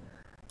না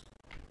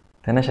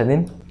তাই না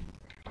স্বাধীন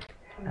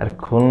আর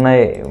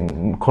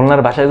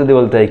খুলনার ভাষায় যদি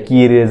বলতে হয় কি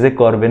রে যে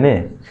করবে না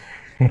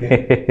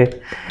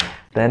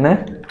তাই না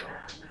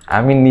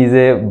আমি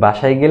নিজে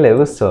বাসায় গেলে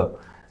বুঝছো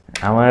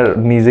আমার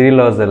নিজেরই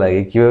লজ্জা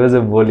লাগে কিভাবে যে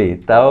বলি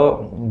তাও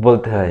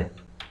বলতে হয়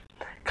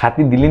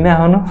খাতি দিলি না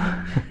এখনো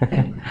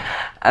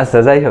আচ্ছা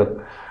যাই হোক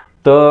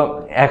তো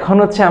এখন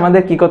হচ্ছে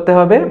আমাদের কি করতে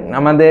হবে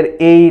আমাদের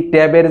এই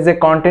ট্যাবের যে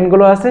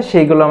কন্টেন্টগুলো আছে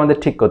সেইগুলো আমাদের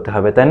ঠিক করতে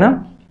হবে তাই না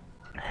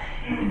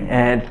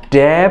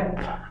ট্যাব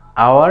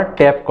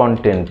ট্যাব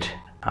কন্টেন্ট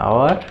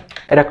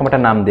এরকম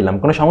একটা নাম দিলাম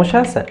কোনো সমস্যা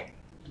আছে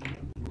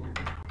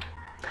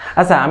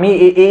আচ্ছা আমি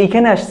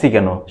এইখানে আসছি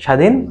কেন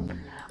স্বাধীন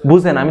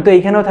বুঝেন আমি তো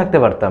এইখানেও থাকতে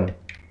পারতাম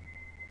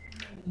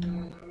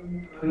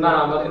না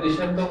আমাদের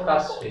দেশের তো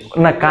কাজ শেষ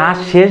না কাজ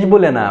শেষ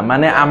বলে না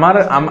মানে আমার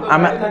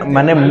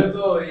মানে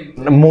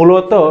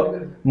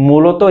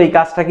মূলত এই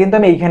কাজটা কিন্তু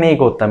আমি এইখানেই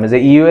করতাম যে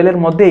ইউএল এর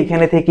মধ্যে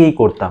এইখানে থেকেই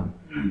করতাম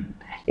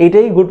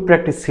এটাই গুড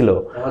প্র্যাকটিস ছিল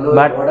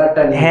বাট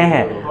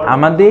হ্যাঁ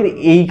আমাদের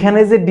এইখানে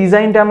যে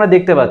ডিজাইনটা আমরা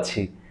দেখতে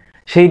পাচ্ছি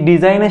সেই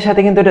ডিজাইনের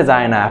সাথে কিন্তু এটা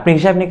যায় না আপনি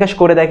হিসাব নিকাশ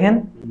করে দেখেন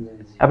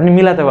আপনি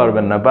মিলাতে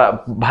পারবেন না বা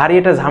ভারী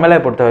এটা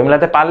ঝামেলায় পড়তে হবে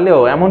মিলাতে পারলেও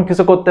এমন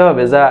কিছু করতে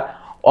হবে যা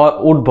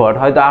উদ্ভট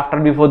হয়তো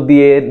আফটার বিফোর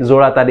দিয়ে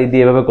জোড়া তালি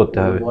দিয়ে এভাবে করতে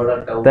হবে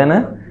তাই না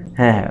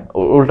হ্যাঁ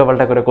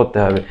উল্টোপাল্টা করে করতে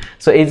হবে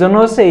সো এই জন্য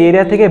হচ্ছে এই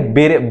এরিয়া থেকে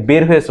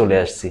বের হয়ে চলে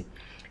আসছি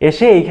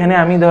এসে এইখানে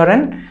আমি ধরেন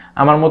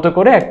আমার মতো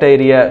করে একটা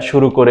এরিয়া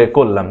শুরু করে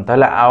করলাম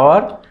তাহলে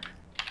আওয়ার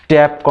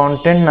ট্যাব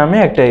কন্টেন্ট নামে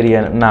একটা এরিয়া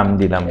নাম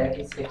দিলাম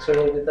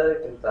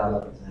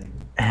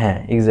হ্যাঁ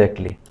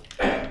এক্স্যাক্টলি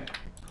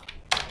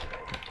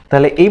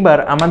তাহলে এইবার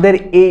আমাদের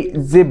এই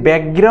যে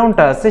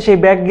ব্যাকগ্রাউন্ডটা আছে সেই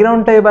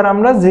ব্যাকগ্রাউন্ডটা এবার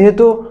আমরা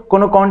যেহেতু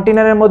কোনো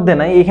কন্টেনারের মধ্যে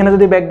নাই এখানে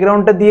যদি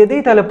ব্যাকগ্রাউন্ডটা দিয়ে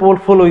দিই তাহলে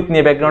ফুল উইথ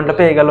নিয়ে ব্যাকগ্রাউন্ডটা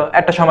পেয়ে গেল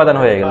একটা সমাধান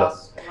হয়ে গেল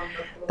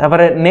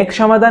তারপরে নেক্সট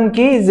সমাধান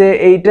কি, যে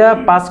এইটা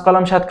 5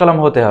 কলাম 7 কলাম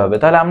হতে হবে,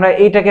 তাহলে আমরা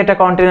এইটাকে একটা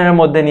কন্টেনারের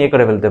মধ্যে নিয়ে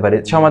করে ফেলতে পারি।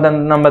 সমাধান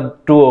নাম্বার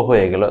 2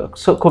 হয়ে গেল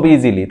খুব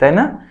ইজিলি, তাই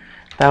না?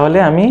 তাহলে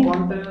আমি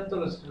কন্টেইনার তো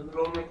রয়েছে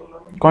রো মে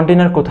করলাম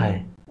কন্টেনার কোথায়,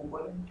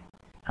 উপরে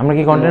আমরা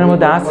কি কন্টেনারের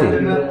মধ্যে আছি?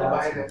 কন্টেইনার তো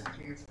বাইরে আছে,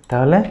 ঠিক আছে।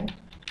 তাহলে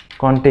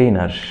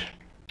কন্টেইনার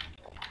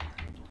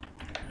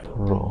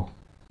রো,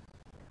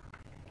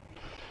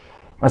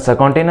 আচ্ছা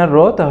কন্টেইনার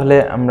রো, তাহলে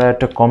আমরা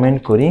একটা কমেন্ট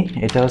করি,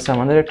 এটা হচ্ছে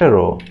আমাদের একটা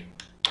রো।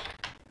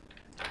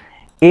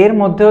 এর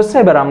মধ্যে হচ্ছে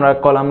এবার আমরা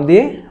কলাম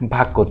দিয়ে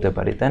ভাগ করতে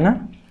পারি, তাই না?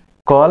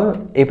 কল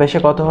এই পাশে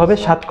কত হবে,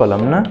 7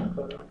 কলাম না?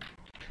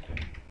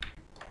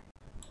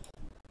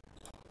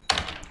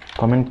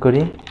 কমেন্ট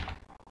করি,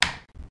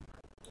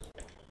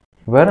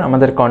 এবার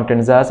আমাদের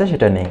কন্টেন্ট যা আছে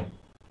সেটা নেই।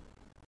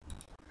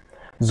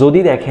 যদি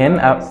দেখেন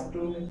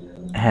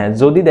হ্যাঁ,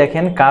 যদি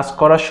দেখেন কাজ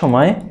করার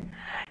সময়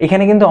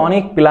এখানে কিন্তু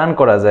অনেক প্ল্যান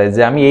করা যায়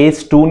যে আমি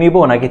H2 নিব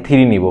নাকি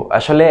 3 নিব।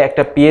 আসলে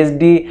একটা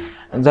PSD,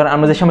 ধর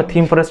আমরা যে সময়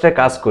থিম ফরেস্টের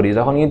কাজ করি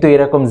তখন কিন্তু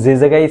এরকম যে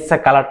জায়গায় ইচ্ছা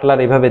কালার টালার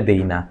এভাবে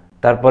দেই না,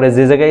 তারপরে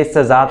যে জায়গায়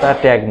ইচ্ছা যা তা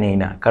ট্যাগ নেই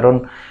না, কারণ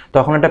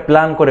তখন একটা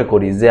প্ল্যান করে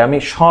করি যে আমি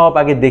সব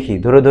আগে দেখি,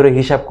 ধরে ধরে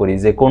হিসাব করি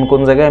যে কোন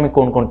কোন জায়গায় আমি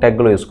কোন কোন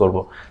ট্যাগগুলো ইউজ করব,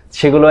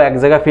 সেগুলো এক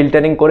জায়গায়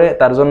ফিল্টারিং করে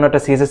তার জন্য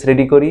একটা CSS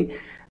রেডি করি,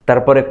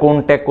 তারপরে কোন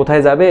ট্যাগ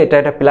কোথায় যাবে এটা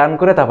একটা প্ল্যান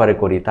করে তারপরে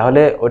করি,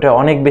 তাহলে ওটা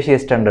অনেক বেশি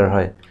স্ট্যান্ডার্ড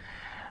হয়।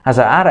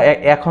 আচ্ছা, আর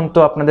এখন তো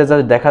আপনাদের যা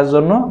দেখার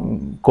জন্য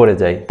করে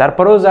যাই,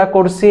 তারপরেও যা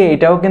করছি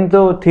এটাও কিন্তু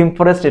থিম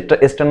ফরেস্ট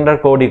স্ট্যান্ডার্ড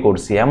কোডই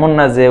করছি, এমন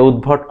না যে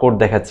উদ্ভট কোড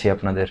দেখাচ্ছি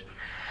আপনাদের।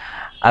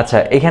 আচ্ছা,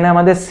 এখানে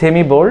আমাদের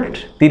semi bold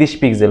 30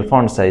 pixel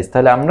font size,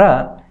 তাহলে আমরা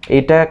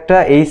এটা একটা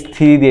H3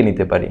 দিয়ে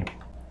নিতে পারি।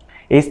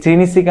 H3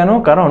 নিচ্ছি কেন,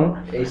 কারণ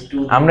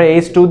আমরা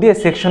H2 দিয়ে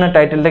সেকশনের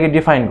টাইটেলটাকে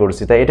ডিফাইন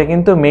করছি, তাই এটা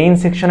কিন্তু মেইন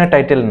সেকশনের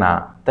টাইটেল না,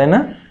 তাই না?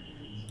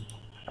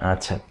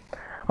 আচ্ছা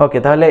ওকে,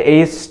 তাহলে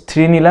H3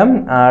 নিলাম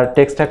আর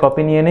টেক্সটটা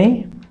কপি নিয়ে নেই।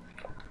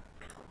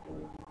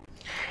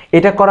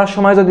 এটা করার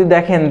সময় যদি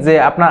দেখেন যে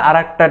আপনার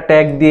আরেকটা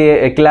ট্যাগ দিয়ে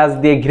ক্লাস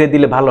দিয়ে ঘিরে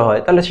দিলে ভালো হয়,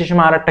 তাহলে সে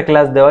সময় আরেকটা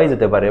ক্লাস দেওয়াই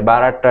যেতে পারে বা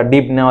আরেকটা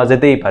ডিপ নেওয়া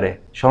যেতেই পারে,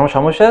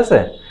 সমস্যা আছে?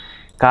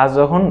 কাজ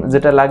যখন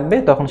যেটা লাগবে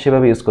তখন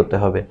সেভাবে ইউজ করতে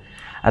হবে।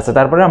 আচ্ছা,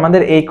 তারপরে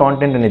আমাদের এই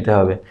কন্টেন্টটা নিতে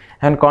হবে।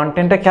 এখন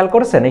কন্টেন্টটা খেয়াল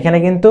করছেন, এখানে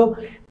কিন্তু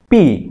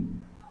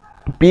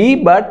পি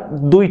বাট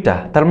দুইটা,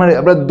 তার মানে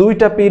আমরা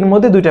দুইটা পির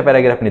মধ্যে দুইটা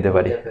প্যারাগ্রাফ নিতে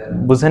পারি,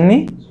 বুঝেননি?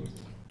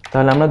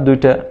 তাহলে আমরা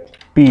দুইটা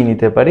পি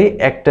নিতে পারি,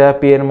 একটা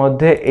পি এর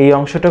মধ্যে এই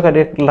অংশটাকে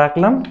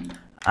রাখলাম,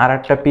 আর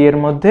একটা পি এর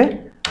মধ্যে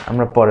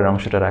আমরা পরের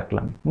অংশটা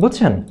রাখলাম,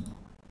 বুঝছেন?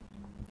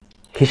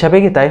 হিসাবে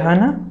কি তাই হয়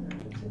না?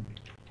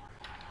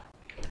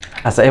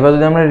 আচ্ছা, এবার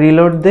যদি আমরা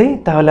রিলোড দেই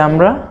তাহলে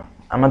আমরা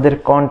আমাদের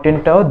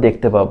কন্টেন্টটাও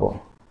দেখতে পাবো।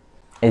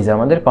 এই যে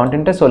আমাদের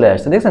কন্টেন্টটা চলে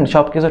আসছে, দেখছেন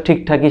সব কিছু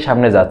ঠিকঠাকই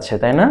সামনে যাচ্ছে,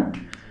 তাই না?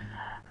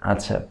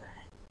 আচ্ছা,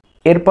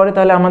 এরপরে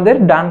তাহলে আমাদের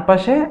ডান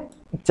পাশে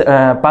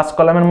 5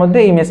 কলামের মধ্যে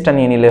ইমেজটা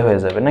নিয়ে নিলে হয়ে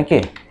যাবে নাকি?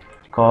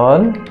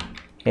 Call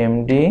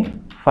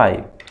MD5।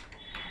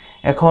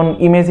 এখন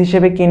ইমেজ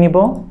হিসেবে কি নিব?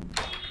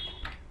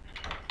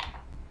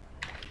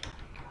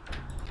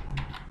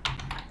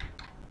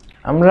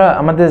 আমরা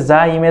আমাদের যা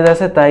ইমেজ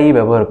আছে তাই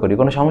ব্যবহার করি,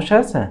 কোনো সমস্যা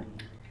আছে?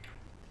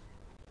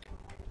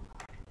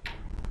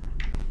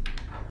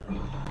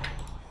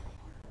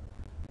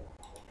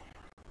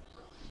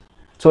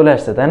 চলে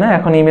আসছে, তাই না?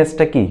 এখন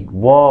ইমেজটা কি,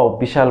 ওয়াও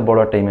বিশাল বড়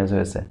একটা ইমেজ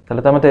হয়েছে,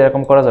 তাহলে তো আমাদের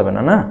এরকম করা যাবে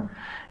না, না?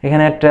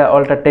 এখানে একটা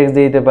অল্টার টেক্সট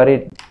দিয়ে দিতে পারি,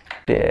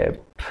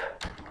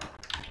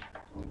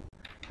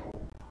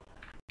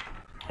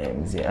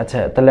 আচ্ছা,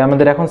 তাহলে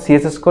আমাদের এখন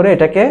CSS করে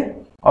এটাকে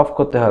অফ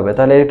করতে হবে,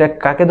 তাহলে এটা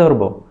কাকে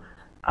ধরবো?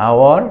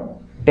 আওয়ার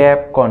ট্যাব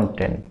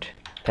কন্টেন্ট,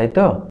 তাই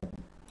তো?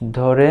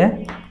 ধরে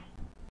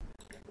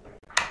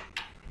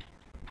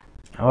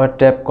আওয়ার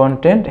ট্যাব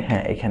কন্টেন্ট,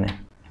 হ্যাঁ এখানে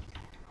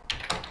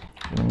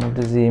এর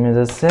মধ্যে যে ইমেজ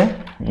আছে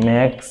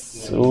ম্যাক্স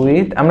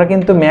উইথ, আমরা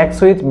কিন্তু ম্যাক্স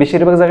উইথ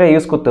বেশিরভাগ জায়গায়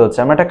ইউজ করতে হচ্ছে,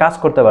 আমরা একটা কাজ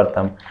করতে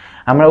পারতাম,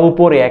 আমরা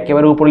উপরে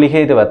একেবারে উপরে লিখে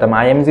দিতে পারতাম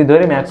IMG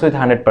ধরে ম্যাক্স উইথ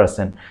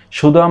 100%,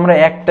 শুধু আমরা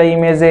একটা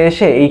ইমেজে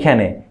এসে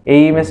এইখানে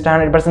এই ইমেজটা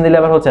 100% দিলে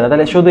আবার হচ্ছে না,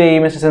 তাহলে শুধু এই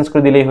ইমেজটা চেঞ্জ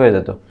করে দিলেই হয়ে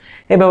যেত,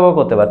 এভাবেও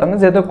করতে পারতাম,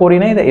 যেহেতু করি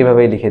নাই তাই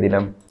এইভাবেই লিখে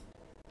দিলাম।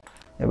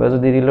 এবার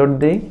যদি রিলোড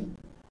দিই,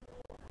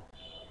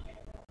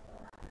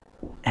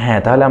 হ্যাঁ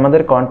তাহলে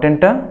আমাদের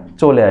কন্টেন্টটা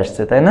চলে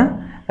আসছে, তাই না?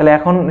 তাহলে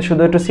এখন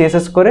শুধু একটু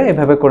CSS করে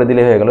এভাবে করে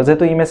দিলে হয়ে গেল,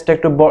 যেহেতু ইমেজটা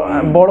একটু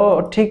বড়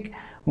ঠিক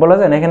বলা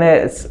যায় না, এখানে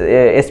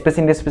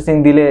স্পেসিং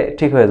দিলে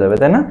ঠিক হয়ে যাবে,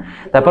 তাই না?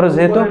 তারপরে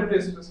যেহেতু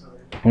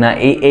না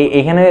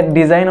এইখানে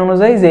ডিজাইন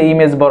অনুযায়ী যে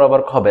ইমেজ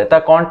বরাবর হবে, তা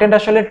কন্টেন্ট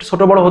আসলে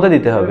ছোট বড় হতে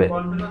দিতে হবে।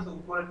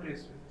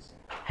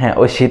 হ্যাঁ,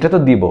 ওই সেটা তো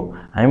দিব,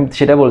 আমি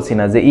সেটা বলছি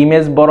না যে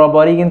ইমেজ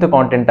বরাবরই কিন্তু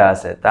কন্টেন্টটা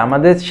আছে, তা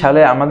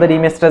আমাদের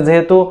ইমেজটা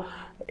যেহেতু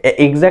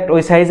এক্সাক্ট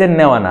ওই সাইজের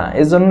নেওয়া না,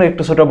 এর জন্য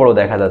একটু ছোট বড়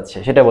দেখা যাচ্ছে,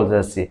 সেটা বলতে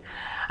চাচ্ছি।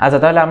 আচ্ছা,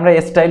 তাহলে আমরা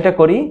স্টাইলটা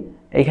করি,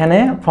 এখানে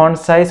ফন্ট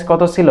সাইজ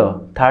কত ছিল?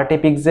 30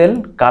 পিক্সেল,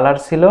 কালার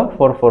ছিল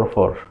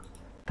 444,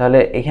 তাহলে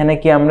এখানে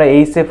কি আমরা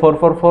এইচে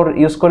 444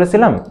 ইউজ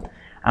করেছিলাম,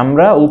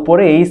 আমরা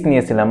উপরে এইচ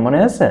নিয়েছিলাম, মনে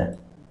আছে?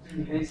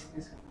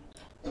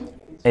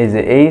 এই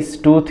যে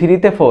H23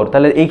 তে 4,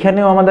 তাহলে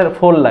এইখানেও আমাদের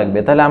 4 লাগবে,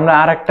 তাহলে আমরা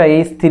আর একটা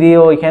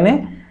H3ও এখানে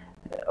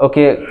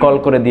ওকে কল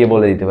করে দিয়ে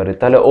বলে দিতে পারি,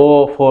 তাহলে ও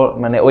 4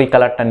 মানে ওই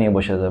কালারটা নিয়ে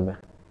বসে যাবে,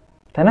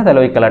 তাই না? তাহলে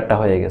ওই কালারটা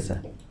হয়ে গেছে,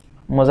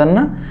 মজার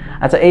না?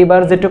 আচ্ছা,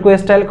 এইবার যেটুকু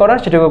স্টাইল করার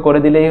সেটুকু করে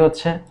দিলেই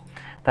হচ্ছে।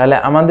 তাহলে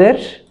আমাদের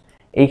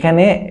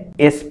এইখানে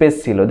স্পেস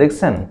ছিল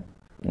দেখছেন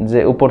যে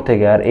উপর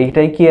থেকে, আর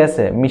এইটাই কি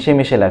আছে মিশে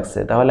মিশে লাগছে,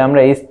 তাহলে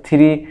আমরা H3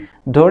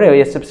 ধরে ওই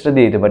স্টেপসটা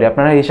দিয়ে দিতে পারি।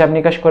 আপনারা হিসাব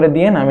নিকাশ করে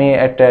দিয়েন, আমি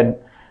একটা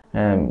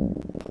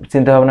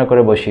চিন্তা ভাবনা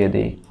করে বসিয়ে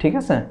দিই, ঠিক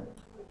আছে?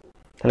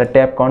 তাহলে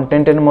ট্যাব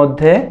কন্টেন্টের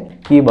মধ্যে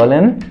কি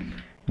বলেন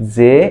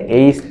যে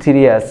H3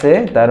 আছে,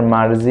 তার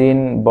মার্জিন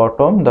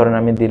বটম ধরেন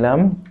আমি দিলাম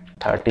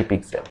 30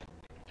 পিক্সেল।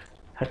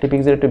 30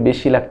 পিক্সেল একটু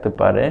বেশি লাগতে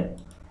পারে,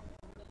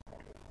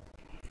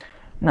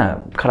 না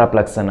খারাপ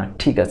লাগছে না,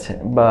 ঠিক আছে,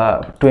 বা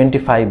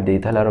 25 দিই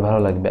তাহলে আরো ভালো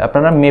লাগবে।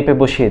 আপনারা মেপে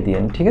বসিয়ে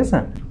দিয়েন, ঠিক আছে?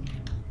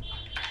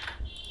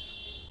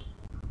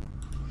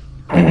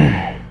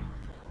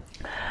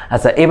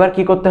 আচ্ছা, এবার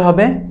কি করতে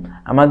হবে,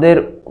 আমাদের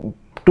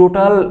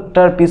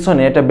টোটালটার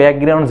পিছনে একটা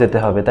ব্যাকগ্রাউন্ড যেতে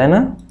হবে, তাই না?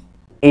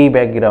 এই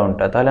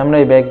ব্যাকগ্রাউন্ডটা, তাহলে আমরা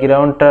এই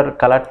ব্যাকগ্রাউন্ডটার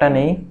কালারটা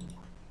নেই,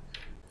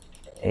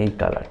 এই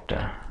কালারটা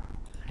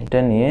এটা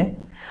নিয়ে,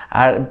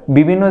 আর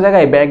বিভিন্ন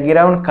জায়গায়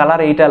ব্যাকগ্রাউন্ড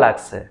কালার এইটা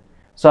লাগছে,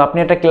 সো আপনি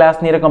একটা ক্লাস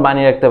নিয়ে এরকম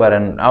বানিয়ে রাখতে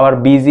পারেন, আবার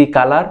বিজি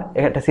কালার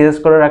একটা সিলেক্ট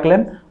করে রাখলেন,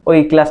 ওই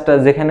ক্লাসটা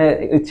যেখানে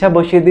ইচ্ছা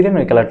বসিয়ে দিলেন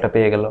ওই কালারটা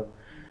পেয়ে গেল,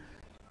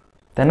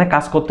 তাই না?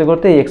 কাজ করতে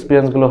করতে এই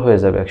এক্সপিরিয়েন্সগুলো হয়ে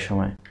যাবে এক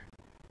সময়।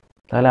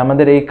 তাহলে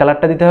আমাদের এই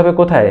কালারটা দিতে হবে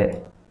কোথায়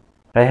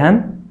রায়হান?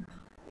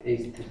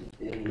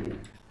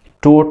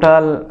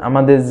 টোটাল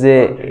আমাদের যে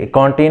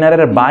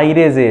কন্টেইনারের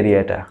বাইরে যে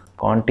এরিয়াটা,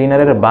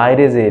 কন্টেইনারের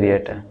বাইরে যে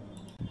এরিয়াটা,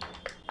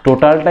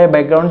 টোটালটাই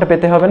ব্যাকগ্রাউন্ডটা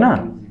পেতে হবে না?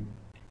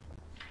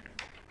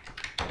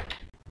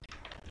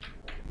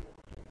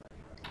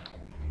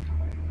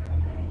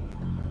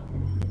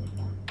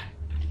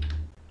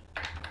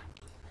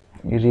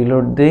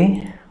 রিলোড দেই,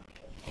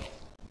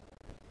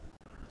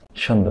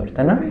 সুন্দর,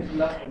 তাই না?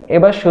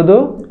 এবার শুধু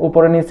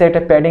উপরে নিচে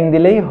একটা প্যাডিং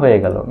দিলেই হয়ে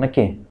গেল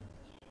নাকি?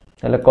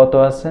 তাহলে কত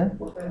আছে?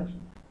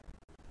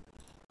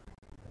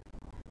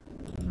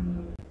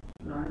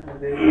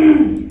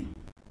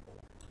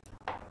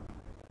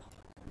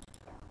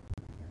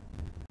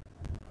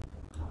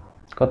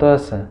 কত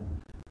আছে?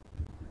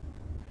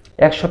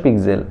 100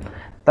 পিক্সেল।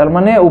 তার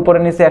মানে উপরে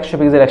নিচে 100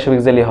 পিক্সেল 100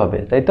 পিক্সেলই হবে,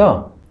 তাই তো?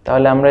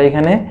 তাহলে আমরা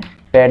এখানে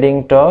padding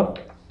top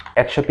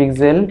 100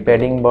 pixel,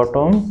 padding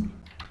bottom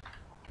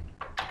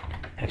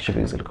 100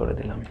 pixel করে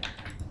দিলাম।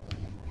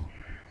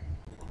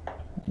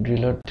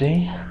 রিলোড দেই,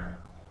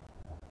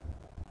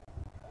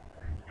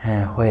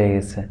 হ্যাঁ হয়ে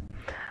গেছে।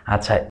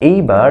 আচ্ছা,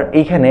 এইবার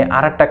এইখানে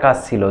আরেকটা কাজ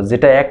ছিল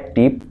যেটা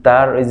অ্যাক্টিভ,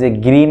 তার ওই যে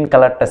গ্রিন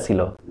কালারটা ছিল,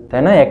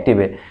 তাই না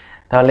অ্যাক্টিভে?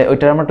 তাহলে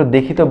ওইটার আমরা একটু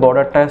দেখি তো,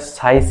 বর্ডারটার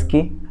সাইজ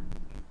কি?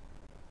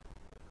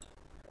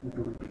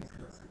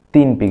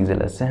 3 পিক্সেল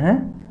আছে, হ্যাঁ।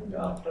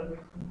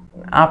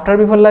 আফটার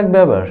বিফোর লাগবে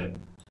আবার,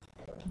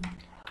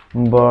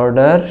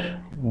 বর্ডার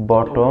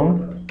বটম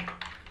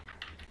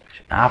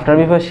আফটার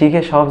বিফোর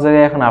শিখে সব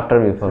জায়গায় এখন আফটার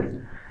বিফোর।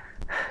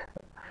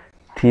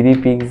 3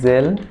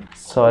 পিক্সেল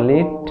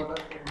সলিড,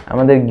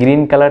 আমাদের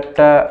গ্রিন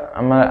কালারটা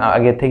আমরা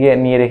আগে থেকে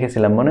নিয়ে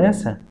রেখেছিলাম, মনে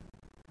আছে?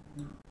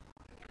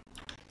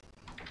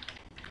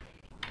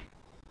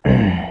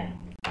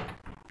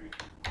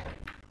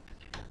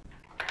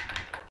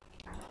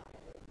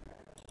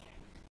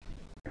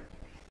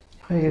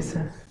 হয়ে গেছে,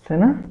 তাই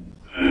না?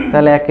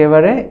 তাহলে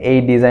একেবারে এই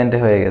ডিজাইনটা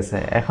হয়ে গেছে।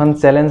 এখন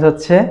চ্যালেঞ্জ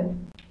হচ্ছে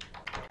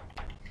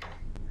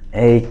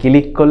এই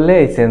ক্লিক করলে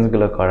এই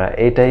চেঞ্জগুলো করা,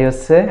 এইটাই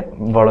হচ্ছে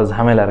বড়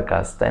ঝামেলার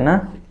কাজ, তাই না?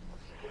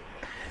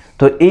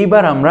 তো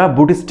এইবার আমরা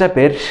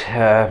বুটস্ট্র্যাপের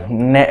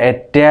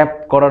ট্যাব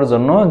করার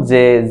জন্য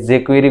যে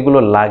কোয়েরিগুলো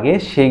লাগে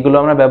সেইগুলো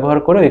আমরা ব্যবহার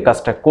করে ওই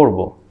কাজটা করব,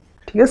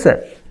 ঠিক আছে?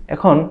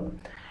 এখন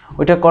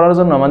ওইটা করার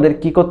জন্য আমাদের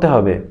কি করতে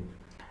হবে,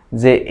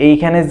 যে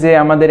এইখানে যে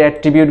আমাদের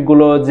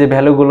অ্যাট্রিবিউটগুলো, যে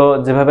ভ্যালুগুলো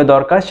যেভাবে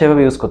দরকার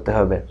সেভাবে ইউজ করতে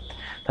হবে।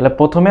 তাহলে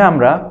প্রথমে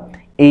আমরা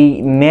এই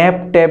ন্যাপ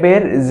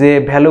ট্যাবের যে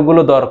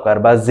ভ্যালুগুলো দরকার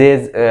বা যে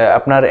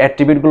আপনার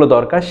অ্যাট্রিবিউটগুলো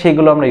দরকার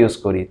সেগুলো আমরা ইউজ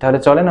করি। তাহলে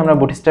চলেন আমরা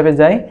বুটস্ট্র্যাপে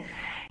যাই।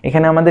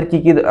 এখানে আমাদের কি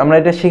কি, আমরা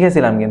এটা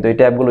শিখেছিলাম কিন্তু এই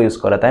ট্যাবগুলো ইউজ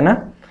করা, তাই না?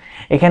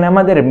 এখানে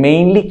আমাদের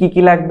মেইনলি কি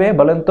কি লাগবে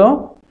বলেন তো?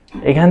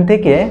 এখান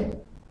থেকে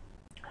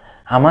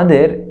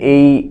আমাদের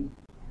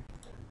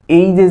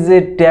এই যে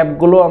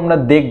ট্যাবগুলো আমরা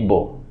দেখব,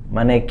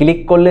 মানে ক্লিক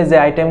করলে যে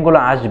আইটেমগুলো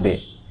আসবে,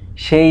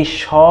 সেই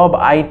সব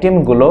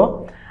আইটেমগুলো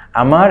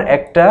আমার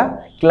একটা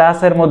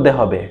ক্লাসের মধ্যে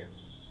হবে,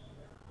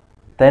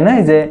 তাই না?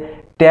 এই যে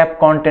ট্যাব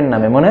কন্টেন্ট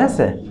নামে, মনে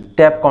আছে?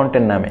 ট্যাব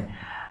কন্টেন্ট নামে।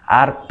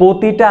 আর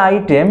প্রতিটা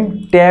আইটেম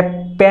ট্যাব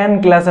প্যান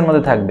ক্লাসের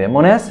মধ্যে থাকবে,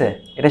 মনে আছে?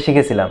 এটা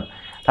শিখেছিলাম।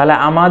 তাহলে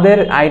আমাদের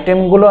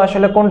আইটেমগুলো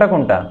আসলে কোনটা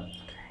কোনটা?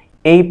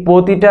 এই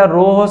প্রতিটা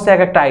রো হচ্ছে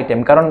এক একটা আইটেম।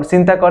 কারণ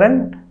চিন্তা করেন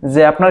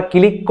যে আপনার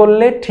ক্লিক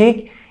করলে ঠিক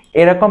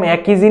এরকম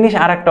একই জিনিস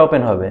আর একটা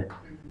ওপেন হবে,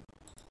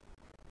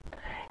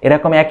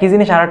 এরকম একই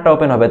জিনিস আর একটা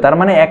ওপেন হবে, তার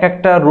মানে এক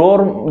একটা রোর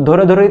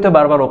ধরে ধরেই তো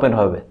বারবার ওপেন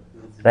হবে।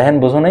 রায়হান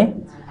বুঝো নাই?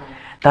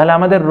 তাহলে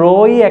আমাদের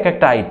রোই এক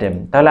একটা আইটেম,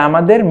 তাহলে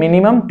আমাদের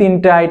মিনিমাম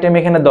 3টা আইটেম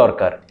এখানে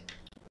দরকার,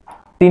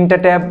 3টা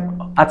ট্যাব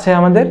আছে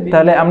আমাদের,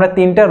 তাহলে আমরা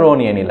 3টা রো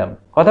নিয়ে নিলাম,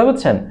 কথা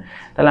বুঝছেন?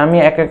 তাহলে আমি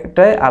এক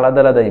একটায় আলাদা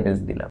আলাদা ইমেজ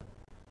দিলাম।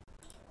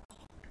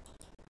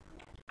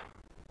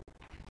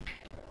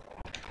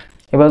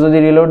 এবার যদি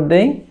রিলোড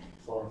দেই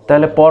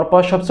তাহলে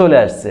পরপর সব চলে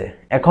আসছে।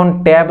 এখন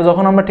ট্যাব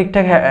যখন আমরা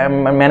ঠিকঠাক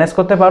ম্যানেজ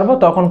করতে পারবো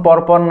তখন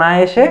পরপর না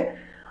এসে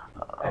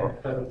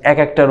এক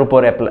একটার উপর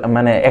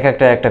মানে এক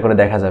একটা করে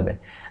দেখা যাবে।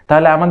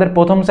 তাহলে আমাদের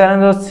প্রথম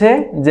চ্যালেঞ্জ হচ্ছে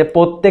যে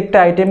প্রত্যেকটা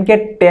আইটেমকে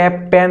ট্যাব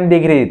প্যান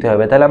দিয়ে ঘিরে দিতে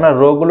হবে। তাহলে আমরা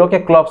রোগুলোকে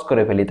ক্লপস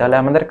করে ফেলি, তাহলে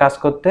আমাদের কাজ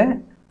করতে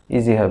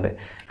ইজি হবে।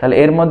 তাহলে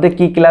এর মধ্যে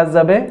কি ক্লাস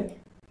যাবে?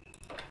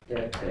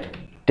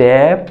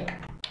 ট্যাব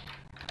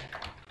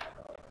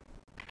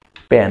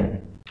প্যান,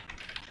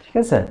 ঠিক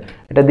আছে?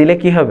 এটা দিলে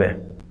কি হবে?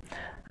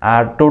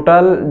 আর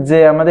টোটাল যে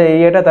আমাদের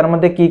এরিয়াটা তার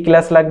মধ্যে কি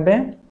ক্লাস লাগবে?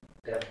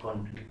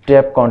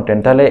 Tab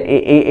content. তাহলে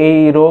এই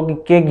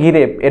রোগকে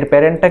ঘিরে এর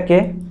প্যারেন্টটা কে?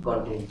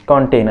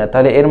 কন্টেইনার।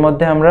 তাহলে এর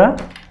মধ্যে আমরা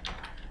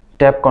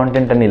ট্যাব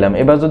কন্টেন্টটা নিলাম।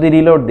 এবার যদি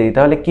রিলোড দিই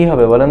তাহলে কি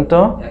হবে বলেন তো?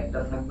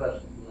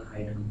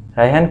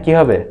 রায়হান কি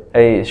হবে?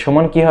 এই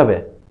সুমন কি হবে?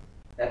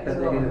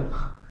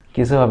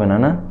 কিছু হবে না,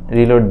 না?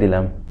 রিলোড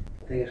দিলাম,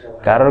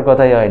 কারোর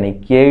কথাই হয়নি,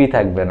 কেউই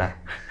থাকবে না।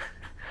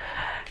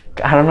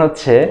 কারণ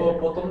হচ্ছে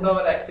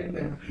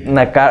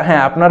না,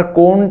 হ্যাঁ, আপনার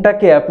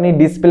কোনটাকে আপনি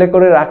ডিসপ্লে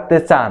করে রাখতে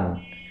চান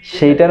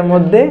সেইটার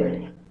মধ্যে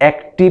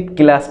অ্যাক্টিভ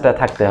ক্লাসটা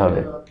থাকতে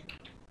হবে,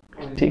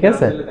 ঠিক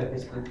আছে?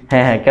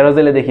 হ্যাঁ হ্যাঁ,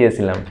 ক্যারোজেলে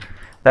দেখিয়েছিলাম।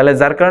 তাহলে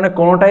যার কারণে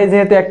কোনোটাই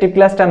যেহেতু অ্যাক্টিভ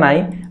ক্লাসটা নাই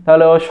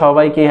তাহলে ও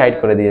সবাইকেই হাইড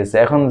করে দিয়েছে।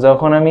 এখন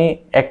যখন আমি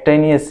একটাই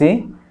নিয়েছি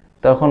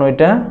তখন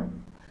ওইটা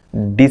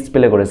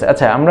ডিসপ্লে করেছে।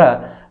 আচ্ছা, আমরা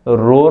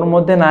রোর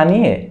মধ্যে না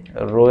নিয়ে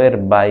রো এর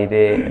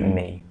বাইরে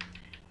নেই,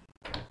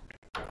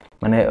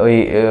 মানে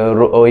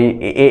ওই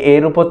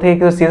এর উপর থেকে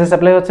কিছু সিএসএস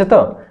অ্যাপ্লাই হচ্ছে তো,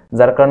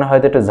 যার কারণে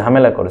হয়তো একটু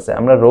ঝামেলা করেছে।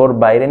 আমরা রোর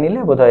বাইরে নিলে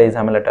বোধহয় এই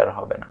ঝামেলাটা আর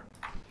হবে না।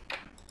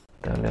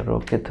 তাহলে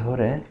রোকে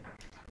ধরে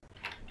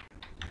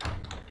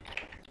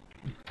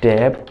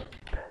ট্যাব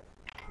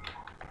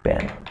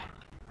প্যান,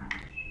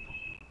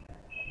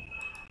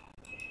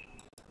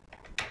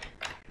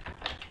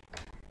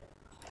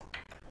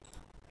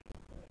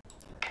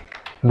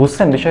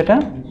 বুঝছেন বিষয়টা?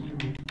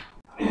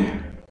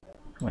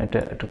 এটা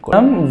একটু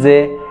করলাম যে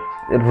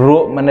রো,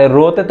 মানে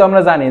রোতে তো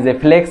আমরা জানি যে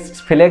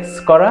ফ্লেক্স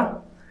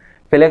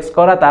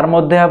করা তার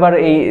মধ্যে আবার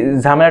এই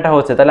ঝামেলাটা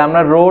হচ্ছে। তাহলে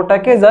আমরা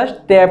রোটাকে জাস্ট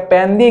ট্যাব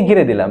প্যান দিয়ে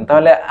ঘিরে দিলাম,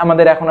 তাহলে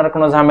আমাদের এখন আর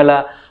কোনো ঝামেলা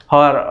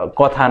হওয়ার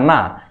কথা না,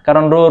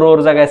 কারণ রোর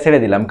জায়গায় ছেড়ে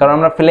দিলাম। কারণ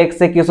আমরা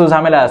ফ্লেক্সে কিছু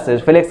ঝামেলা আছে,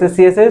 ফ্লেক্সে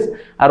সিএসএস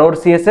আর ওর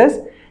সিএসএস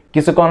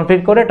কিছু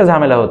কনফ্লিক্ট করে একটা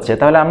ঝামেলা হচ্ছে।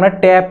 তাহলে আমরা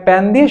ট্যাব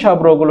প্যান দিয়ে সব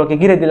রোগুলোকে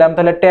ঘিরে দিলাম,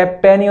 তাহলে ট্যাব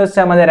প্যানই হচ্ছে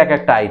আমাদের এক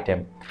একটা আইটেম।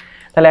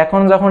 তাহলে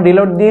এখন যখন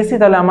রিলোড দিয়েছি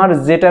তাহলে আমার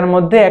যেটার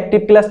মধ্যে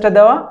অ্যাক্টিভ ক্লাসটা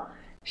দেওয়া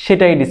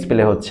সেটাই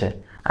ডিসপ্লে হচ্ছে,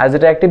 আর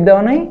যেটা অ্যাক্টিভ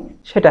দেওয়া নেই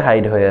সেটা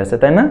হাইড হয়ে আছে,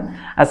 তাই না?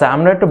 আচ্ছা,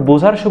 আমরা একটু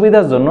বোঝার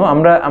সুবিধার জন্য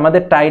আমরা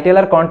আমাদের টাইটেল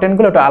আর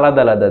কন্টেন্টগুলো একটু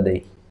আলাদা আলাদা দিই।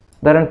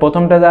 ধরেন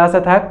প্রথমটা যা আছে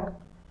থাক,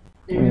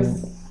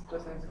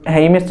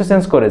 হ্যাঁ ইমেজ তো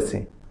চেঞ্জ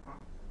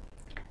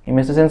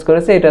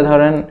করেছি, এটা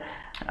ধরেন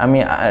আমি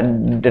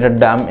এটা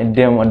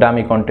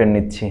ডামি কন্টেন্ট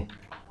নিচ্ছি,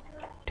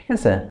 ঠিক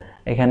আছে?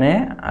 এখানে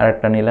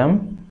আরেকটা নিলাম,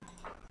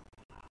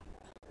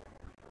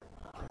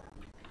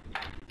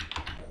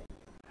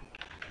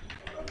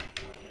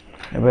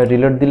 এবার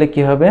রিলোড দিলে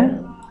কি হবে?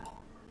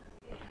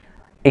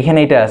 এখানে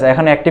এটা আছে।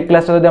 এখন অ্যাক্টিভ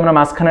ক্লাসটা যদি আমরা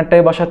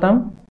মাঝখানেরটাই বসাতাম,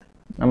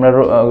 আমরা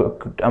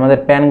আমাদের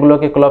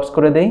প্যানগুলোকে ক্লপস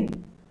করে দেই,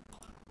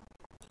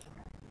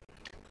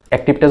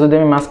 অ্যাক্টিভটা যদি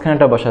আমি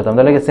মাঝখানেরটা বসাতাম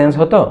তাহলে কি চেঞ্জ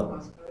হতো?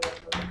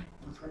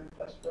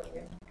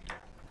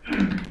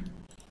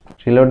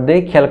 রিলোড দেই,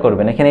 খেয়াল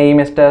করবেন এখানে এই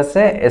ইমেজটা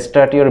আছে,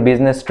 স্টার্ট ইউর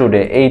বিজনেস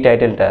টুডে, এই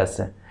টাইটেলটা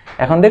আছে।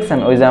 এখন দেখছেন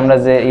ওই যে আমরা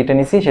যে এইটা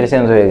নিছি সেটা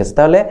চেঞ্জ হয়ে গেছে।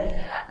 তাহলে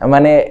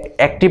মানে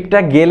অ্যাক্টিভটা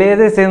গেলে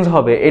যে চেঞ্জ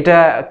হবে এটা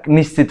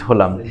নিশ্চিত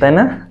হলাম, তাই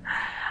না?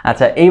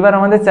 আচ্ছা, এইবার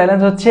আমাদের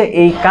চ্যালেঞ্জ হচ্ছে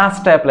এই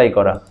কাজটা অ্যাপ্লাই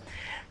করা।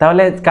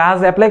 তাহলে কাজ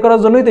অ্যাপ্লাই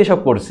করার জন্যই তো এসব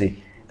করছি।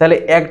 তাহলে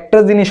একটা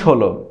জিনিস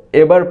হলো,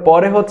 এবার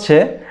পরে হচ্ছে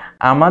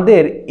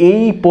আমাদের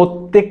এই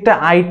প্রত্যেকটা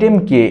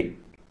আইটেমকে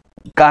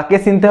কাকে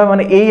চিনতে হবে,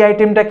 মানে এই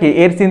আইটেমটাকে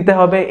এর চিনতে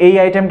হবে, এই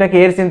আইটেমটাকে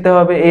এর চিনতে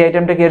হবে, এই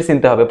আইটেমটাকে এর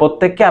চিনতে হবে,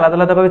 প্রত্যেককে আলাদা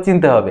আলাদাভাবে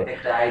চিনতে হবে।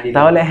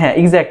 তাহলে হ্যাঁ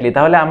এক্স্যাক্টলি,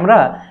 তাহলে আমরা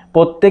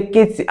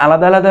প্রত্যেককে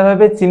আলাদা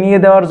আলাদাভাবে চিনিয়ে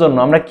দেওয়ার জন্য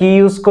আমরা কি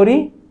ইউজ করি?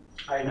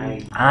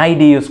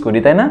 আইডি ইউজ করি,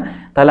 তাই না?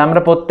 তাহলে আমরা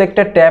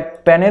প্রত্যেকটা ট্যাব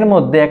প্যানের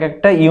মধ্যে এক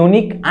একটা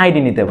ইউনিক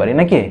আইডি নিতে পারি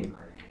নাকি?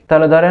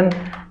 তাহলে ধরেন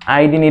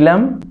আইডি নিলাম,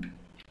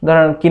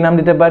 ধরেন কি নাম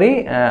দিতে পারি?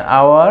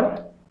 আওয়ার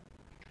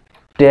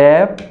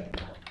ট্যাব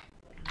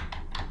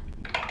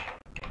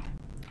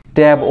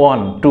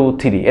 1 2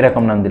 3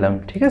 এরকম নাম দিলাম,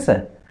 ঠিক আছে?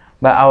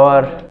 বা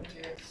আওয়ার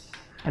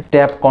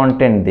ট্যাব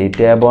কন্টেন্ট দিই,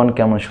 ট্যাব 1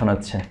 কেমন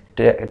শোনাচ্ছে,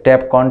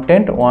 ট্যাব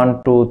কন্টেন্ট 1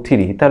 2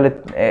 3, তাহলে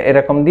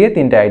এরকম দিয়ে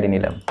তিনটা আইডি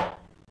নিলাম,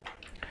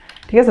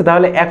 ঠিক আছে?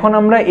 তাহলে এখন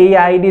আমরা এই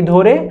আইডি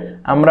ধরে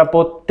আমরা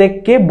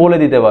প্রত্যেককে বলে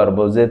দিতে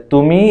পারবো যে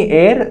তুমি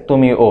এর,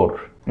 তুমি ওর,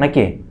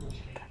 নাকি?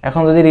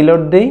 এখন যদি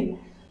রিলোড দিই,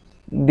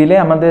 দিলে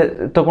আমাদের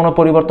তো কোনো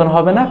পরিবর্তন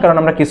হবে না, কারণ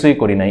আমরা কিছুই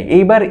করি নাই।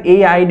 এইবার এই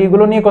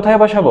আইডিগুলো নিয়ে কোথায়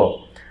বসাবো?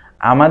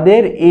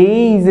 আমাদের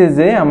এই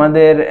যে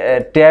আমাদের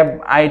ট্যাব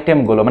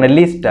আইটেমগুলো মানে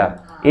লিস্টটা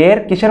এর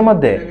কিসের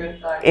মধ্যে?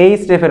 এই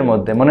স্টেপের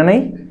মধ্যে, মনে নেই?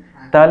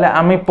 তাহলে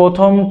আমি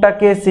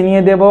প্রথমটাকে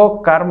চিনিয়ে দেব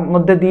কার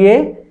মধ্যে দিয়ে?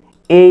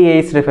 এই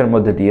স্টেপের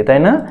মধ্যে দিয়ে, তাই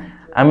না?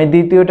 আমি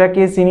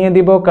দ্বিতীয়টাকে চিনিয়ে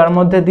দিব কার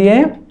মধ্যে দিয়ে?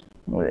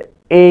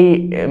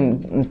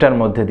 এইটার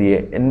মধ্যে দিয়ে,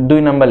 2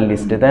 নাম্বার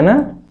লিস্টে, তাই না?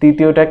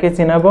 তৃতীয়টাকে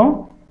চিনাবো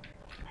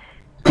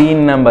 3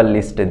 নাম্বার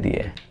লিস্টে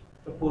দিয়ে।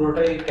 তো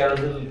পুরোটাই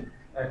ক্যারোসেল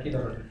একই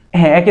ধরনের।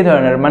 হ্যাঁ একই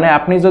ধরনের, মানে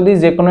আপনি যদি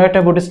যে কোনো একটা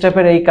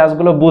বুটস্ট্র্যাপের এই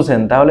কাজগুলো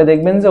বুঝেন তাহলে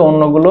দেখবেন যে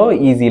অন্যগুলো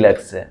ইজি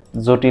লাগছে,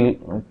 জটিল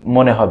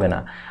মনে হবে না।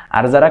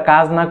 আর যারা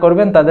কাজ না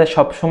করবেন তাদের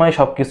সব সময়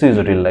সব কিছুই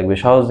জটিল লাগবে,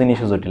 সহজ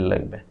জিনিসও জটিল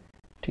লাগবে।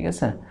 ঠিক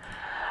আছে,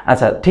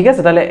 আচ্ছা ঠিক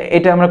আছে, তাহলে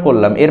এটা আমরা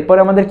করলাম। এরপরে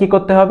আমাদের কি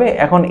করতে হবে,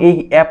 এখন এই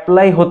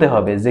অ্যাপ্লাই হতে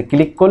হবে, যে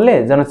ক্লিক করলে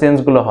যেন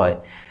চেঞ্জগুলো হয়।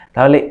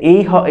 তাহলে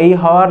এই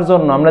হওয়ার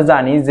জন্য আমরা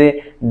জানি যে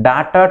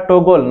ডাটা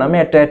টগল নামে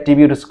একটা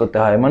অ্যাট্রিবিউট ইউজ করতে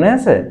হয়, মনে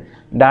আছে?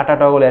 Data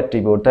toggle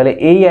attribute. তাহলে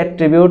এই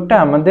অ্যাট্রিবিউটটা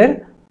আমাদের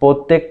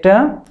প্রত্যেকটা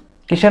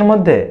কিসের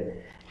মধ্যে,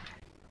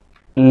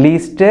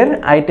 লিস্টের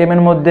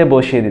আইটেমের মধ্যে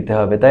বসিয়ে দিতে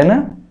হবে, তাই না?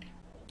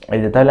 এই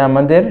যে তাহলে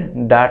আমাদের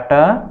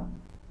ডাটা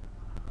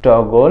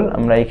টগল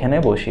আমরা এখানে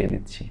বসিয়ে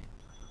দিচ্ছি।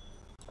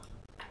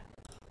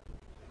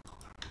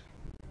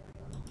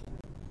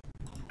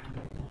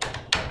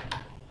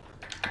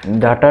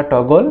 ডাটা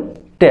টগল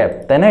ট্যাব,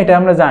 তাই না? এটা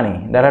আমরা জানি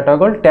ডাটা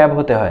টগল ট্যাব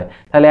হতে হয়।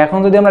 তাহলে এখন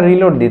যদি আমরা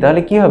রিলোড দিই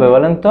তাহলে কি হবে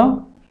বলেন তো?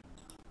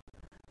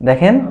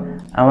 দেখেন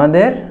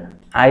আমাদের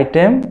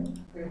আইটেম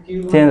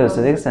চেঞ্জ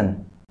হচ্ছে, দেখছেন?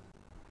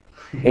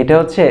 এটা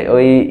হচ্ছে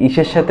ওই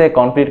ইসের সাথে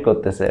কমপ্লিট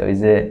করতেছে, ওই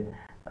যে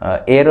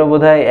এরও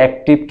বোধহয়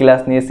অ্যাক্টিভ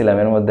ক্লাস নিয়েছিলাম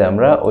এর মধ্যে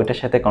আমরা, ওইটার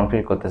সাথে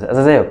কমপ্লিট করতেছে।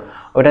 আচ্ছা যাই হোক,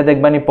 ওইটা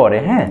দেখবানি পরে।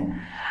 হ্যাঁ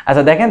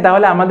আচ্ছা দেখেন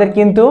তাহলে আমাদের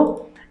কিন্তু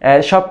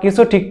সব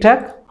কিছু ঠিকঠাক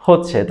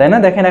হচ্ছে, তাই না?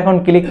 দেখেন এখন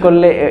ক্লিক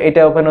করলে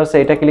এটা ওপেন হচ্ছে,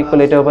 এটা ক্লিক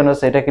করলে এটা ওপেন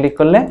হচ্ছে, এটা ক্লিক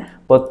করলে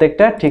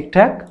প্রত্যেকটা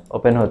ঠিকঠাক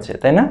ওপেন হচ্ছে,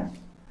 তাই না?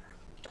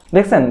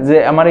 দেখছেন যে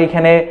আমার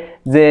এইখানে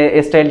যে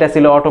স্টাইলটা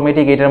ছিল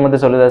অটোমেটিক এটার মধ্যে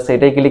চলে যাচ্ছে,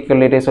 এটাই ক্লিক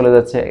করলে এটাই চলে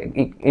যাচ্ছে,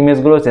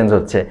 ইমেজগুলো চেঞ্জ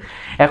হচ্ছে।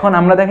 এখন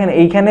আমরা দেখেন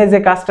এইখানে যে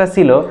কাজটা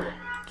ছিল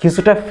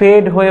কিছুটা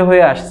ফেড হয়ে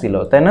হয়ে আসছিল,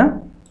 তাই না?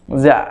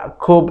 যে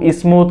খুব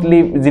স্মুথলি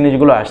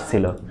জিনিসগুলো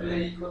আসছিল।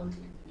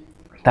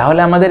 তাহলে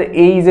আমাদের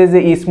এই যে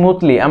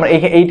স্মুথলি আমরা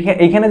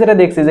এইখানে যেটা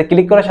দেখছি যে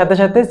ক্লিক করার সাথে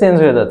সাথে চেঞ্জ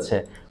হয়ে যাচ্ছে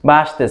বা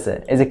আসতেছে,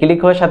 এই যে ক্লিক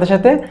হওয়ার সাথে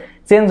সাথে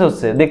চেঞ্জ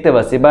হচ্ছে দেখতে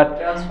পাচ্ছি, বাট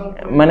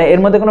মানে এর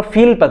মধ্যে কোনো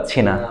ফিল পাচ্ছি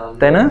না,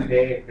 তাই না?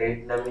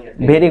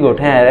 ভেরি গুড,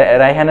 হ্যাঁ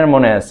রাইহানের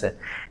মনে আছে।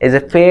 এই যে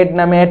ফেড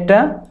নামে একটা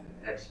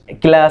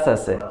ক্লাস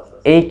আছে,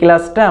 এই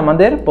ক্লাসটা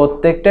আমাদের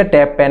প্রত্যেকটা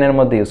ট্যাব প্যানের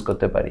মধ্যে ইউজ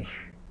করতে পারি।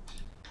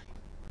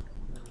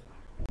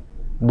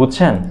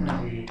 বুঝছেন?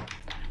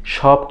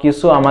 সব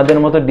কিছু আমাদের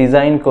মতো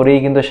ডিজাইন করেই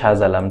কিন্তু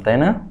সাজালাম, তাই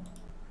না?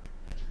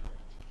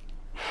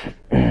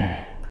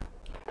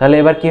 তাহলে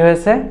এবার কি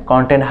হয়েছে,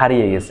 কন্টেন্ট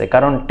হারিয়ে গেছে,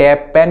 কারণ ট্যাব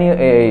প্যান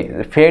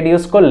ফেড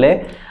ইউজ করলে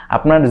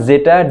আপনার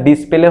যেটা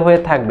ডিসপ্লে হয়ে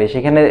থাকবে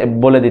সেখানে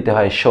বলে দিতে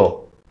হয় শো।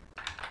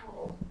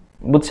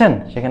 বুঝছেন?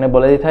 সেখানে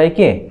বলে দিতে হয়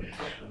কি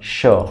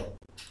শো।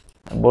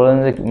 বলেন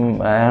যে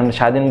এখন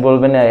স্বাধীন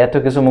বলবেন এত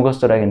কিছু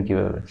মুখস্থ রাখেন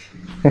কিভাবে?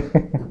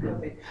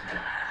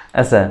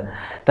 আচ্ছা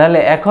তাহলে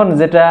এখন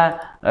যেটা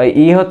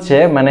হচ্ছে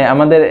মানে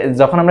আমাদের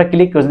যখন আমরা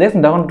ক্লিক করছি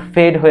দেখছেন তখন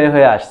ফেড হয়ে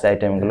হয়ে আসছে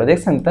আইটেমগুলো,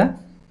 দেখছেন? তা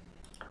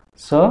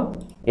সো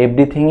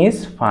এভরিথিং ইজ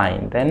ফাইন,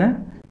 তাই না?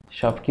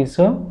 সব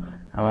কিছু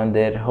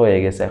আমাদের হয়ে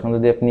গেছে। এখন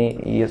যদি আপনি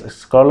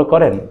স্ক্রল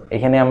করেন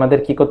এখানে আমাদের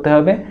কি করতে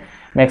হবে,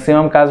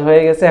 ম্যাক্সিমাম কাজ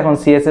হয়ে গেছে। এখন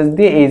সিএসএস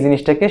দিয়ে এই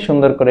জিনিসটাকে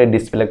সুন্দর করে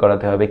ডিসপ্লে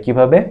করাতে হবে।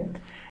 কিভাবে,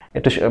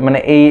 একটু মানে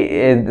এই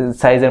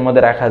সাইজের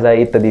মধ্যে রাখা যায়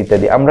ইত্যাদি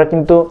ইত্যাদি। আমরা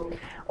কিন্তু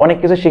অনেক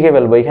কিছু শিখে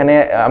ফেলবো এখানে।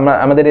 আমরা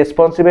আমাদের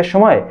রেসপন্সিভের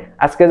সময়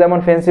আজকে যেমন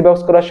ফ্যান্সি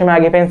বক্স করার সময়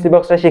আগে ফ্যান্সি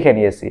বক্সটা শিখে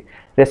নিয়েছি,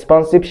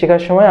 রেসপন্সিভ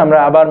শেখার সময় আমরা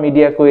আবার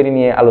মিডিয়া কোয়েরি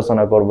নিয়ে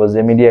আলোচনা করব, যে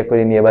মিডিয়া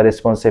কোয়েরি নিয়ে বা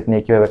রেসপন্সিভ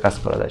নিয়ে কীভাবে কাজ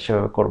করা যায়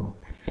সেভাবে করব।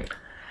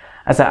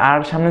 আচ্ছা আর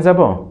সামনে যাব।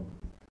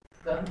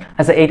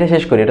 আচ্ছা এইটা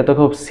শেষ করি, এটা তো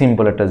খুব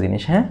সিম্পল একটা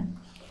জিনিস। হ্যাঁ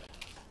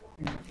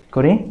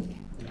করি।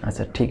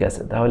 আচ্ছা ঠিক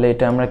আছে, তাহলে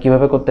এটা আমরা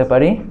কিভাবে করতে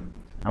পারি,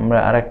 আমরা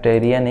আর একটা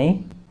এরিয়া নেই।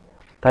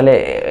 তাহলে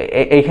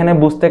এইখানে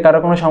বুঝতে কারো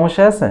কোনো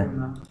সমস্যা আছে?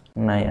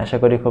 নাই, আশা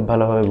করি খুব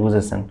ভালোভাবে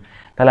বুঝেছেন।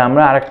 তাহলে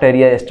আমরা আরেকটা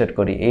এরিয়া স্টার্ট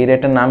করি। এই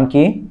এরিয়াটার নাম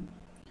কি,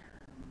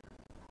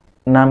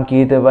 নাম কি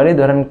দিতে পারি?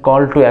 ধরেন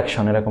কল টু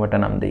অ্যাকশন, এরকম একটা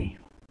নাম দিই।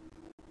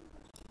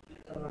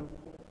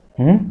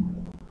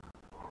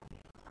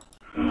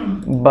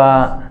 বা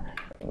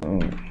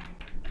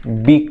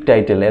বিগ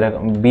টাইটেল,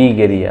 এরকম বিগ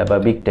এরিয়া বা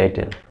বিগ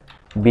টাইটেল,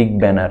 বিগ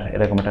ব্যানার,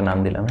 এরকম একটা নাম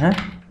দিলাম। হ্যাঁ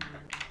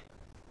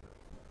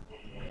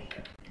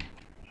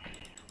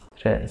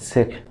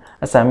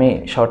আচ্ছা আমি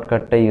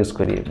শর্টকাটটাই ইউজ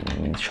করি,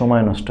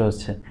 সময় নষ্ট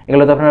হচ্ছে।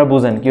 এগুলো তো আপনারা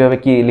বুঝেন কীভাবে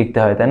কি লিখতে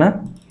হয়, তাই না?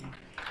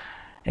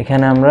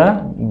 এখানে আমরা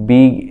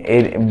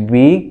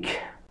বিগ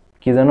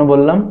কি যেন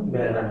বললাম,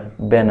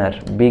 ব্যানার,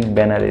 বিগ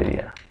ব্যানার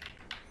এরিয়া।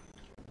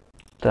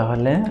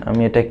 তাহলে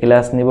আমি এটা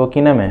ক্লাস নিব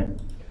কি নামে,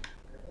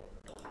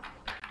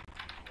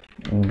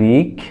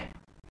 বিগ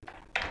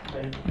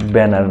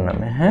ব্যানার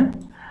নামে। হ্যাঁ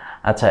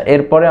আচ্ছা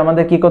এরপরে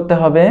আমাদের কি করতে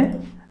হবে,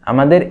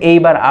 আমাদের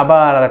এইবার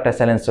আবার আর একটা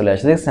চ্যালেঞ্জ চলে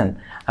আসে। দেখছেন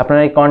আপনার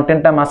এই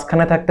কন্টেন্টটা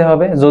মাঝখানে থাকতে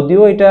হবে।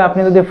 যদিও এটা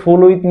আপনি যদি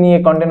ফুল উইথ নিয়ে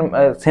কন্টেন্ট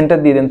সেন্টার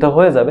দিয়ে দেন তো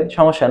হয়ে যাবে,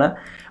 সমস্যা না।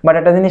 বাট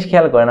একটা জিনিস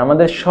খেয়াল করেন,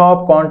 আমাদের সব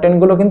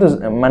কন্টেন্টগুলো কিন্তু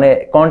মানে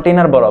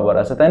কন্টেইনার বরাবর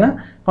আছে, তাই না?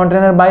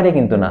 কন্টেইনার বাইরে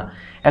কিন্তু না।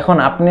 এখন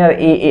আপনার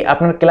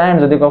আপনার ক্লায়েন্ট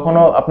যদি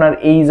কখনো আপনার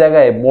এই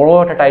জায়গায় বড়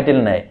একটা টাইটেল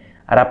নেয়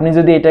আর আপনি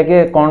যদি এটাকে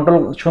কন্ট্রোল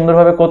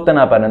সুন্দরভাবে করতে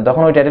না পারেন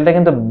তখন ওই টাইটেলটা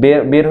কিন্তু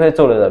বের হয়ে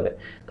চলে যাবে।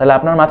 তাহলে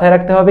আপনার মাথায়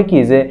রাখতে হবে কি,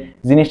 যে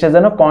জিনিসটা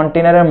যেন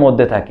কন্টেইনারের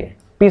মধ্যে থাকে।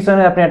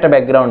 পিছনে আপনি একটা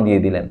ব্যাকগ্রাউন্ড দিয়ে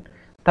দিলেন,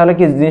 তাহলে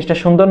কি জিনিসটা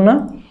সুন্দর না?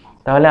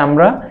 তাহলে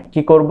আমরা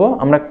কি করব,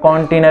 আমরা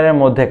কন্টেনারের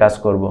মধ্যে কাজ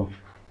করব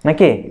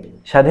নাকি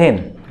স্বাধীন?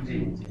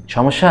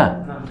 সমস্যা?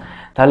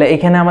 তাহলে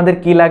এখানে আমাদের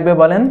কি লাগবে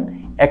বলেন?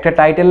 একটা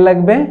টাইটেল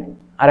লাগবে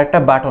আর একটা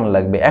বাটন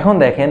লাগবে। এখন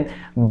দেখেন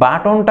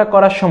বাটনটা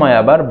করার সময়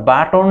আবার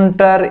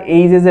বাটনটার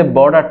এই যে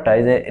বর্ডারটা,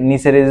 এই যে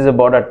নিচের এই যে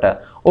বর্ডারটা,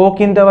 ও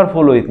কিন্তু আবার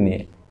ফুল উইথ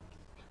নিয়ে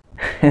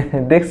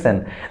দেখছেন?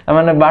 তার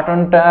মানে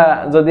বাটনটা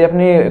যদি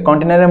আপনি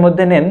কন্টেনারের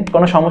মধ্যে নেন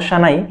কোনো সমস্যা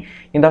নাই,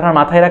 কিন্তু আপনার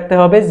মাথায় রাখতে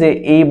হবে যে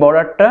এই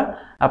বর্ডারটা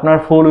আপনার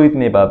ফুল উইথ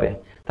নিয়ে পাবে।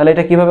 তাহলে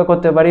এটা কিভাবে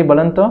করতে পারি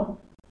বলেন তো?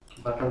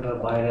 বাটনটার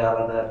বাইরে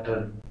আলাদা একটা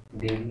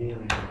ডিম নিয়ে,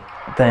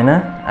 তাই না?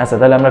 আচ্ছা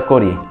তাহলে আমরা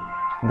করি,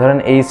 ধরেন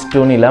H2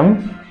 নিলাম।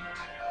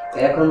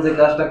 এখন যে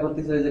কাজটা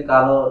করতেছে ওই যে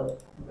কালো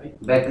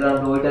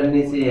ব্যাকগ্রাউন্ড ওইটার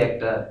নিচে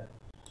একটা,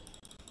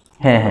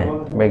 হ্যাঁ হ্যাঁ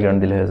ব্যাকগ্রাউন্ড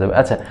দিলে হয়ে যাবে।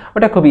 আচ্ছা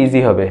ওটা খুব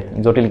ইজি হবে,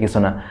 জটিল কিছু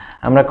না।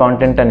 আমরা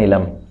কন্টেন্টটা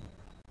নিলাম।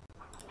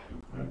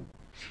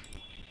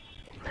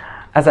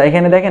 আচ্ছা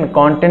এখানে দেখেন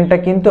কন্টেন্টটা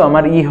কিন্তু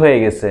আমার হয়ে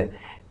গেছে,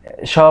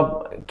 সব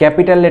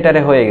ক্যাপিটাল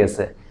লেটারে হয়ে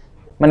গেছে,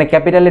 মানে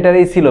ক্যাপিটাল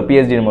লেটারেই ছিল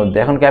পিএইচডির মধ্যে,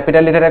 এখন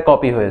ক্যাপিটাল লেটারে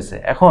কপি হয়েছে।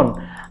 এখন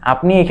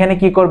আপনি এখানে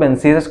কি করবেন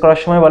সিএসএস করার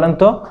সময় বলেন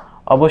তো?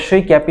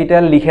 অবশ্যই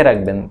ক্যাপিটাল লিখে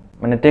রাখবেন,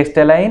 মানে টেক্সট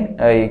অ্যালাইন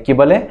কি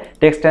বলে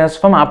টেক্সট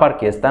ট্রান্সফর্ম আপার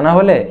কেস, তা না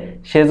হলে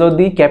সে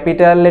যদি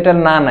ক্যাপিটাল লেটার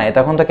না নেয়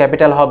তখন তো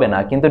ক্যাপিটাল হবে না,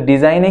 কিন্তু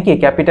ডিজাইনে কি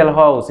ক্যাপিটাল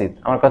হওয়া উচিত।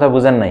 আমার কথা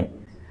বুঝেন নাই?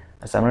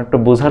 আচ্ছা আমরা একটু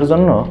বোঝার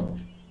জন্য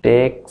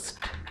টেক্সট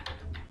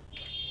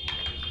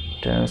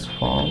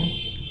ট্রান্সফর্ম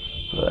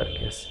লোয়ার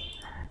কেস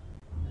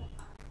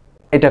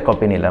এটা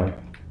কপি নিলাম,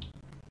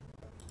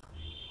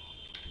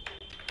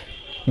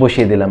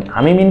 বসিয়ে দিলাম।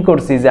 আমি মিন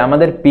করছি যে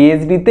আমাদের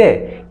পিএইচডিতে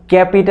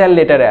ক্যাপিটাল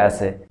লেটারে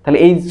আছে, তাহলে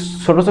এই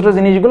ছোট ছোট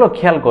জিনিসগুলো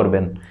খেয়াল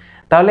করবেন।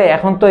 তাহলে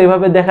এখন তো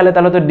এইভাবে দেখালে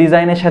তাহলে তো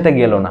ডিজাইনের সাথে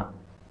গেল না,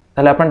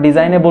 তাহলে আপনার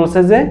ডিজাইনে বলছে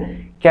যে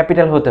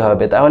ক্যাপিটাল হতে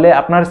হবে, তাহলে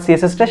আপনার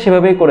সিএসএসটা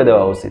সেভাবেই করে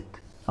দেওয়া উচিত।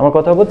 আমার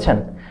কথা বুঝছেন?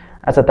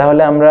 আচ্ছা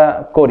তাহলে আমরা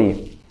করি,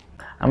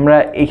 আমরা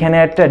এখানে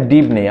একটা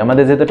ডিভ নেই,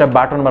 আমাদের যেহেতু একটা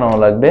বাটন বানানো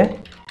লাগবে,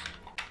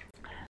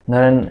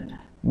 ধরেন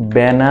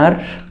ব্যানার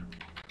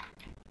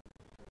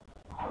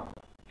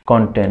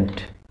কন্টেন্ট।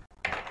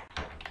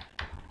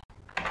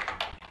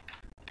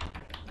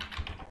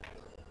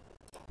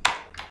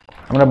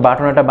 আমরা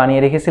বাটন এটা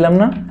বানিয়ে রেখেছিলাম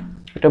না,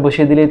 এটা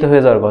বসিয়ে দিলেই তো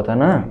হয়ে যাওয়ার কথা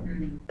না?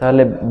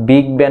 তাহলে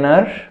বিগ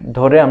ব্যানার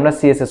ধরে আমরা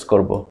সিএসএস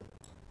করব,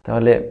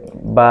 তাহলে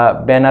বা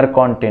ব্যানার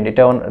কন্টেন্ট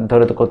এটাও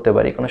ধরে তো করতে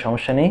পারি, কোনো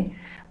সমস্যা নেই।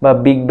 বা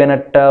বিগ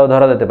ব্যানারটাও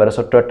ধরা যেতে পারে,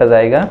 ছোট্ট একটা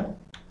জায়গা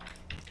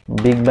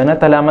বিগ ব্যানার।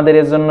 তাহলে আমাদের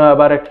এর জন্য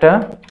আবার একটা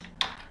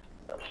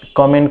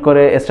কমেন্ট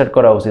করে স্টার্ট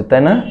করা উচিত,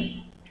 তাই না?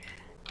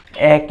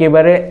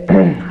 একেবারে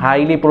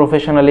হাইলি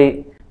প্রফেশনালি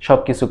সব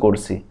কিছু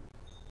করছি।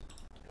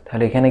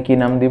 তাহলে এখানে কি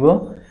নাম দিব?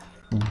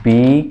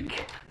 Big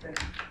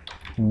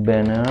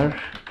banner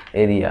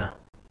area.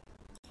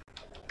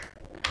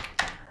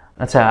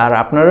 আচ্ছা আর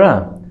আপনারা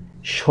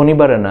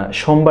শনিবারে না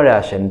সোমবারে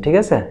আসেন, ঠিক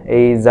আছে?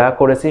 এই যা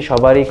করেছি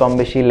সবারই কম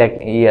বেশি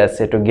আছে,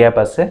 একটু গ্যাপ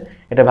আছে,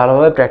 এটা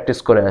ভালোভাবে প্র্যাকটিস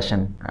করে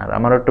আসেন। আর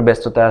আমারও একটু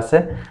ব্যস্ততা আছে,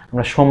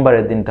 আমরা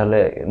সোমবারের দিন তাহলে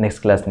নেক্সট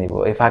ক্লাস নিব,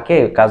 এই ফাঁকে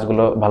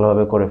কাজগুলো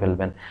ভালোভাবে করে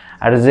ফেলবেন।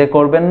 আর যে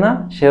করবেন না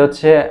সে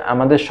হচ্ছে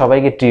আমাদের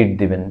সবাইকে ট্রিট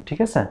দিবেন, ঠিক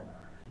আছে?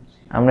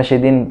 আমরা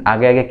সেদিন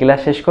আগে আগে ক্লাস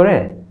শেষ করে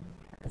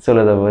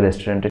চলে যাবো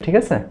রেস্টুরেন্টে, ঠিক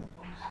আছে?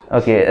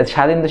 ওকে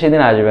স্বাধীন তো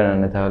সেদিন আসবে না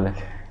তাহলে?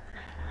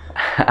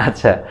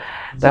 আচ্ছা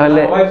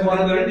তাহলে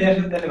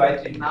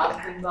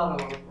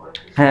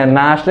হ্যাঁ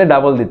না আসলে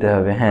ডাবল দিতে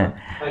হবে, হ্যাঁ।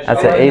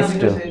 আচ্ছা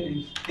H2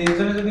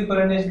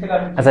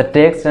 আচ্ছা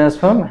টেক্সট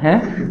ট্রান্সফর্ম, হ্যাঁ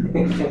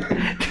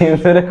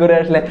 300 করে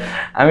আসলে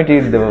আমি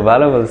ট্রিট দেবো,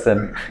 ভালো বলছেন।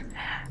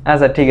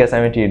 আচ্ছা ঠিক আছে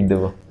আমি ট্রিট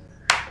দেবো।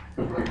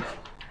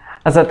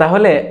 আচ্ছা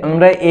তাহলে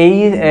আমরা এই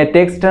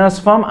টেক্সট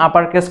ট্রান্সফর্ম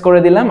আপার কেস করে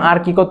দিলাম, আর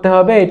কি করতে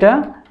হবে? এটা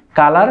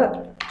কালার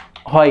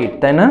হোয়াইট,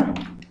 তাই না?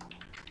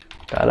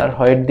 কালার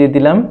হোয়াইট দিয়ে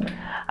দিলাম।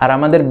 আর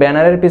আমাদের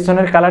ব্যানারের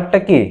পিছনের কালারটা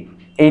কি?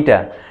 এইটা।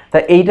 তা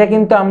এইটা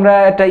কিন্তু আমরা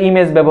একটা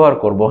ইমেজ ব্যবহার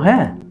করব,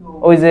 হ্যাঁ?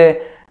 ওই যে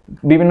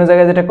বিভিন্ন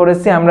জায়গায় যেটা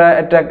করেছি আমরা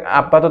একটা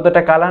আপাতত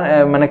একটা কালার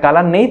মানে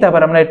কালার নেই,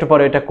 তারপর আমরা একটু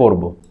পরে এটা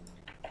করব।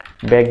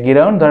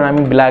 ব্যাকগ্রাউন্ড ধরেন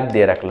আমি ব্ল্যাক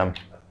দিয়ে রাখলাম,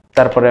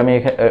 তারপরে আমি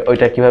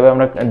ওইটা কিভাবে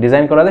আমরা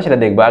ডিজাইন করা যায় সেটা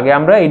দেখবো। আগে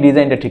আমরা এই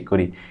ডিজাইনটা ঠিক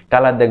করি,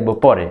 কালার দেখবো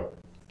পরে।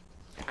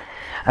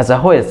 আচ্ছা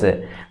হয়েছে।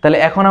 তাহলে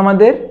এখন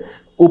আমাদের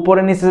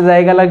উপরে নিচে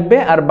জায়গা লাগবে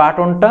আর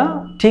বাটনটা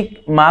ঠিক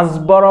মাঝ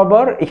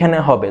বরাবর এখানে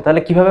হবে।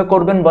 তাহলে কিভাবে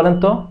করবেন বলেন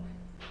তো?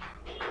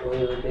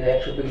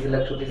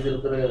 100 পিক্সেল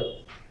করে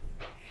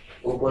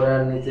উপরে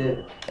আর নিচে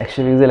 100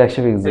 পিক্সেল 100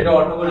 পিক্সেল এটা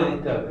অটো করে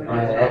দিতে হবে।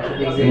 100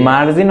 পিক্সেল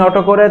মার্জিন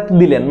অটো করে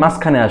দিলেন,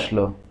 মাঝখানে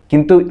আসলো,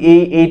 কিন্তু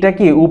এইটা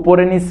কি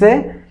উপরে নিচে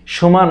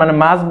সমান মানে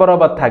মাঝ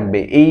বরাবর থাকবে,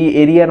 এই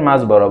এরিয়ার মাঝ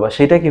বরাবর,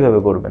 সেটা কিভাবে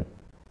করবেন?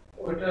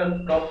 ওটা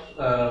টপ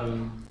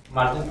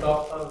মার্জিন টপ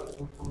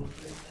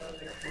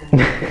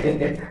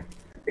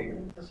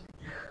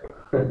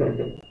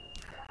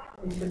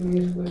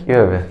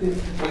কিভাবে?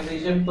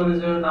 হিসাব করে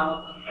যে নাম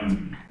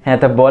হ্যাঁ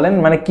তা বলেন,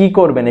 মানে কি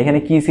করবেন এখানে,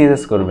 কি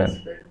সিএসএস করবেন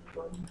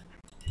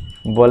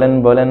বলেন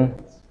বলেন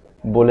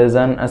বলে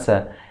যান। আচ্ছা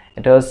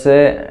এটা হচ্ছে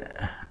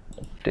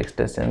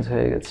টেক্সটটা চেঞ্জ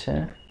হয়ে গেছে,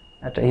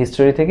 একটা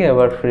হিস্টোরি থেকে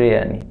আবার ফ্রি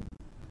আনি,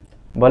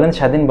 বলেন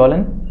স্বাধীন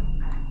বলেন।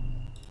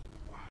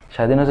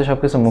 স্বাধীন হচ্ছে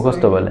সবকিছু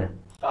মুখস্থ বলে।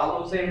 কালো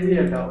যে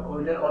এরিয়াটা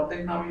ওইটার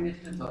অর্ধেক নামিয়ে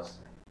নিচ্ছে তো আছে।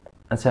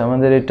 আচ্ছা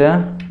আমাদের এটা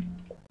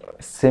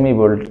সেমি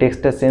বোল্ড,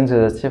 টেক্সটটা চেঞ্জ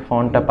হয়ে যাচ্ছে,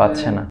 ফন্টটা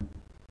পাচ্ছে না।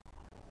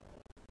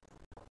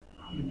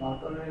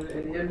 বাটনের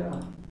এরিয়াটা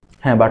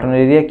হ্যাঁ বাটনের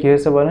এরিয়া কি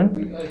হয়েছে বলেন?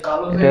 ওই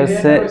কালো যে এটা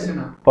হচ্ছে এরিয়াটা হইছে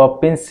না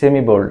পপিন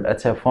সেমি বোল্ড।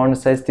 আচ্ছা ফন্ট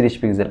সাইজ 30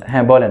 পিক্সেল,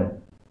 হ্যাঁ বলেন।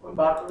 ওই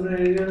বাটনের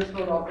এরিয়াটা তো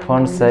অর্ধেক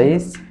font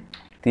size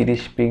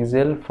 30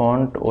 pixel,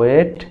 font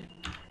wait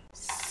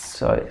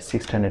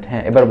 600।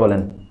 হ্যাঁ এবার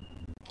বলেন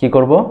কি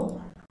করব?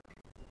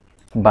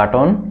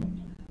 বাটন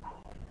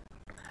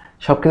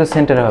সব কিছু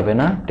সেন্টারে হবে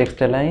না, টেক্সট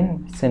লাইন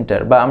সেন্টার,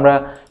 বা আমরা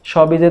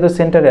সবই যেহেতু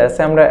সেন্টারে আছে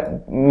আমরা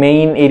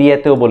মেইন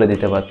এরিয়াতেও বলে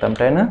দিতে পারতাম,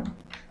 তাই না?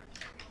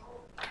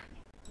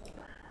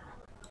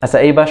 আচ্ছা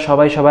এইবার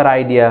সবাই সবার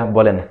আইডিয়া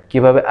বলেন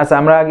কিভাবে। আচ্ছা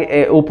আমরা আগে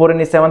উপরে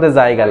নিচে আমাদের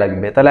জায়গা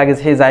লাগবে, তাহলে আগে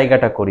সেই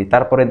জায়গাটা করি,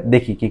 তারপরে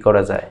দেখি কি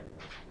করা যায়।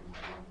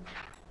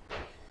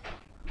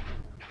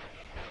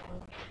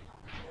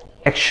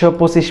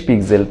 125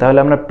 পিক্সেল, তাহলে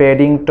আমরা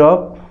প্যাডিং টপ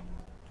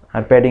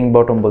আর প্যাডিং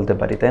বটম বলতে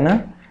পারি, তাই না?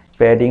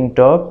 প্যাডিং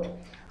টপ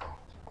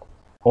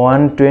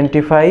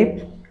 125,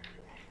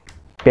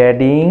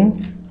 প্যাডিং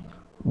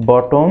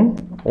বটম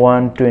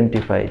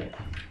 125,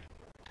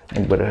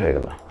 একবারে হয়ে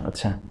গেল।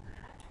 আচ্ছা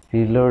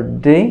রিলোড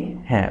দিই,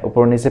 হ্যাঁ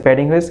উপর নিচে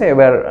প্যাডিং হয়েছে।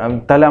 এবার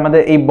তাহলে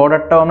আমাদের এই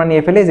বর্ডারটাও আমরা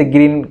নিয়ে ফেলি, যে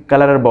গ্রিন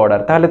কালারের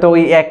বর্ডার, তাহলে তো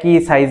ওই একই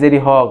সাইজেরই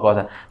হওয়া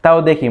কথা। তাও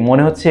দেখি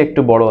মনে হচ্ছে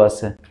একটু বড়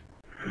আছে।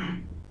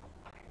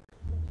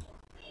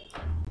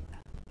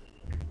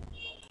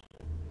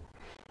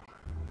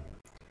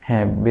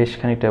 হ্যাঁ বেশ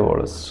খানিকটা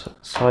বড়,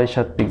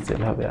 6-7 পিক্সেল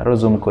হবে, আরো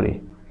জুম করি,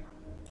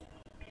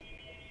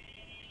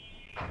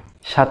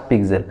 7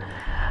 পিক্সেল।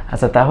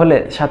 আচ্ছা তাহলে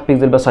 7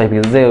 পিক্সেল বা 6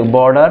 পিক্সেল, যে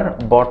বর্ডার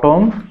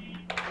বটম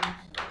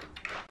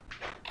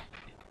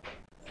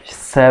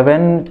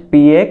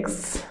 7px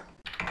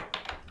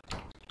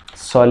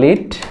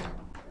সলিড,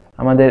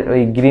 আমাদের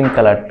ওই গ্রিন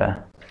কালারটা,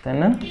 তাই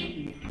না?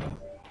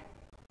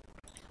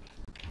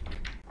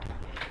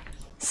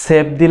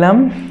 সেভ দিলাম,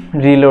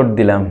 রিলোড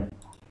দিলাম,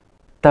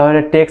 তাহলে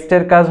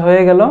টেক্সটের কাজ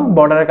হয়ে গেল,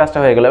 বর্ডারের কাজটা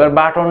হয়ে গেল। এবার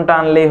বাটনটা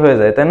আনলেই হয়ে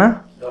যায়, তাই না?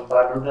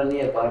 বাটনটা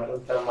নিয়ে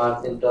বাটনটা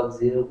মার্জিন টপ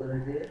 0 করে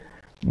দিয়ে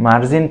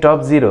মার্জিন টপ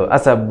 0।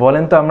 আচ্ছা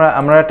বলেন তো,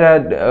 আমরা একটা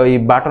ওই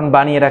বাটন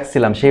বানিয়ে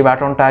রাখছিলাম, সেই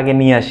বাটনটা আগে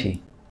নিয়ে আসি।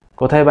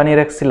 কোথায় বানিয়ে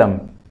রাখছিলাম?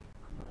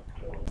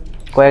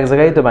 কয়েক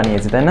জায়গায় তো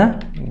বানিয়েছি, তাই না?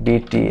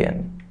 btn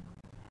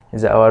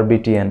ইজ আওয়ার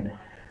btn,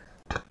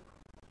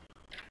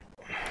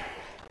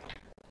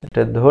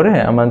 এটা ধরে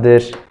আমাদের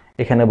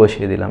এখানে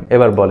বসিয়ে দিলাম।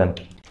 এবার বলেন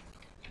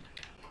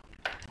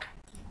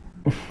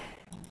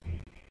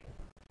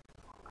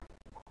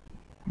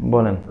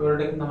বলেন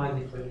ওটাকে নামাই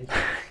দিতে পারি।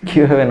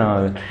 কিভাবে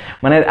নামাবেন?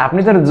 মানে আপনি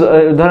তো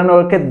ধরেন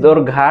ওকে ওর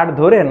ঘাট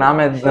ধরে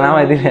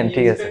নামাই দিলেন,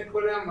 ঠিক আছে। Inspect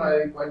করে আমরা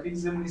এই কয়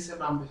পিক্সেল নিচে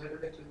নামবে সেটা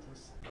দেখতে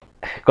চাচ্ছি।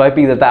 কয়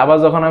পিক্সেল? তা আবার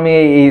যখন আমি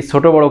এই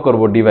ছোট বড়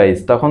করব ডিভাইস,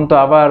 তখন তো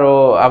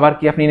আবার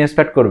কি আপনি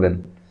ইন্সপেক্ট করবেন?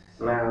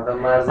 না ওটা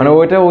মার্জিন মানে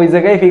ওইটা ওই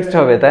জায়গায় ফিক্সড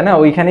হবে, তাই না?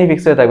 ওইখানেই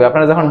ফিক্সড হয়ে থাকবে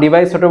আপনার যখন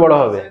ডিভাইস ছোট বড়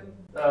হবে।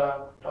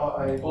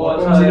 ও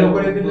আচ্ছা, 0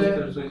 করে দিলে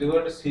সুইচ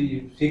কোডটা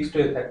ফিক্সড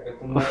হয়ে থাকবে,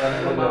 তোমরা জানো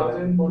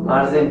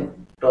মার্জিন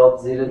টপ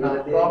 0 করে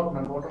দিয়ে টপ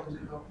না বটম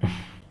 0।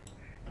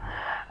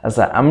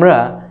 আচ্ছা আমরা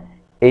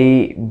এই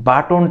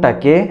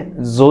বাটনটাকে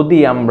যদি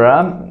আমরা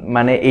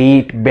মানে এই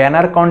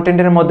ব্যানার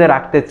কন্টেন্টের মধ্যে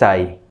রাখতে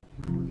চাই,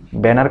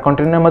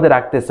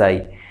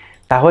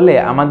 তাহলে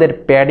আমাদের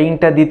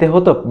প্যাডিংটা দিতে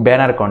হতো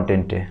ব্যানার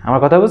কন্টেন্টে। আমার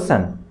কথা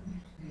বুঝছেন?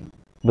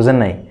 বুঝেন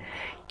নাই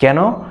কেন?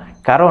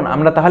 কারণ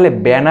আমরা তাহলে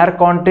ব্যানার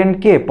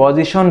কন্টেন্টকে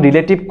পজিশন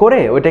রিলেটিভ করে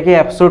ওইটাকে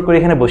অ্যাবসর্ব করে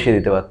এখানে বসিয়ে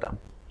দিতে পারতাম।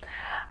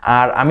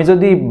 আর আমি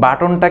যদি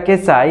বাটনটাকে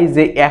চাই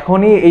যে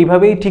এখনই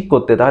এইভাবেই ঠিক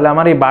করতে, তাহলে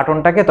আমার এই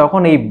বাটনটাকে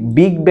তখন এই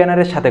বিগ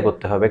ব্যানারের সাথে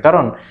করতে হবে,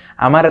 কারণ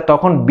আমার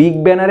তখন বিগ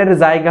ব্যানারের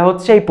জায়গা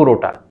হচ্ছে এই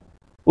পুরোটা,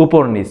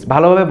 উপর নিচ।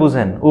 ভালোভাবে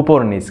বুঝেন, উপর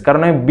নিচ, কারণ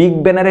আমি বিগ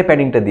ব্যানারে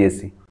প্যাডিংটা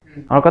দিয়েছি।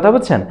 আমার কথা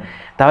বুঝছেন?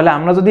 তাহলে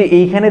আমরা যদি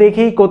এইখানে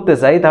রেখেই করতে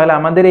চাই, তাহলে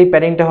আমাদের এই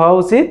প্যাডিংটা হওয়া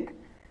উচিত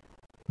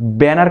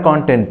ব্যানার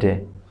কন্টেন্টে।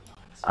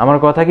 আমার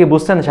কথা কি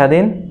বুঝছেন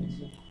স্বাধীন?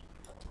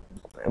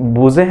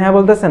 বুঝে হ্যাঁ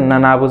বলতেছেন না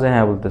না বুঝে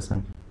হ্যাঁ বলতেছেন?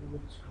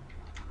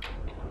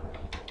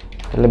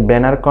 তাহলে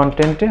ব্যানার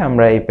কন্টেন্টে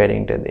আমরা এই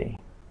প্যাডিংটা দেই।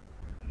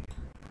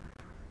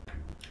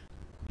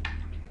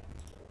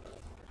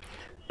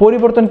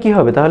 পরিবর্তন কি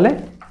হবে তাহলে?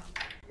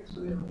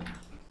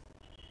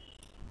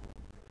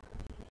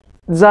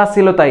 যা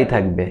ছিল তাই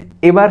থাকবে।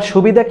 এবার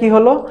সুবিধা কি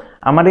হলো,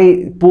 আমার এই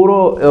পুরো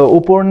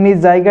উপর নিচ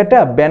জায়গাটা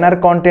ব্যানার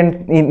কন্টেন্ট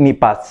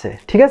পাচ্ছে,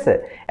 ঠিক আছে।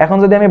 এখন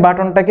যদি আমি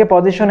বাটনটাকে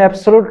পজিশন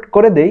অ্যাবসলিউট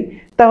করে দেই,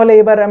 তাহলে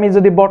এবার আমি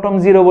যদি বটম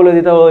 0 বলে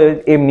দিই, তাহলে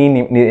এমনি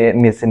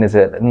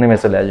নেমে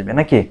চলে আসবে,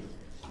 নাকি?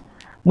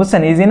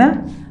 বুঝছেন? ইজি না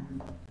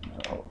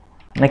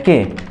নাকি?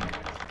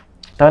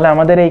 তাহলে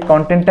আমাদের এই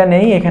কন্টেন্টটা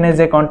নেই, এখানে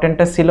যে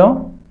কন্টেন্টটা ছিল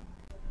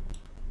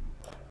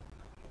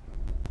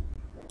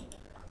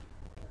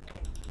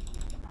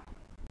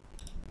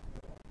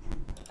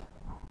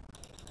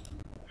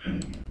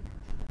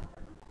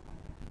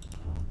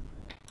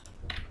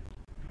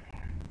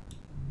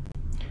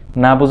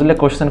না বুঝলে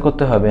কোশ্চেন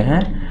করতে হবে,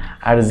 হ্যাঁ।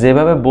 আর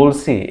যেভাবে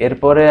বলছি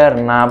এরপরে আর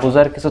না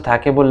বোঝার কিছু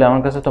থাকে বললে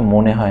আমার কাছে তো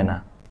মনে হয় না।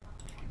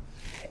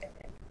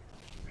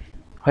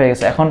 হয়ে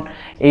গেছে। এখন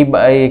এই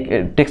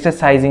টেক্সটের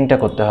সাইজিংটা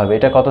করতে হবে।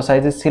 এটা কত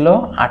সাইজের ছিল?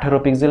 18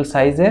 পিক্সেল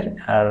সাইজের,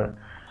 আর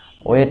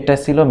ওয়েটটা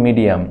ছিল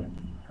মিডিয়াম।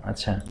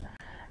 আচ্ছা,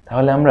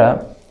 তাহলে আমরা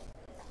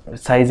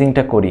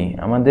সাইজিংটা করি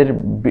আমাদের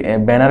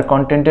ব্যানার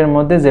কন্টেন্টের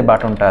মধ্যে যে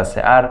বাটনটা আছে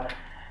আর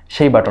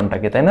সেই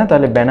বাটনটাকে, তাই না?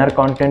 তাহলে ব্যানার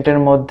কন্টেন্টের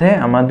মধ্যে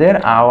আমাদের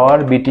আওয়ার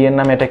বিটিএন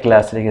নামে একটা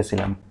ক্লাস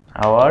রেখেছিলাম,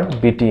 আওয়ার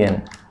বিটিএন।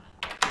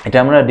 এটা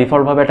আমরা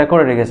ডিফল্টভাবে এটা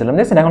করে রেখেছিলাম,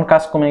 দেখছেন? এখন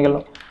কাজ কমে গেল।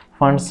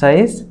 ফন্ট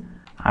সাইজ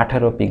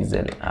 18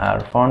 পিক্সেল আর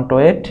ফন্ট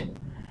ওয়েট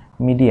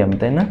মিডিয়াম,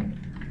 তাই না?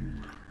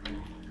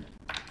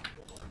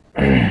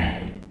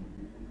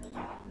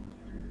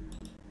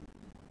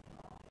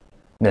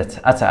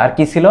 আচ্ছা, আর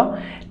কি ছিল?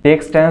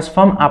 Text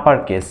transform upper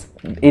case.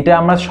 এটা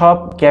আমরা সব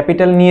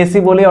ক্যাপিটাল নিয়েছি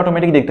বলেই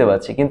অটোমেটিক দেখতে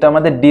পাচ্ছি, কিন্তু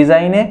আমাদের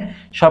ডিজাইনে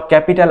সব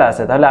ক্যাপিটাল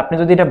আছে। তাহলে আপনি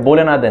যদি এটা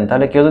বলে না দেন,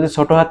 তাহলে কেউ যদি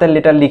ছোট হাতের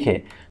লেটার লিখে,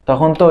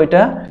 তখন তো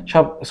ওইটা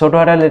সব ছোট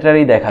হাতের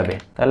লেটারই দেখাবে।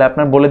 তাহলে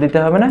আপনার বলে দিতে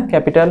হবে না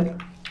capital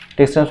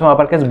text transform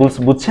upper case,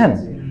 বুঝছেন?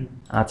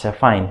 আচ্ছা,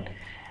 ফাইন।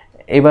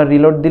 এবার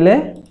রিলোড দিলে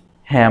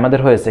হ্যাঁ আমাদের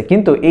হয়েছে,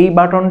 কিন্তু এই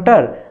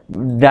বাটনটার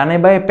ডানে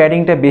বায়ে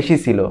প্যাডিংটা বেশি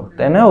ছিল,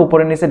 তাই না?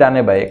 উপরে নিচে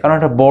ডানে বায়ে, কারণ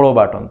এটা বড়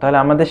বাটন। তাহলে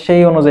আমাদের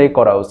সেই অনুযায়ী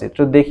করা উচিত।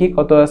 তো দেখি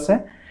কত আছে।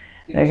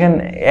 দেখেন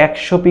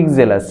 100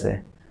 পিক্সেল আছে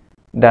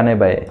ডানে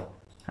বায়ে,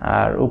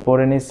 আর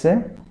উপরে নিচে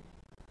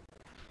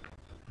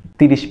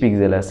 30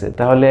 পিক্সেল আছে।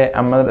 তাহলে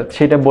আমরা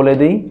সেটা বলে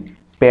দিই,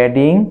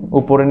 প্যাডিং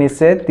উপরে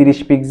নিচে 30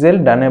 পিক্সেল,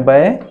 ডানে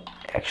বায়ে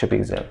 100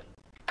 পিক্সেল।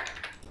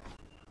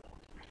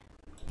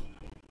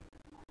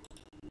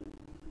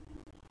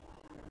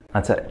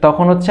 আচ্ছা,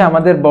 তখন হচ্ছে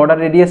আমাদের বর্ডার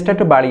রেডিয়াসটা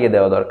একটু বাড়িয়ে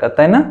দেওয়া দরকার,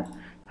 তাই না?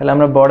 তাহলে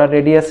আমরা বর্ডার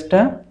রেডিয়াসটা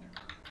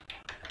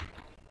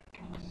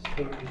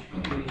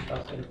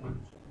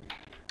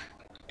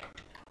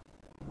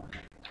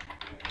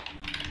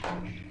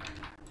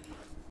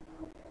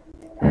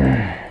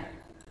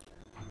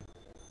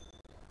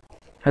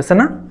হয়েছে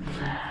না?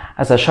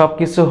 আচ্ছা, সব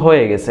কিছু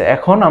হয়ে গেছে।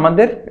 এখন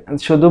আমাদের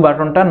শুধু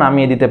বাটনটা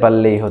নামিয়ে দিতে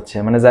পারলেই হচ্ছে,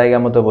 মানে জায়গা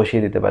মতো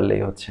বসিয়ে দিতে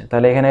পারলেই হচ্ছে।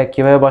 তাহলে এখানে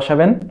কিভাবে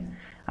বসাবেন?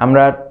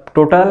 আমরা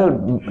টোটাল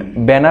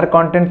ব্যানার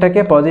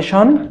কন্টেন্টটাকে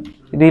পজিশন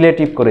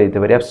রিলেটিভ করে দিতে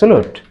পারি,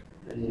 অ্যাবসোলুট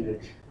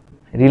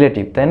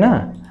রিলেটিভ, তাই না?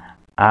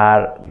 আর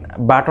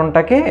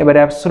বাটনটাকে এবার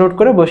অ্যাবসোলুট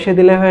করে বসিয়ে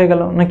দিলে হয়ে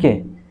গেল নাকি?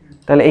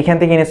 তাহলে এখান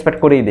থেকে ইন্সপেক্ট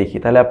করেই দেখি,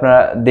 তাহলে আপনারা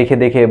দেখে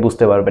দেখে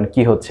বুঝতে পারবেন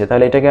কি হচ্ছে।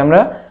 তাহলে এটাকে আমরা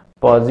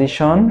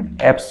পজিশন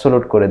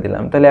অ্যাবসোলুট করে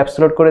দিলাম। তাহলে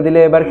অ্যাবসোলুট করে দিলে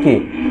এবার কি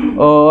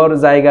ওর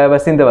জায়গা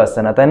এবার চিনতে পারছে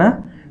না, তাই না?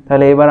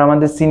 তাহলে এবার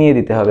আমাদের চিনিয়ে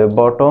দিতে হবে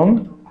বটম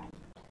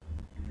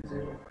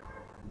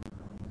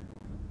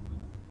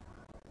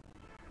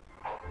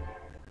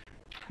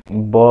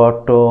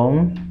বটম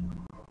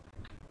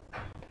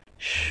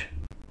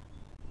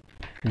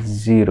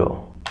 0,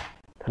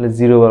 তাহলে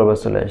 0 বরাবর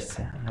চলে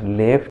আসছে।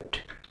 লেফট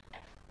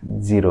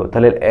 0।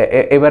 তাহলে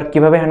এবার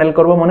কিভাবে হ্যান্ডেল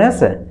করব মনে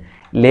আছে?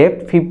 লেফট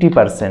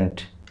 50%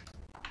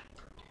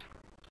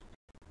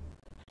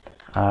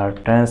 আর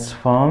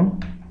ট্রান্সফর্ম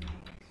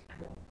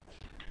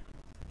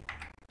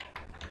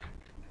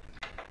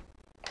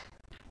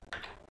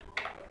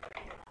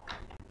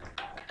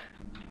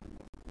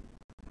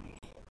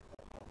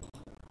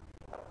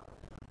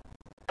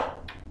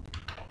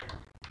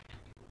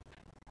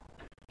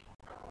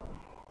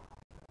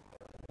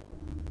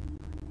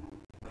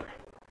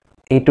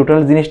এই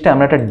টোটাল জিনিসটা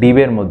আমরা একটা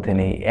ডিবের মধ্যে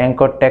নেই।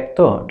 অ্যাঙ্কর ট্যাগ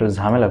তো একটু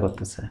ঝামেলা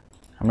করতেছে,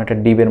 আমরা একটা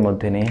ডিবের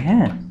মধ্যে নেই।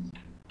 হ্যাঁ,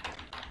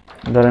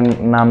 ধরেন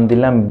নাম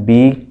দিলাম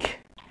বিগ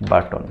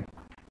বাটন।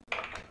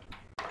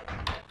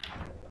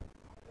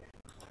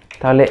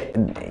 তাহলে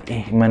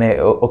মানে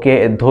ওকে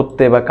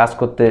ধরতে বা কাজ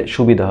করতে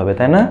সুবিধা হবে,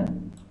 তাই না?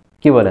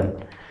 কি বলেন?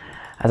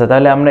 আচ্ছা,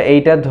 তাহলে আমরা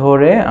এইটা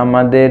ধরে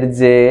আমাদের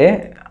যে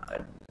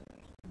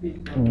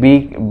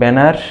বিগ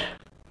ব্যানার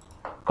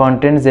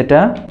কন্টেন্ট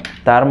যেটা,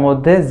 তার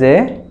মধ্যে যে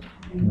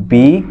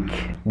বিগ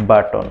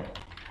বাটন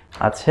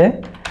আছে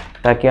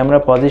তাকে আমরা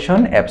পজিশন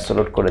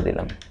অ্যাবসোলুট করে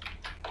দিলাম।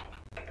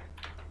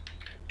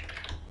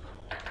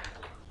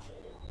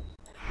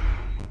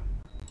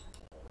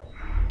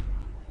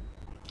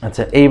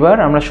 আচ্ছা, এইবার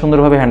আমরা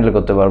সুন্দরভাবে হ্যান্ডেল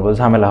করতে পারবো,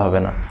 ঝামেলা হবে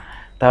না।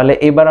 তাহলে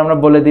এবার আমরা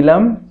বলে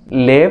দিলাম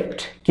লেফট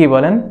কি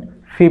বলেন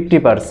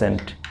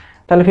 50%।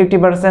 তাহলে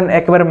 50%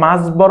 একেবারে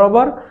মাঝ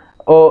বরাবর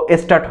ও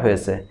স্টার্ট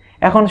হয়েছে।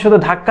 এখন শুধু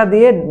ধাক্কা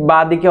দিয়ে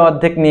বাঁ দিকে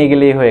অর্ধেক নিয়ে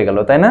গেলেই হয়ে গেল,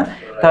 তাই না?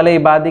 তাহলে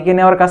এই বাঁ দিকে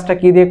নেওয়ার কাজটা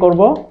কি দিয়ে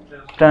করব?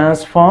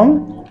 ট্রান্সফর্ম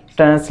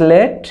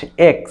ট্রান্সলেট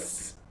এক্স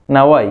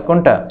না ওয়াই,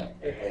 কোনটা?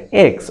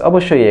 এক্স,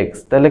 অবশ্যই এক্স।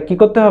 তাহলে কি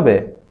করতে হবে?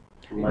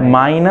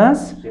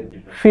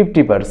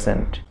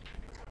 -50%,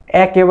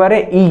 একেবারে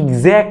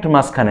এক্স্যাক্ট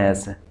মাঝখানে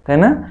আছে, তাই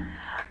না?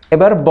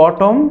 এবার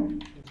বটম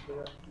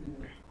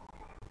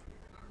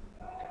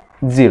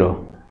 0,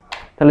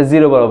 তাহলে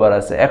 0 বরাবর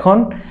আছে। এখন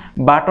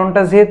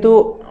বাটনটা যেহেতু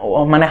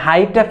মানে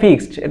হাইটটা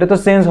ফিক্সড, এটা তো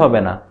চেঞ্জ হবে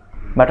না।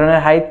 বাটনের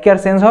হাইট কি আর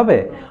চেঞ্জ হবে?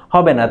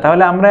 হবে না।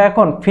 তাহলে আমরা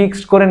এখন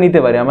ফিক্সড করে নিতে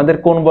পারি আমাদের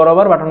কোন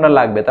বরাবর বাটনটা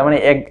লাগবে, তার মানে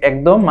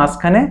একদম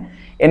মাঝখানে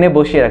এনে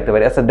বসিয়ে রাখতে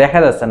পারি। আচ্ছা, দেখা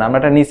যাচ্ছে না, আমরা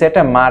একটা নিচে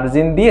একটা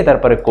মার্জিন দিয়ে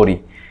তারপরে করি।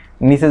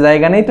 নিচে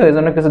জায়গা নেই তো, এই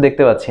জন্য কিছু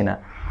দেখতে পাচ্ছি না।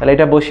 তাহলে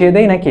এটা বসিয়ে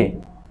দেই নাকি?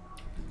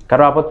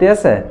 কারো আপত্তি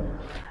আছে?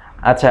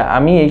 আচ্ছা,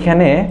 আমি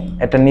এইখানে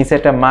একটা নিচে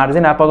একটা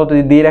মার্জিন আপাতত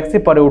দিয়ে রাখছি,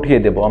 পরে উঠিয়ে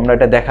দেবো আমরা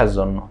এটা দেখার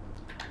জন্য।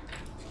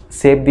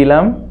 সেভ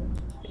দিলাম,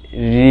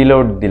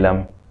 রিলোড দিলাম।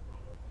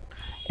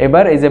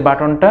 এবার এই যে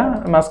বাটনটা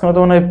মাঝখানে তো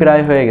মনে হয়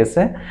প্রায় হয়ে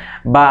গেছে।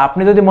 বা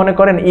আপনি যদি মনে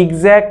করেন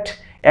এক্স্যাক্ট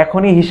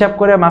এখনই হিসাব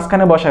করে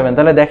মাঝখানে বসাবেন,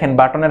 তাহলে দেখেন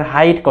বাটনের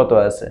হাইট কত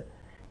আছে।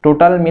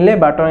 টোটাল মিলে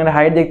বাটনের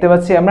হাইট দেখতে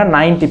পাচ্ছি আমরা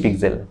 90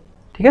 পিক্সেল,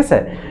 ঠিক আছে।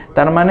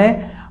 তার মানে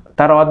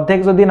তার অর্ধেক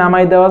যদি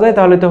নামাই দেওয়া যায়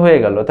তাহলে তো হয়ে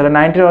গেল। তাহলে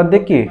 90-এর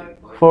অর্ধেক কি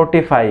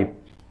 45,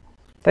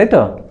 তাই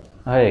তো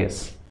হয়ে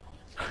গেছে।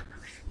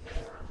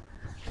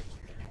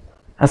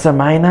 আচ্ছা,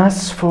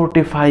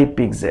 -45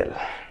 পিক্সেল।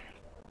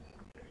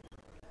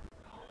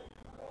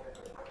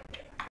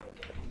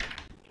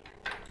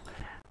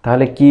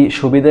 তাহলে কি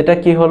সুবিধাটা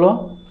কি হলো,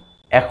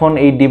 এখন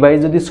এই ডিভাইস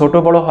যদি ছোট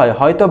বড় হয়,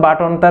 হয়তো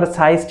বাটন তার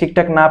সাইজ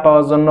ঠিকঠাক না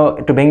পাওয়ার জন্য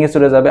একটু ভেঙে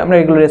চলে যাবে, আমরা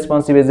এগুলো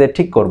রেসপন্সিভলি যে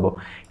ঠিক করব।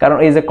 কারণ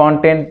এই যে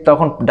কন্টেন্ট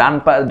তখন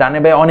ডানে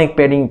বাই অনেক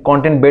প্যাডিং,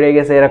 কন্টেন্ট বেড়ে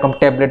গেছে, এরকম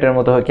ট্যাবলেটের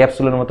মতো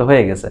ক্যাপসুলের মতো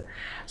হয়ে গেছে।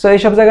 সো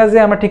এইসব জায়গায় যে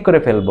আমরা ঠিক করে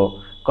ফেলবো,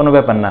 কোনো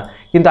ব্যাপার না।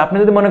 কিন্তু আপনি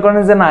যদি মনে করেন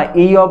যে না,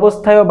 এই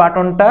অবস্থায়ও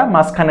বাটনটা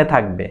মাঝখানে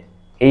থাকবে,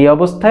 এই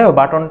অবস্থায়ও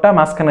বাটনটা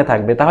মাঝখানে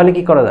থাকবে, তাহলে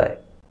কি করা যায়?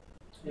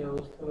 এই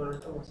অবস্থা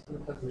বাটনটা মাঝখানে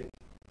থাকবে,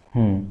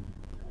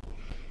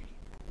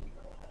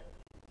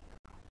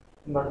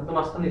 বাটন তো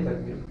মাঝখানেই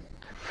থাকবে।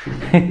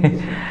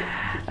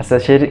 আচ্ছা,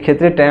 সেই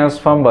ক্ষেত্রে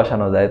ট্রান্সফর্ম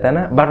বসানো যায়, তাই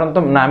না? বাটন তো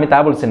না, আমি তা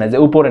বলছি না যে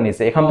উপরে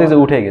নিচে, এখান থেকে যে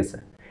উঠে গেছে,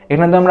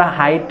 এখানে তো আমরা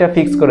হাইটটা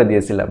ফিক্স করে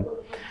দিয়েছিলাম,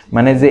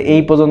 মানে যে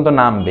এই পর্যন্ত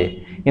নামবে।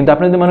 কিন্তু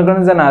আপনি যদি মনে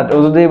করেন যে না, ও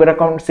যদি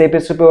এরকম চেপে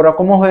চেপে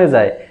ওরকমও হয়ে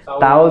যায়,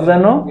 তাও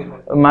যেন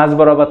মাঝ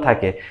বরাবর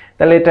থাকে,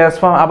 তাহলে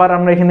ট্রান্সফর্ম আবার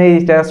আমরা এখানে এই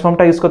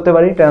ট্রান্সফর্মটা ইউজ করতে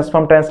পারি।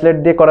 ট্রান্সফর্ম ট্রান্সলেট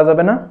দিয়ে করা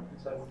যাবে না?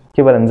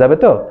 কি বলেন, যাবে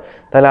তো?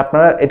 তাহলে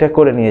আপনারা এটা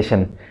করে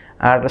নিয়েছেন।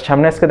 আর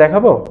সামনে আজকে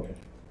দেখাবো,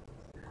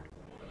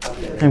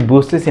 আমি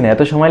বুঝতেছি না,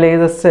 এত সময় লেগে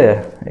যাচ্ছে,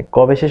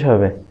 কবে শেষ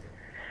হবে?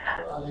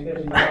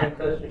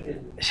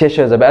 শেষ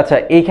হয়ে যাবে। আচ্ছা,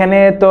 এইখানে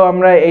তো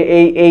আমরা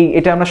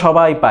এটা আমরা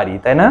সবাই পারি,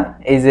 তাই না?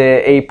 এই যে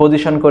এই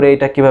পজিশন করে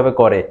এটা কিভাবে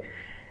করে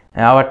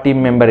আওয়ার টিম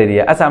মেম্বার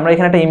এরিয়া। আচ্ছা, আমরা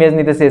এখানে একটা ইমেজ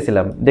নিতে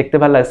চেয়েছিলাম, দেখতে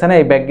ভালো লাগছে না?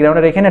 এই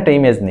ব্যাকগ্রাউন্ডের এখানে একটা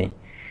ইমেজ নেই,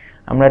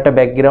 আমরা একটা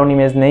ব্যাকগ্রাউন্ড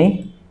ইমেজ নেই,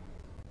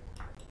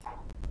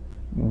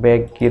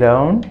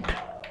 ব্যাকগ্রাউন্ড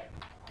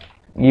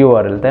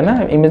ইউআরএল, তাই না?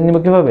 ইমেজ নিব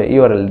কিভাবে?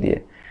 ইউআরএল দিয়ে।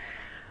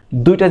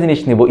 দুইটা জিনিস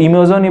নিব,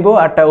 ইমেজও নিব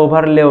আর একটা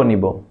ওভারলেও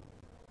নিব,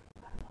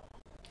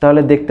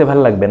 তাহলে দেখতে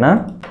ভালো লাগবে না?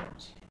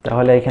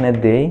 তাহলে এখানে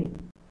দেই,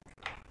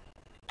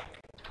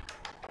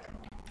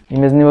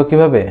 ইমেজ নিব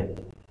কিভাবে?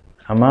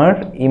 আমার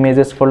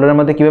ইমেজেস ফোল্ডারের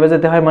মধ্যে কিভাবে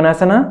যেতে হয় মনে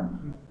আছে না?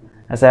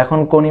 আচ্ছা, এখন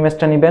কোন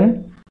ইমেজটা নেবেন?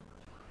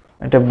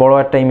 একটা বড়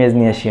একটা ইমেজ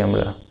নিয়ে আসি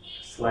আমরা,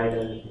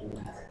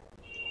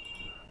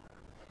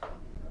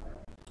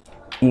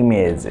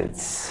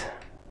 ইমেজেস।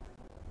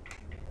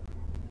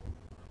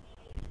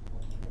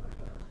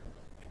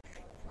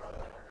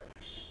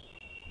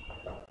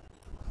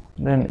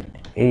 দেন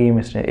এই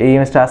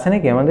ইমেজটা আছে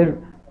নাকি আমাদের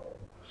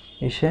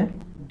ইসে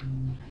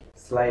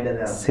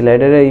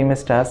স্লাইডারে? এই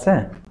ইমেজটা আছে,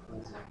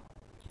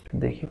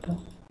 দেখি তো।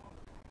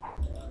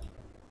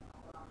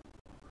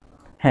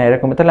 হ্যাঁ,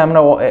 এরকম। তাহলে আমরা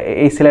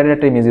এই স্লাইডারে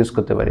একটা ইমেজ ইউজ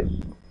করতে পারি,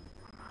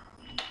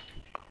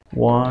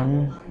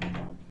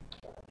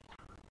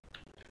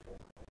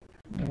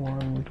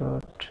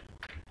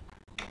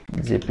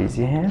 1.jpg।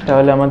 হ্যাঁ,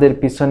 তাহলে আমাদের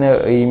পিছনে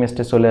এই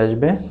ইমেজটা চলে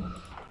আসবে।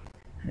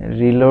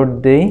 রিলোড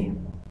দেই,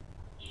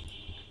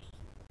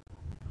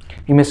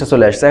 ইমেজটা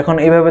চলে আসছে। এখন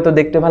এইভাবে তো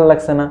দেখতে ভালো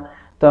লাগছে না,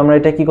 তো আমরা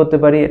এটা কি করতে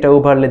পারি? এটা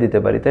ওভারলে দিতে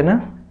পারি, তাই না?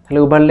 তাহলে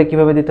ওভারলে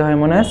কিভাবে দিতে হয়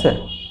মনে আছে?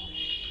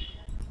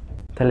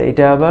 তাহলে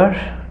এটা আবার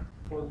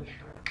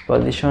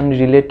পজিশন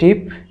রিলেটিভ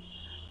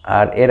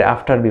আর এর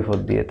আফটার বিফোর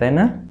দিয়ে, তাই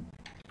না?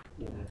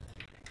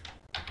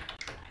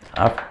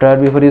 আফটার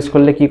বিফোর ইউজ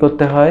করলে কি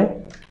করতে হয়?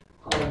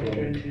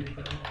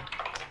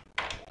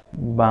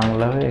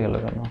 বাংলা হয়ে গেল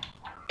কেন?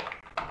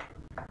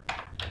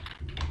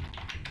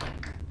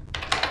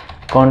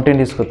 কন্টেন্ট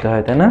ইউজ করতে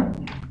হয়, তাই না?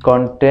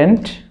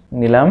 কন্টেন্ট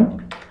নিলাম,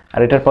 আর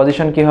এটার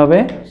পজিশন কি হবে?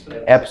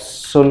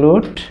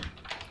 Absolute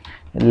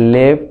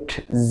left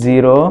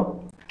 0,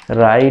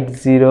 right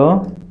 0,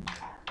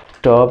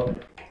 top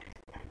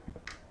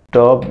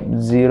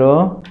 0,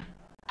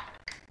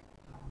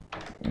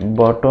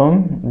 bottom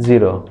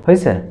 0।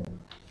 হয়েছে?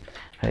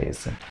 হয়ে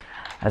গেছে।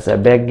 আচ্ছা,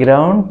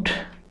 ব্যাকগ্রাউন্ড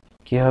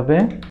কি হবে?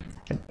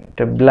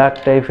 একটা ব্ল্যাক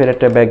টাইপের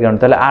একটা ব্যাকগ্রাউন্ড,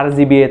 তাহলে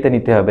RGB তে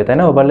নিতে হবে, তাই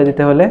না? ওভারলে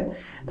দিতে হলে।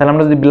 তাহলে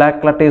আমরা যদি ব্ল্যাক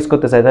কালারটা ইউজ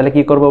করতে চাই, তাহলে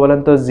কি করবো বলেন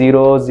তো?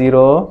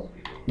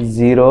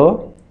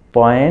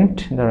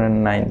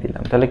 0.9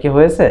 দিলাম, তাহলে কি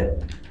হয়েছে?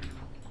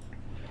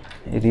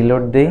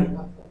 রিলোড দেই,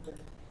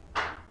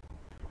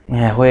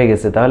 হ্যাঁ হয়ে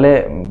গেছে। তাহলে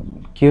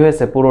কি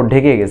হয়েছে? পুরো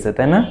ঢেকে গেছে,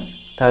 তাই না?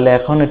 তাহলে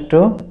এখন একটু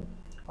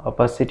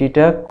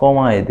অপাসিটিটা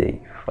কমায় দেই,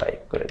 5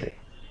 করে দেই,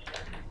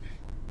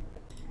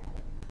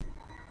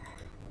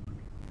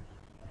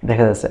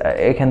 দেখা যাচ্ছে।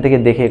 এখান থেকে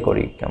দেখে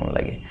করি কেমন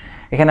লাগে।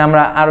 এখানে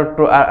আমরা আরো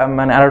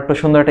একটু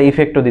সুন্দর একটা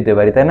ইফেক্টও দিতে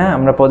পারি, তাই না?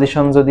 আমরা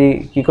পজিশন যদি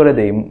কি করে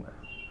দেই,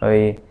 ওই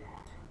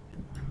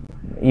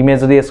ইমেজ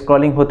যদি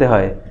স্ক্রলিং হতে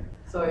হয়,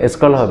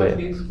 স্ক্রল হবে।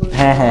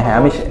 হ্যাঁ হ্যাঁ হ্যাঁ,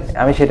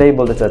 আমি সেটাই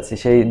বলতে চাচ্ছি,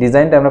 সেই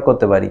ডিজাইনটা আমরা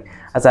করতে পারি।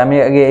 আচ্ছা, আমি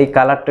আগে এই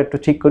কালারটা একটু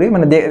ঠিক করি,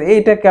 মানে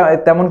এইটা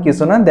তেমন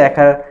কিছু না,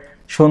 দেখার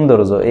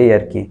সৌন্দর্য এই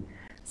আর কি।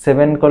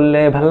 7 করলে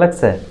ভালো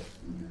লাগছে?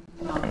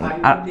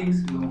 ঠিক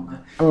ছিল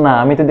না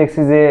আমি তো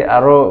দেখছি যে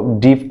আরো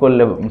ডিপ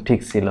করলে ঠিক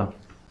ছিল।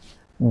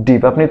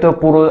 ডিপ আপনি তো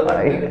পুরো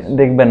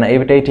দেখবেন না,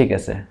 এটাই ঠিক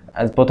আছে।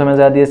 আজ প্রথমে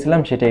যা দিয়েছিলাম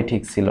সেটাই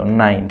ঠিক ছিল,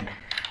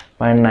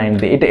 9.9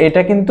 দিয়ে।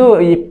 এটা কিন্তু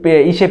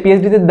ইসে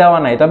পিএইচডিতে দেওয়া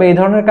নাই, তবে এই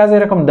ধরনের কাজে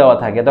এরকম দেওয়া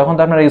থাকে, তখন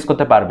তো আপনারা ইউজ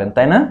করতে পারবেন,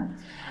 তাই না?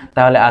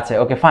 তাহলে আচ্ছা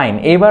ওকে ফাইন।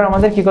 এইবার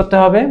আমাদের কি করতে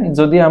হবে,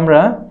 যদি আমরা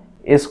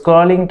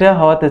স্ক্রলিংটা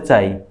হওয়াতে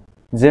চাই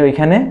যে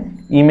ওইখানে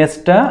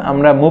ইমেজটা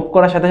আমরা মুভ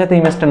করার সাথে সাথে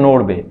ইমেজটা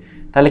নড়বে,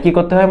 তাহলে কি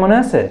করতে হয় মনে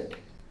আছে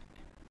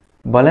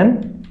বলেন?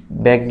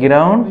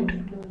 ব্যাকগ্রাউন্ড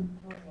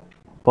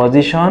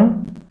পজিশন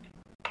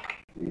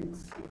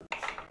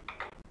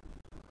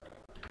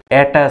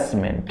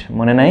অ্যাটাচমেন্ট,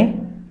 মনে নাই?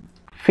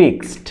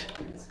 ফিক্সড।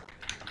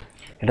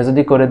 এটা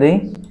যদি করে দেই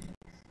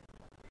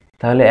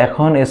তাহলে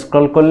এখন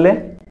স্ক্রল করলে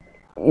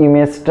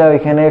ইমেজটা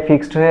ওইখানে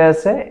ফিক্সড হয়ে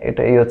আছে।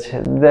 এটা এই হচ্ছে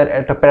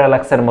একটা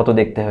প্যারালাক্সের মতো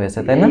দেখতে হয়েছে,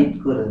 তাই না?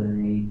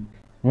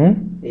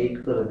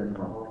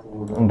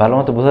 ভালো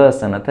মতো বোঝা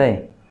যাচ্ছে না, তাই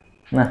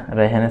না?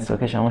 রায়হানের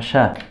চোখে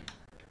সমস্যা।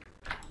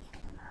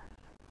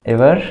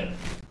 এবার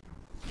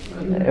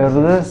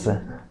বোঝা যাচ্ছে?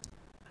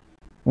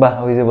 বাহ,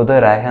 ওই যে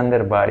বোধহয়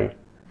রায়হানদের বাড়ি।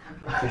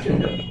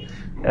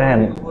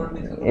 রায়হান,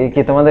 এই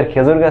কি তোমাদের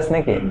খেজুর গাছ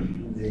নাকি?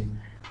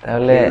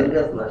 তাহলে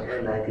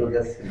নারকেল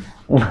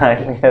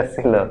গাছ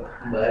ছিল।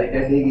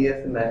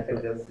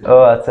 ও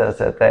আচ্ছা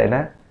আচ্ছা, তাই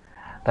না?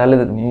 তাহলে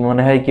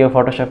মনে হয় কেউ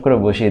ফটোশপ করে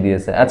বসিয়ে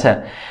দিয়েছে। আচ্ছা,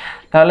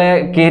 তাহলে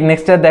কি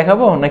নেক্সট ইয়ার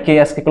দেখাবো নাকি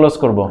আজকে ক্লোজ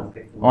করব?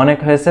 অনেক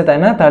হয়েছে, তাই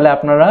না? তাহলে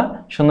আপনারা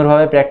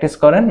সুন্দরভাবে প্র্যাকটিস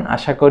করেন,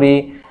 আশা করি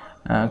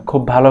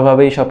খুব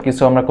ভালোভাবেই সব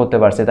কিছু আমরা করতে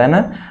পারছি, তাই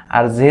না?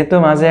 আর যেহেতু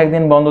মাঝে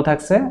একদিন বন্ধ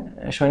থাকছে,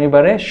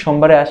 শনিবারে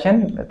সোমবারে আসেন,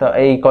 তো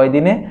এই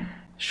কয়দিনে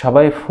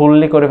সবাই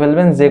ফুললি করে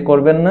ফেলবেন। যে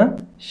করবেন না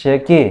সে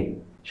কি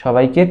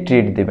সবাইকে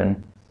ট্রিট দিবেন।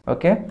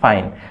 Okay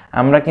fine.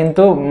 আমরা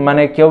কিন্তু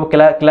মানে কেউ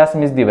ক্লাস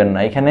মিস দিবেন না।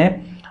 এখানে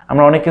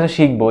আমরা অনেক কিছু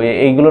শিখবো,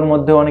 এইগুলোর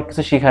মধ্যে অনেক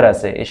কিছু শেখার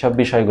আছে, এইসব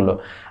বিষয়গুলো।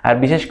 আর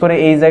বিশেষ করে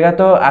এই জায়গা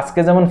তো আজকে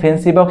যেমন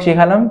ফ্যান্সিবক্স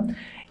শেখালাম,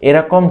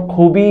 এরকম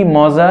খুবই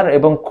মজার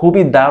এবং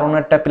খুবই দারুণ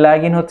একটা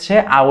প্লাগইন হচ্ছে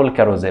আউল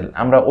ক্যারোজেল।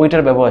 আমরা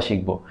ওইটার ব্যবহার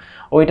শিখবো।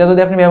 ওইটা যদি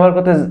আপনি ব্যবহার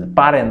করতে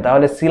পারেন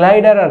তাহলে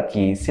স্লাইডার আর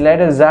কি,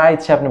 স্লাইডার যা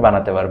ইচ্ছে আপনি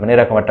বানাতে পারবেন,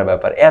 এরকম একটা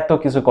ব্যাপার। এত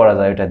কিছু করা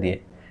যায় ওইটা দিয়ে,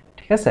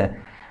 ঠিক আছে?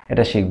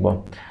 এটা শিখবো।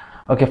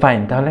 ওকে ফাইন,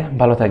 তাহলে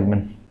ভালো থাকবেন।